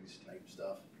Myers-Briggs type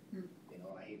stuff. You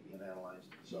know, I hate being analyzed,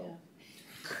 so.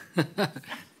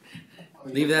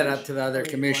 Leave that up to the other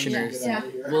commissioners. Yeah.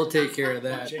 We'll take care of It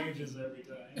that. changes every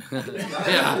time.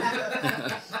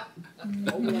 Yeah.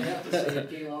 Only I have to say it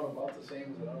came out about the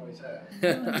same as it always has.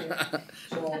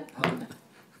 So,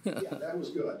 yeah, that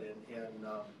was good, and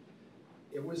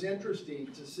it was interesting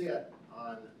to sit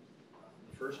on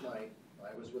the first night.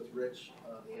 I was with Rich,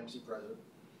 the MC president,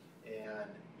 and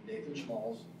Nathan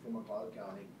Schmalz from McLeod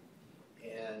County,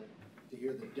 and to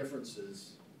hear the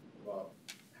differences about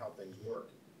how things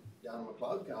work. Down in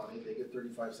McLeod County, they get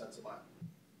 35 cents a mile.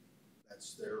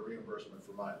 That's their reimbursement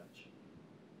for mileage.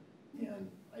 And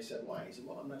I said, why? He said,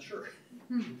 well, I'm not sure.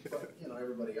 But, you know,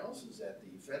 everybody else is at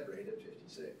the Fed rate at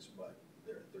 56, but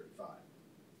they're at 35.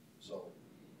 So,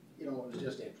 you know, it was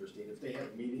just interesting. If they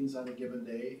have meetings on a given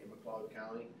day in McLeod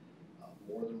County,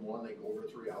 more than one, they go over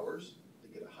 3 hours,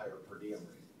 they get a higher per diem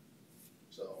rate.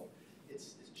 So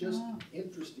it's just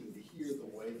interesting to hear the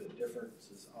way the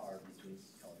differences are between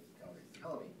county to county to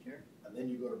county. Sure. And then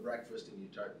you go to breakfast and you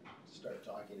start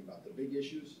talking about the big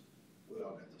issues. We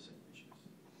all got the same issues.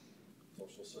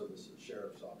 Social services,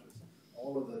 sheriff's office,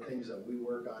 all of the things that we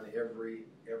work on every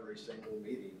single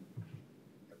meeting,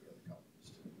 every other county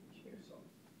does too. Sure. So,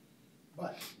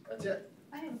 but that's it.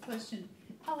 I have a question.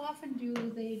 How often do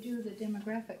they do the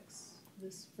demographics,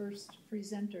 this first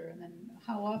presenter, and then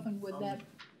how often would that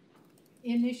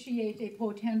initiate a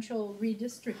potential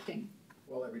redistricting?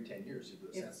 Well, every 10 years you do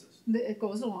a census. It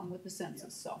goes along with the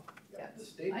census, so. Yeah, the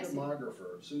state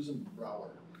demographer, Susan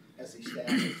Brower, has a staff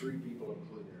of 3 people,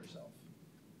 including herself.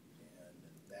 And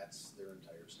that's their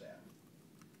entire staff.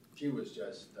 She was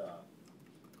just,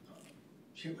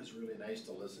 she was really nice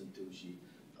to listen to. She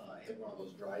had one of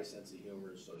those dry sense of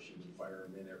humor, so she would fire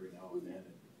them in every now and then.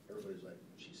 And everybody's like,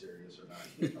 is she serious or not?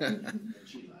 You know? And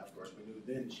she laughed. Of course, we knew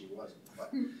then she wasn't.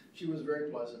 But she was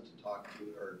very pleasant to talk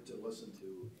to or to listen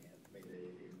to, and made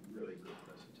a really good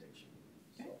presentation.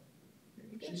 So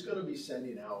she's going to be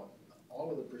sending out,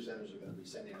 all of the presenters are going to be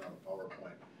sending out a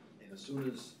PowerPoint. And as soon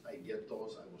as I get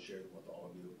those, I will share them with all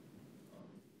of you,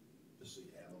 just so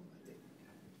you have them. I think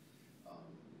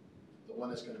the one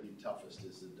that's going to be toughest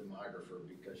is the demographer,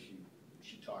 because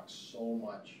she talks so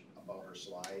much about her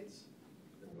slides.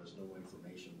 There was no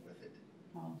information with it.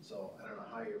 Oh. So I don't know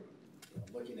how you're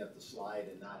looking at the slide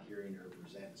and not hearing her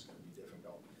present is going to be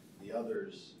difficult. The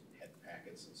others had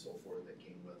packets and so forth that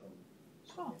came with them,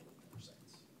 so it made more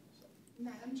sense. So.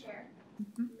 Madam Chair,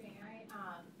 may I?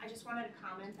 I just wanted to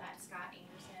comment that Scott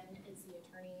Anderson is the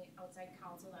attorney outside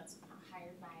counsel that's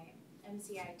hired by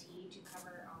MCIT to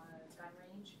cover our gun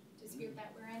range dispute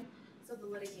that we're in. So the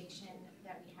litigation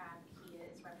that we have, he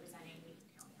is representing Meeker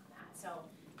County on that. So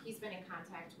he's been in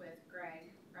contact with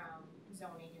Greg from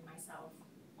zoning and myself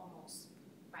almost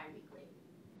bi-weekly.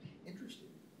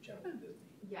 Interesting gentleman, isn't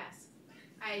he? Yes,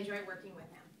 I enjoy working with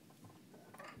him.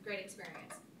 Great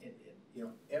experience. You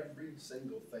know, every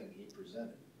single thing he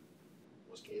presented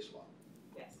was case law.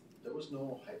 Yes. There was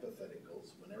no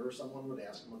hypotheticals. Whenever someone would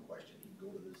ask him a question, he'd go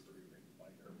to this 3-ring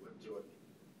point or went through it.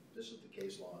 This is the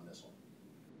case law on this one.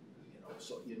 You know,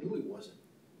 so you knew he wasn't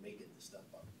making the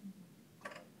stuff up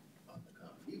on the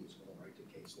cuff. He was going right to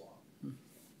case law.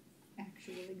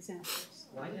 Actual examples.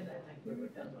 Why did I think we were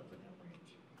done with the gun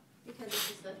range? Because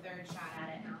this is the 3rd shot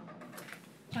at it now.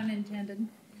 Pun intended.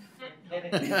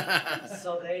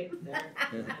 So they're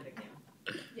doing it again?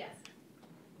 Yes.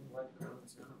 What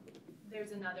grounds now?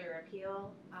 There's another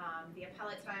appeal. The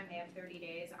appellate time, they have 30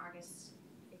 days, August,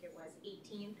 I think it was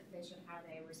 18th. They should have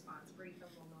a response brief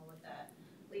and we'll know what the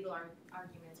legal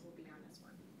arguments will be on this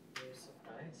one. You're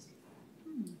surprised?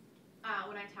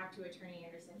 When I talked to Attorney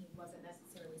Anderson, he wasn't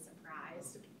necessarily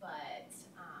surprised, but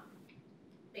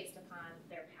based upon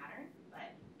their pattern,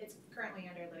 but it's currently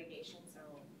under litigation, so.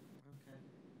 Okay,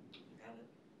 got it.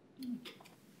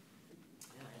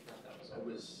 Yeah, I thought that was. I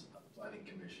was a planning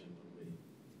commission when we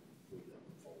moved that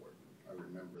one forward. I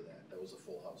remember that. That was a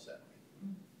full house that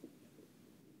night.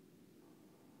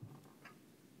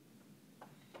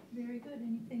 Very good.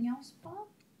 Anything else, Bob?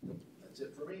 That's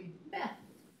it for me. Beth.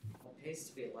 Well, pays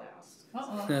to be last.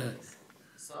 Uh-oh.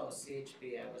 So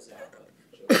CHB I was at with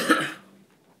Joe,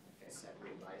 like I said,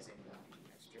 revising the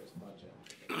next year's budget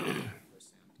to 5%.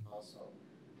 Also,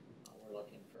 we're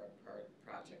looking for a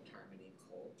project harmony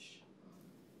coach.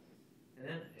 And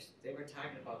then they were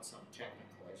talking about some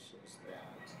technical issues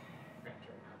that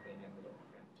printer not being able to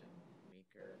print in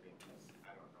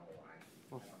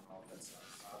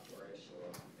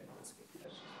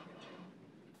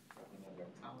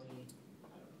county?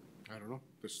 I don't know,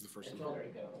 this is the first I one. told her to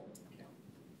get a hold of the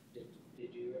county.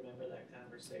 Did you remember that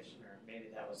conversation, or maybe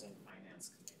that was in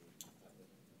finance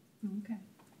committee? Okay.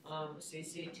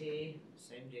 CCT,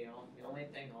 same deal. The only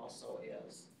thing also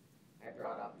is, I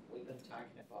brought up, we've been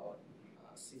talking about,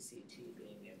 CCT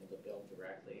being able to bill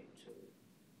directly to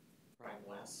Prime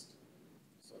West,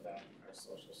 so that our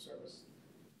social service,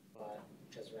 but,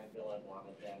 because Renville had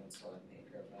wanted that and so did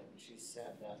Meeker, but she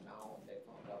said that now they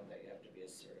found out that you have to be a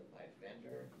certified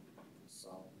vendor,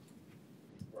 so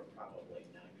we're probably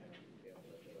not gonna be able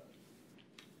to do it.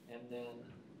 And then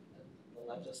the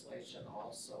legislation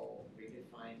also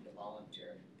redefined the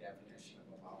volunteer definition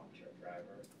of a volunteer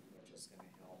driver, which is gonna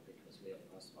help because we have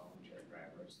less volunteer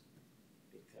drivers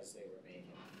because they were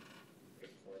making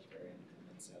report their income,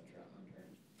 et cetera, under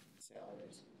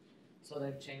salaries. So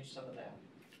they've changed some of that.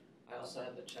 I also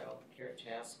had the child care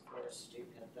task force,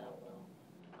 Steve had that well.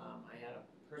 I had a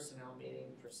personnel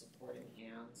meeting for supporting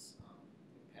hands.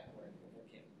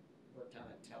 Worked on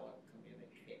a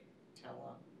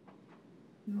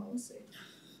policy.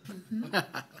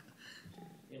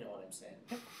 You know what I'm saying.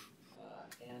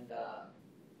 And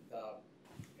the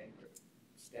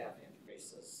staff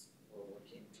increases we're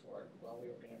working toward, well, we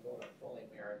were gonna go to fully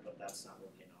merit, but that's not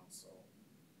working out, so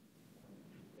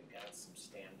we've got some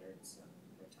standards and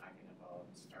we're talking about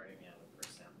starting at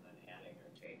 1% and then adding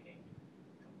or taking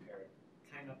compared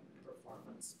kind of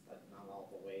performance, but not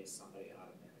all the way somebody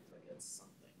automatically gets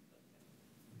something.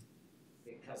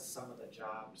 Because some of the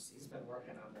jobs, he's been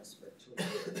working on this for 2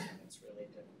 years and it's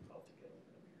really difficult to get over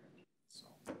the merit.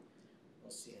 So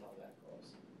we'll see how that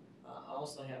goes. I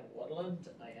also have Woodland.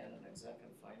 I had an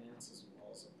executive finance as well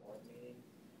as a board meeting.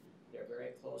 They're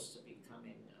very close to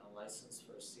becoming licensed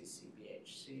for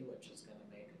CCBHC, which is gonna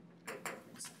make a big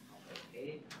difference in how they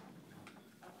pay.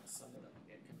 Some of them,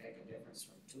 it can make a difference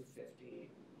from $250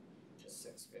 to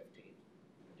 $650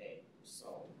 a day.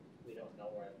 So we don't know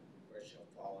where she'll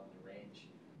fall in the range.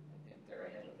 I think they're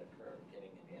ahead of the curve getting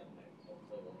it in.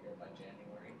 Hopefully we'll hear by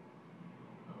January.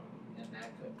 And that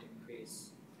could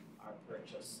decrease our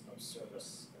purchase of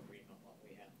service agreement, what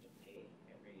we have to pay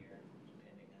every year,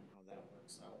 depending on how that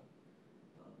works out.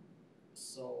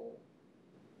 So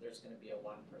there's gonna be a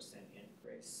 1%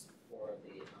 increase for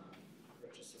the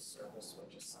purchase of service,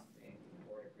 which is something the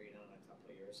board agreed on a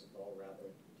couple of years ago. Rather,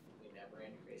 we never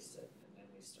increased it, and then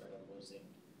we started losing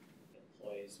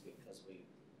employees because we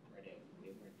weren't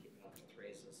keeping up with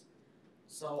raises.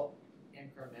 So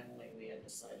incrementally, we had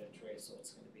decided to raise, so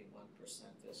it's gonna be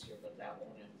 1% this year, but that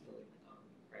won't include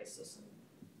crisis and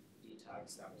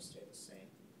detox, that will stay the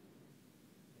same.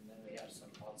 And then we have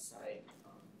some outside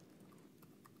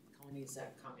counties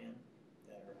that come in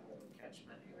that are out of the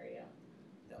catchment area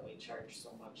that we charge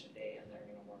so much a day, and they're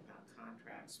gonna work on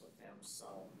contracts with them.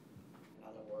 So in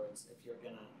other words, if you're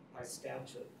gonna, by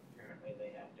statute, apparently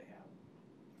they have to have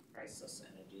crisis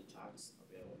and a detox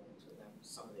available to them.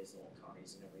 Some of these little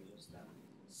counties never use them,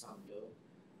 some do.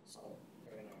 So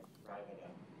they're gonna arrive at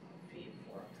a fee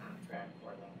for a contract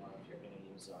for them, or if you're gonna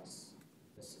use us,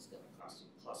 this is gonna cost you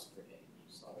plus per day.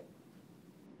 So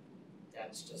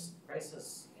that's just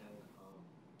crisis and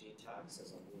detox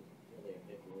is really a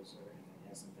big loser, and it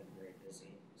hasn't been very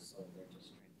busy, so they're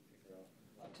just trying to figure out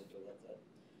what to do with it.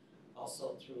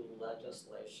 Also through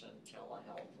legislation,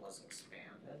 telehealth was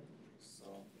expanded,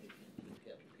 so we can keep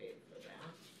getting paid for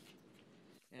that.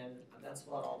 And that's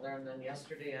about all there. And then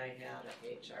yesterday I had a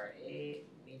HRA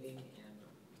meeting, and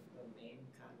the main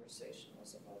conversation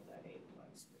was about that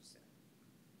 8+%.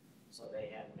 So they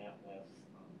had met with,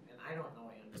 and I don't know,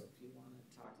 Andrew, if you want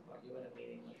to talk about, you had a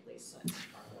meeting with Lisa and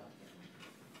Carla.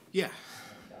 Yeah.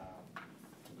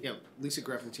 And, Yeah, Lisa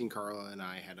Greffentine, Carla, and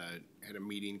I had a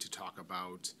meeting to talk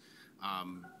about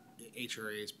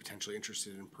HRA is potentially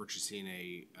interested in purchasing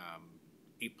a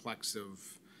 8-plex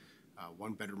of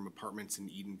one-bedroom apartments in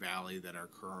Eden Valley that are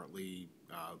currently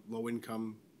low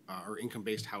income or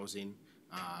income-based housing.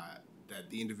 That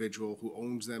the individual who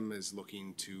owns them is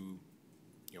looking to,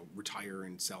 retire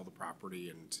and sell the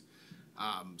property,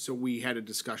 and so we had a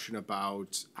discussion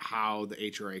about how the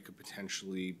HRA could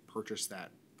potentially purchase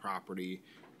that property,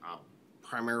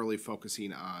 primarily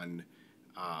focusing on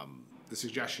the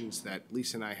suggestions that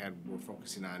Lisa and I had were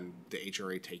focusing on the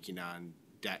HRA taking on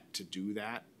debt to do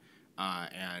that.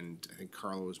 And I think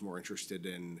Carla was more interested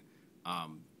in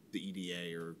the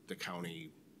EDA or the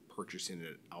county purchasing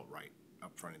it outright,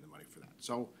 upfronting the money for that.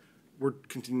 So we're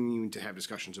continuing to have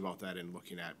discussions about that and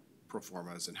looking at pro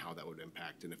formas and how that would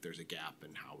impact and if there's a gap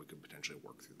and how we could potentially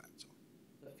work through that. So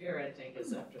the fear, I think,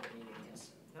 is after the meeting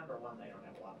is, number one, they don't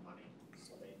have a lot of money,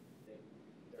 so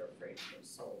they're afraid to.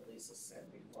 So Lisa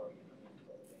said before, you need to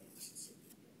go to the banks and see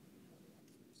if you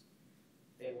can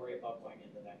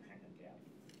into that kind of depth.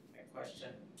 My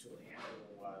question to Andrew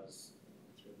was,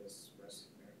 through this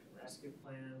American Rescue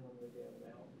Plan, when we be able to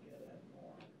help get it,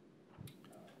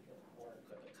 or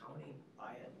could the county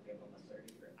buy it and give them a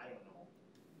 30-year, I don't know.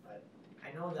 But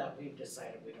I know that we've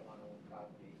decided we don't wanna own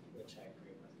property, which I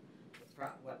agree with.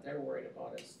 What they're worried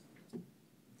about is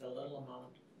the little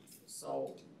amount,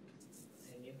 so,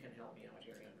 and you can help me out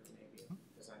here, Andrew, maybe,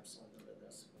 because I'm so new to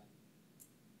this, but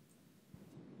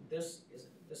this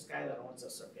guy that owns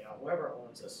this, or gal, whoever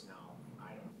owns this now,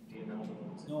 I don't, do you know who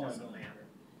owns it? No, I Doesn't don't. matter.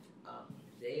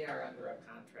 They are under a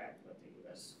contract with the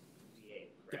USDA,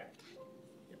 correct?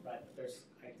 But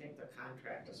I think the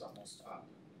contract is almost up.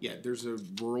 Yeah, there's a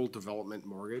rural development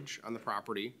mortgage on the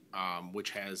property, which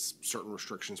has certain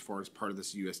restrictions for it as part of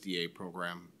this USDA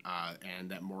program, and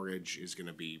that mortgage is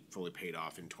gonna be fully paid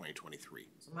off in 2023.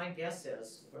 So my guess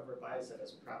is whoever buys it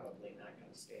is probably not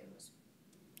gonna stay in this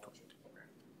mortgage program.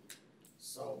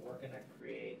 So we're gonna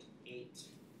create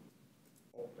 8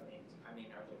 openings. I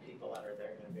mean, are the people that are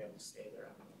there gonna be able to stay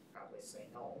there? I'm gonna probably say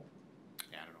no.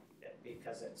 Yeah, I don't know.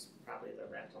 Because it's probably the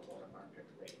rental or market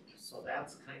rate. So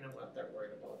that's kind of what they're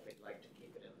worried about. They'd like to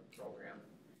keep it in the program.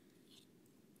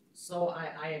 So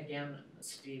I again,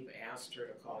 Steve asked her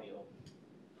to call you.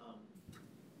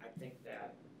 I think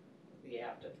that we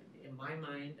have to, in my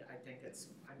mind, I think it's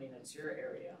your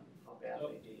area. How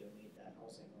badly do you need that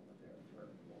housing over there for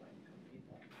low income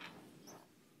people?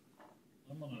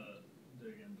 I'm gonna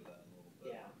dig into that a little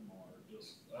bit more,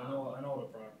 just, I know the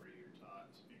property you're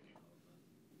speaking of.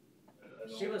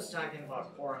 She was talking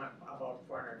about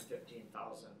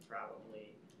 415,000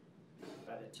 probably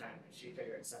by the time, she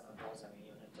figured 7,000 a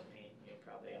unit to paint, you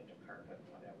probably have to carpet,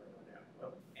 whatever,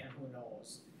 and who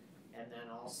knows. And then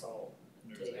also,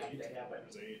 they have it.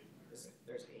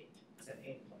 There's 8, it's an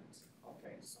 8 points,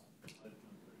 okay, so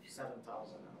 7,000 a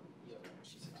unit,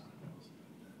 she's talking.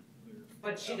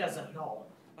 But she doesn't know,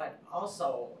 but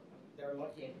also, they're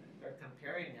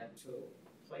comparing it to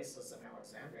places in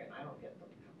Alexandria, and I don't get the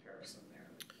comparison there,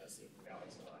 because the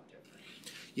valley's a lot different.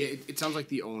 Yeah, it sounds like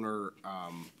the owner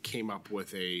came up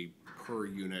with a per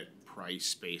unit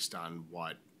price based on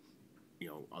what,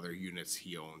 other units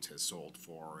he owns has sold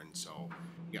for, and so,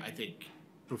 I think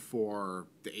before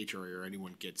the HRA or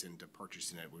anyone gets into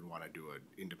purchasing it, we'd wanna do an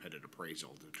independent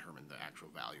appraisal to determine the actual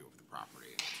value of the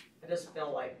property. I just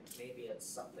feel like maybe it's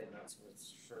something that's worth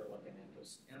sure looking into.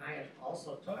 And I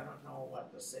don't know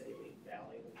what the city of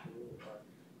Valley would do,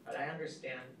 but I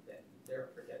understand that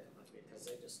they're predicament because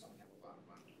they just don't have a lot of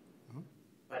money.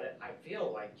 But I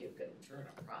feel like you could turn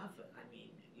a profit. I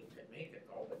mean, you could make it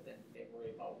go, but then they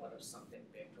worry about what if something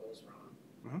big goes wrong,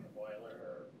 like a boiler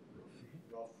or roof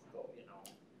go,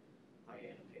 how are you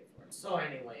gonna pay for it? So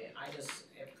anyway,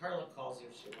 if Carla calls you,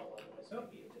 she will, otherwise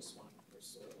maybe you just want to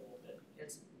pursue it a little bit.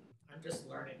 I'm just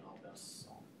learning all this,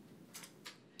 so.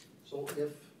 So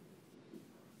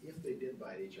if they did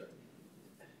buy it,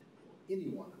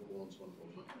 anyone who owns one of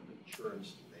those, what kind of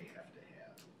insurance do they have to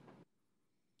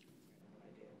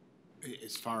have?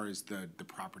 As far as the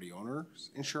property owner's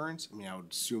insurance, I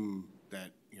would assume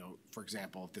that, for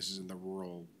example, if this is in the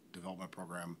rural development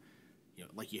program,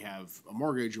 like you have a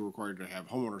mortgage, you're required to have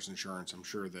homeowner's insurance. I'm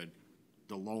sure that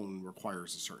the loan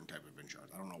requires a certain type of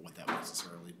insurance. I don't know what that would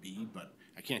necessarily be, but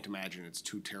I can't imagine it's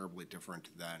too terribly different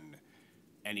than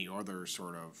any other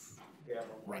sort of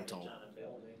rental.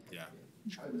 Yeah.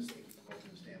 I was thinking from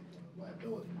the standpoint of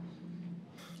liability.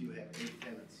 You have 8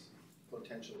 tenants,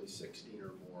 potentially 16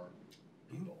 or more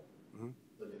people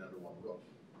living under one roof.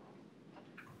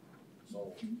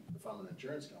 So if I'm an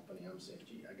insurance company, I'm saying,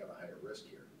 gee, I got a higher risk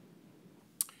here.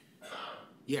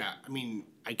 Yeah,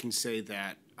 I can say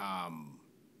that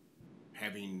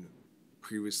having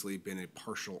previously been a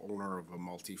partial owner of a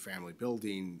multifamily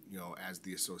building, as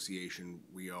the association,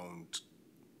 we owned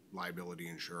liability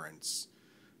insurance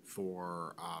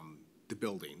for the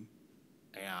building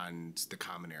and the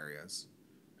common areas.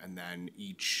 And then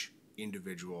each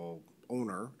individual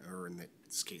owner, or in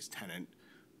this case tenant,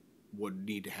 would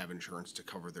need to have insurance to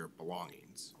cover their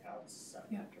belongings.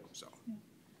 So.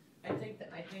 I think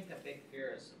the big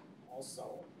fear is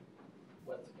also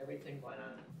with everything going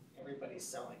on, everybody's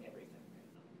selling everything right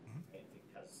now, right?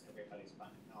 Because everybody's buying.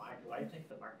 Now, do I think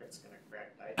the market's gonna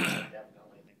correct? I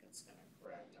definitely think it's gonna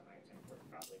correct, and I think we're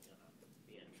probably gonna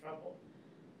be in trouble.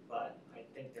 But I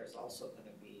think there's also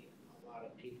gonna be a lot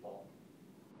of people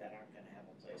that aren't gonna have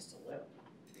a place to live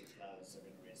because they're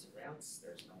gonna raise the rents,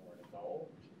 there's nowhere to go.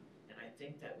 And I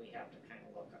think that we have to kind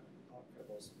of look out for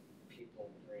those people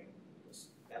during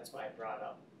this. That's why I brought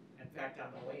up, in fact,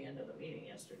 on the way into the meeting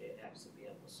yesterday, it happens to be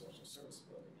at the social service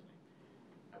building, and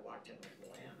I walked in with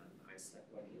Luann, and I said,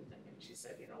 what do you think? And she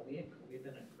said, you know, we've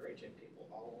been encouraging people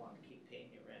all along, keep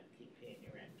paying your rent, keep paying your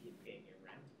rent, keep paying your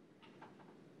rent.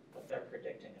 But they're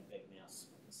predicting a big mess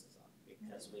when this is up,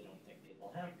 because we don't think people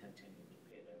have continued to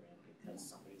pay their rent, because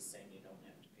somebody's saying you don't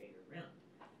have to pay your rent.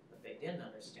 What they didn't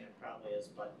understand probably is,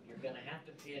 but you're gonna have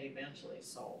to pay it eventually,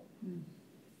 so,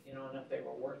 you know, and if they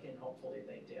were working, hopefully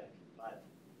they did. But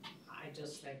I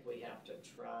just think we have to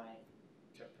try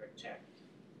to protect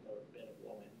the bit of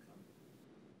low income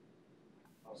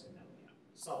housing that we have.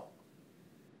 So,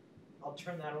 I'll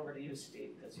turn that over to you,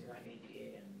 Steve, because you're on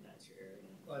EDA and that's your area.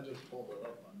 I just pulled it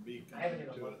up on Beacon. I haven't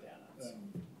even too, looked at it, so.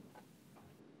 and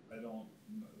I don't,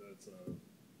 that's a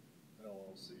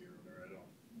LLC or whatever, I don't,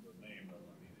 the name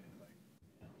doesn't mean anything.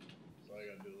 So I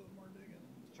gotta do a little more digging.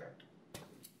 Sure.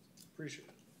 Appreciate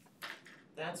it.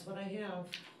 That's what I have.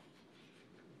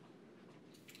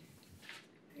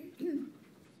 We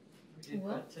did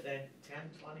Well- good today,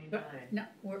 10:29. No,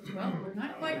 we're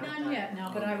not quite done yet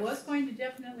now, but I was going to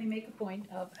definitely make a point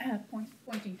of,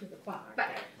 pointing to the clock. But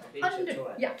Okay, I beat you under, to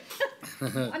it.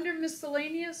 yeah, under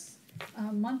miscellaneous,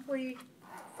 monthly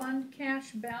fund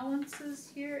cash balances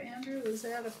here, Andrew, is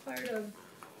that a part of?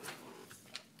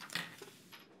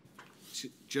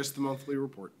 Just the monthly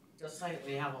report. Just like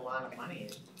we have a lot of money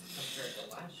compared to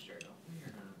last year, don't we,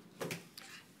 or not?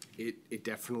 It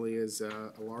definitely is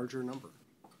a larger number.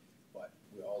 But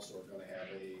we also are gonna have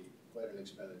quite an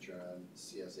expenditure on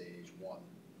CSAH one,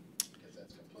 because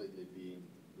that's completely being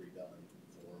redone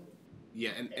for.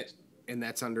 Yeah, and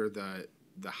that's under the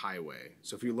highway.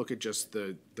 So if you look at just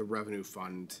the revenue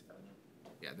fund,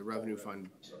 yeah, the revenue fund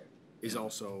is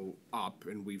also up,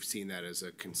 and we've seen that as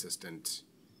a consistent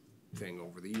thing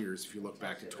over the years. If you look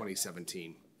back to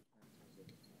 2017.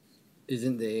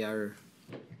 Isn't the AR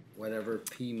whatever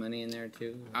P money in there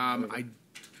too? I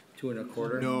 2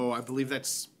 1/4. No, I believe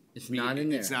that's. It's not in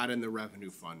there. It's not in the revenue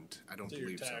fund. I don't So your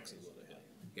believe so. taxes would have hit.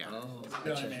 Yeah. Oh,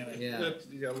 Yeah, man, yeah.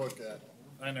 you gotta look at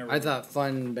it. I thought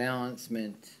fund balance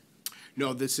meant.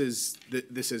 No, this is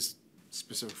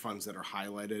specific funds that are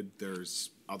highlighted. There's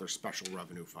other special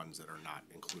revenue funds that are not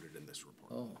included in this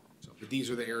report. Oh. So, but these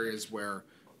are the areas where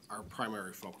our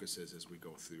primary focus is as we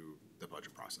go through the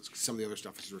budget process. 'Cause some of the other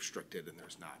stuff is restricted and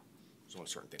there's only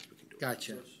certain things we can do.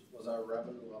 Gotcha. Was our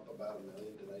revenue up about $1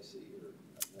 million, did I see, or?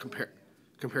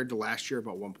 Compared to last year,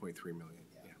 about 1.3 million.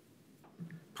 Yeah.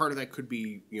 Part of that could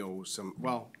be, some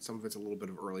of it's a little bit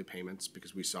of early payments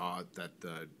because we saw that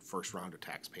the first round of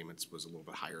tax payments was a little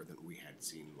bit higher than we had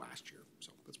seen last year.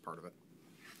 So that's part of it.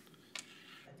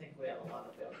 I think we have a lot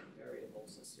of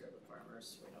variables this year, the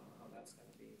farmers, we don't know how that's gonna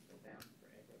be for them, for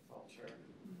agriculture.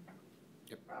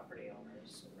 Yep. Property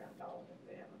owners who rent out if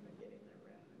they haven't been getting their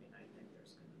rent, I mean, I think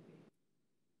there's gonna be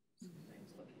some things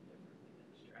looking differently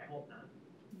next year, I hope not.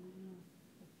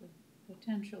 The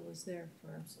potential is there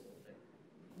for Absolutely.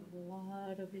 a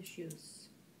lot of issues.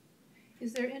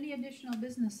 Is there any additional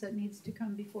business that needs to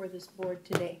come before this board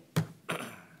today?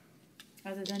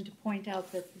 Other than to point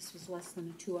out that this was less than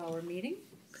a 2-hour meeting,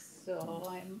 so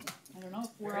I don't know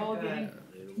if we're all getting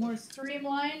more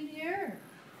streamlined here.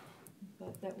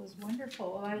 But that was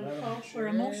wonderful. I will call for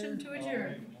a motion to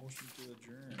adjourn. Motion to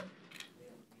adjourn.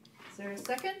 Is there a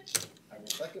second? I will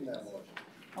second that motion.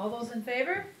 All those in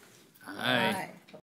favor? Aye.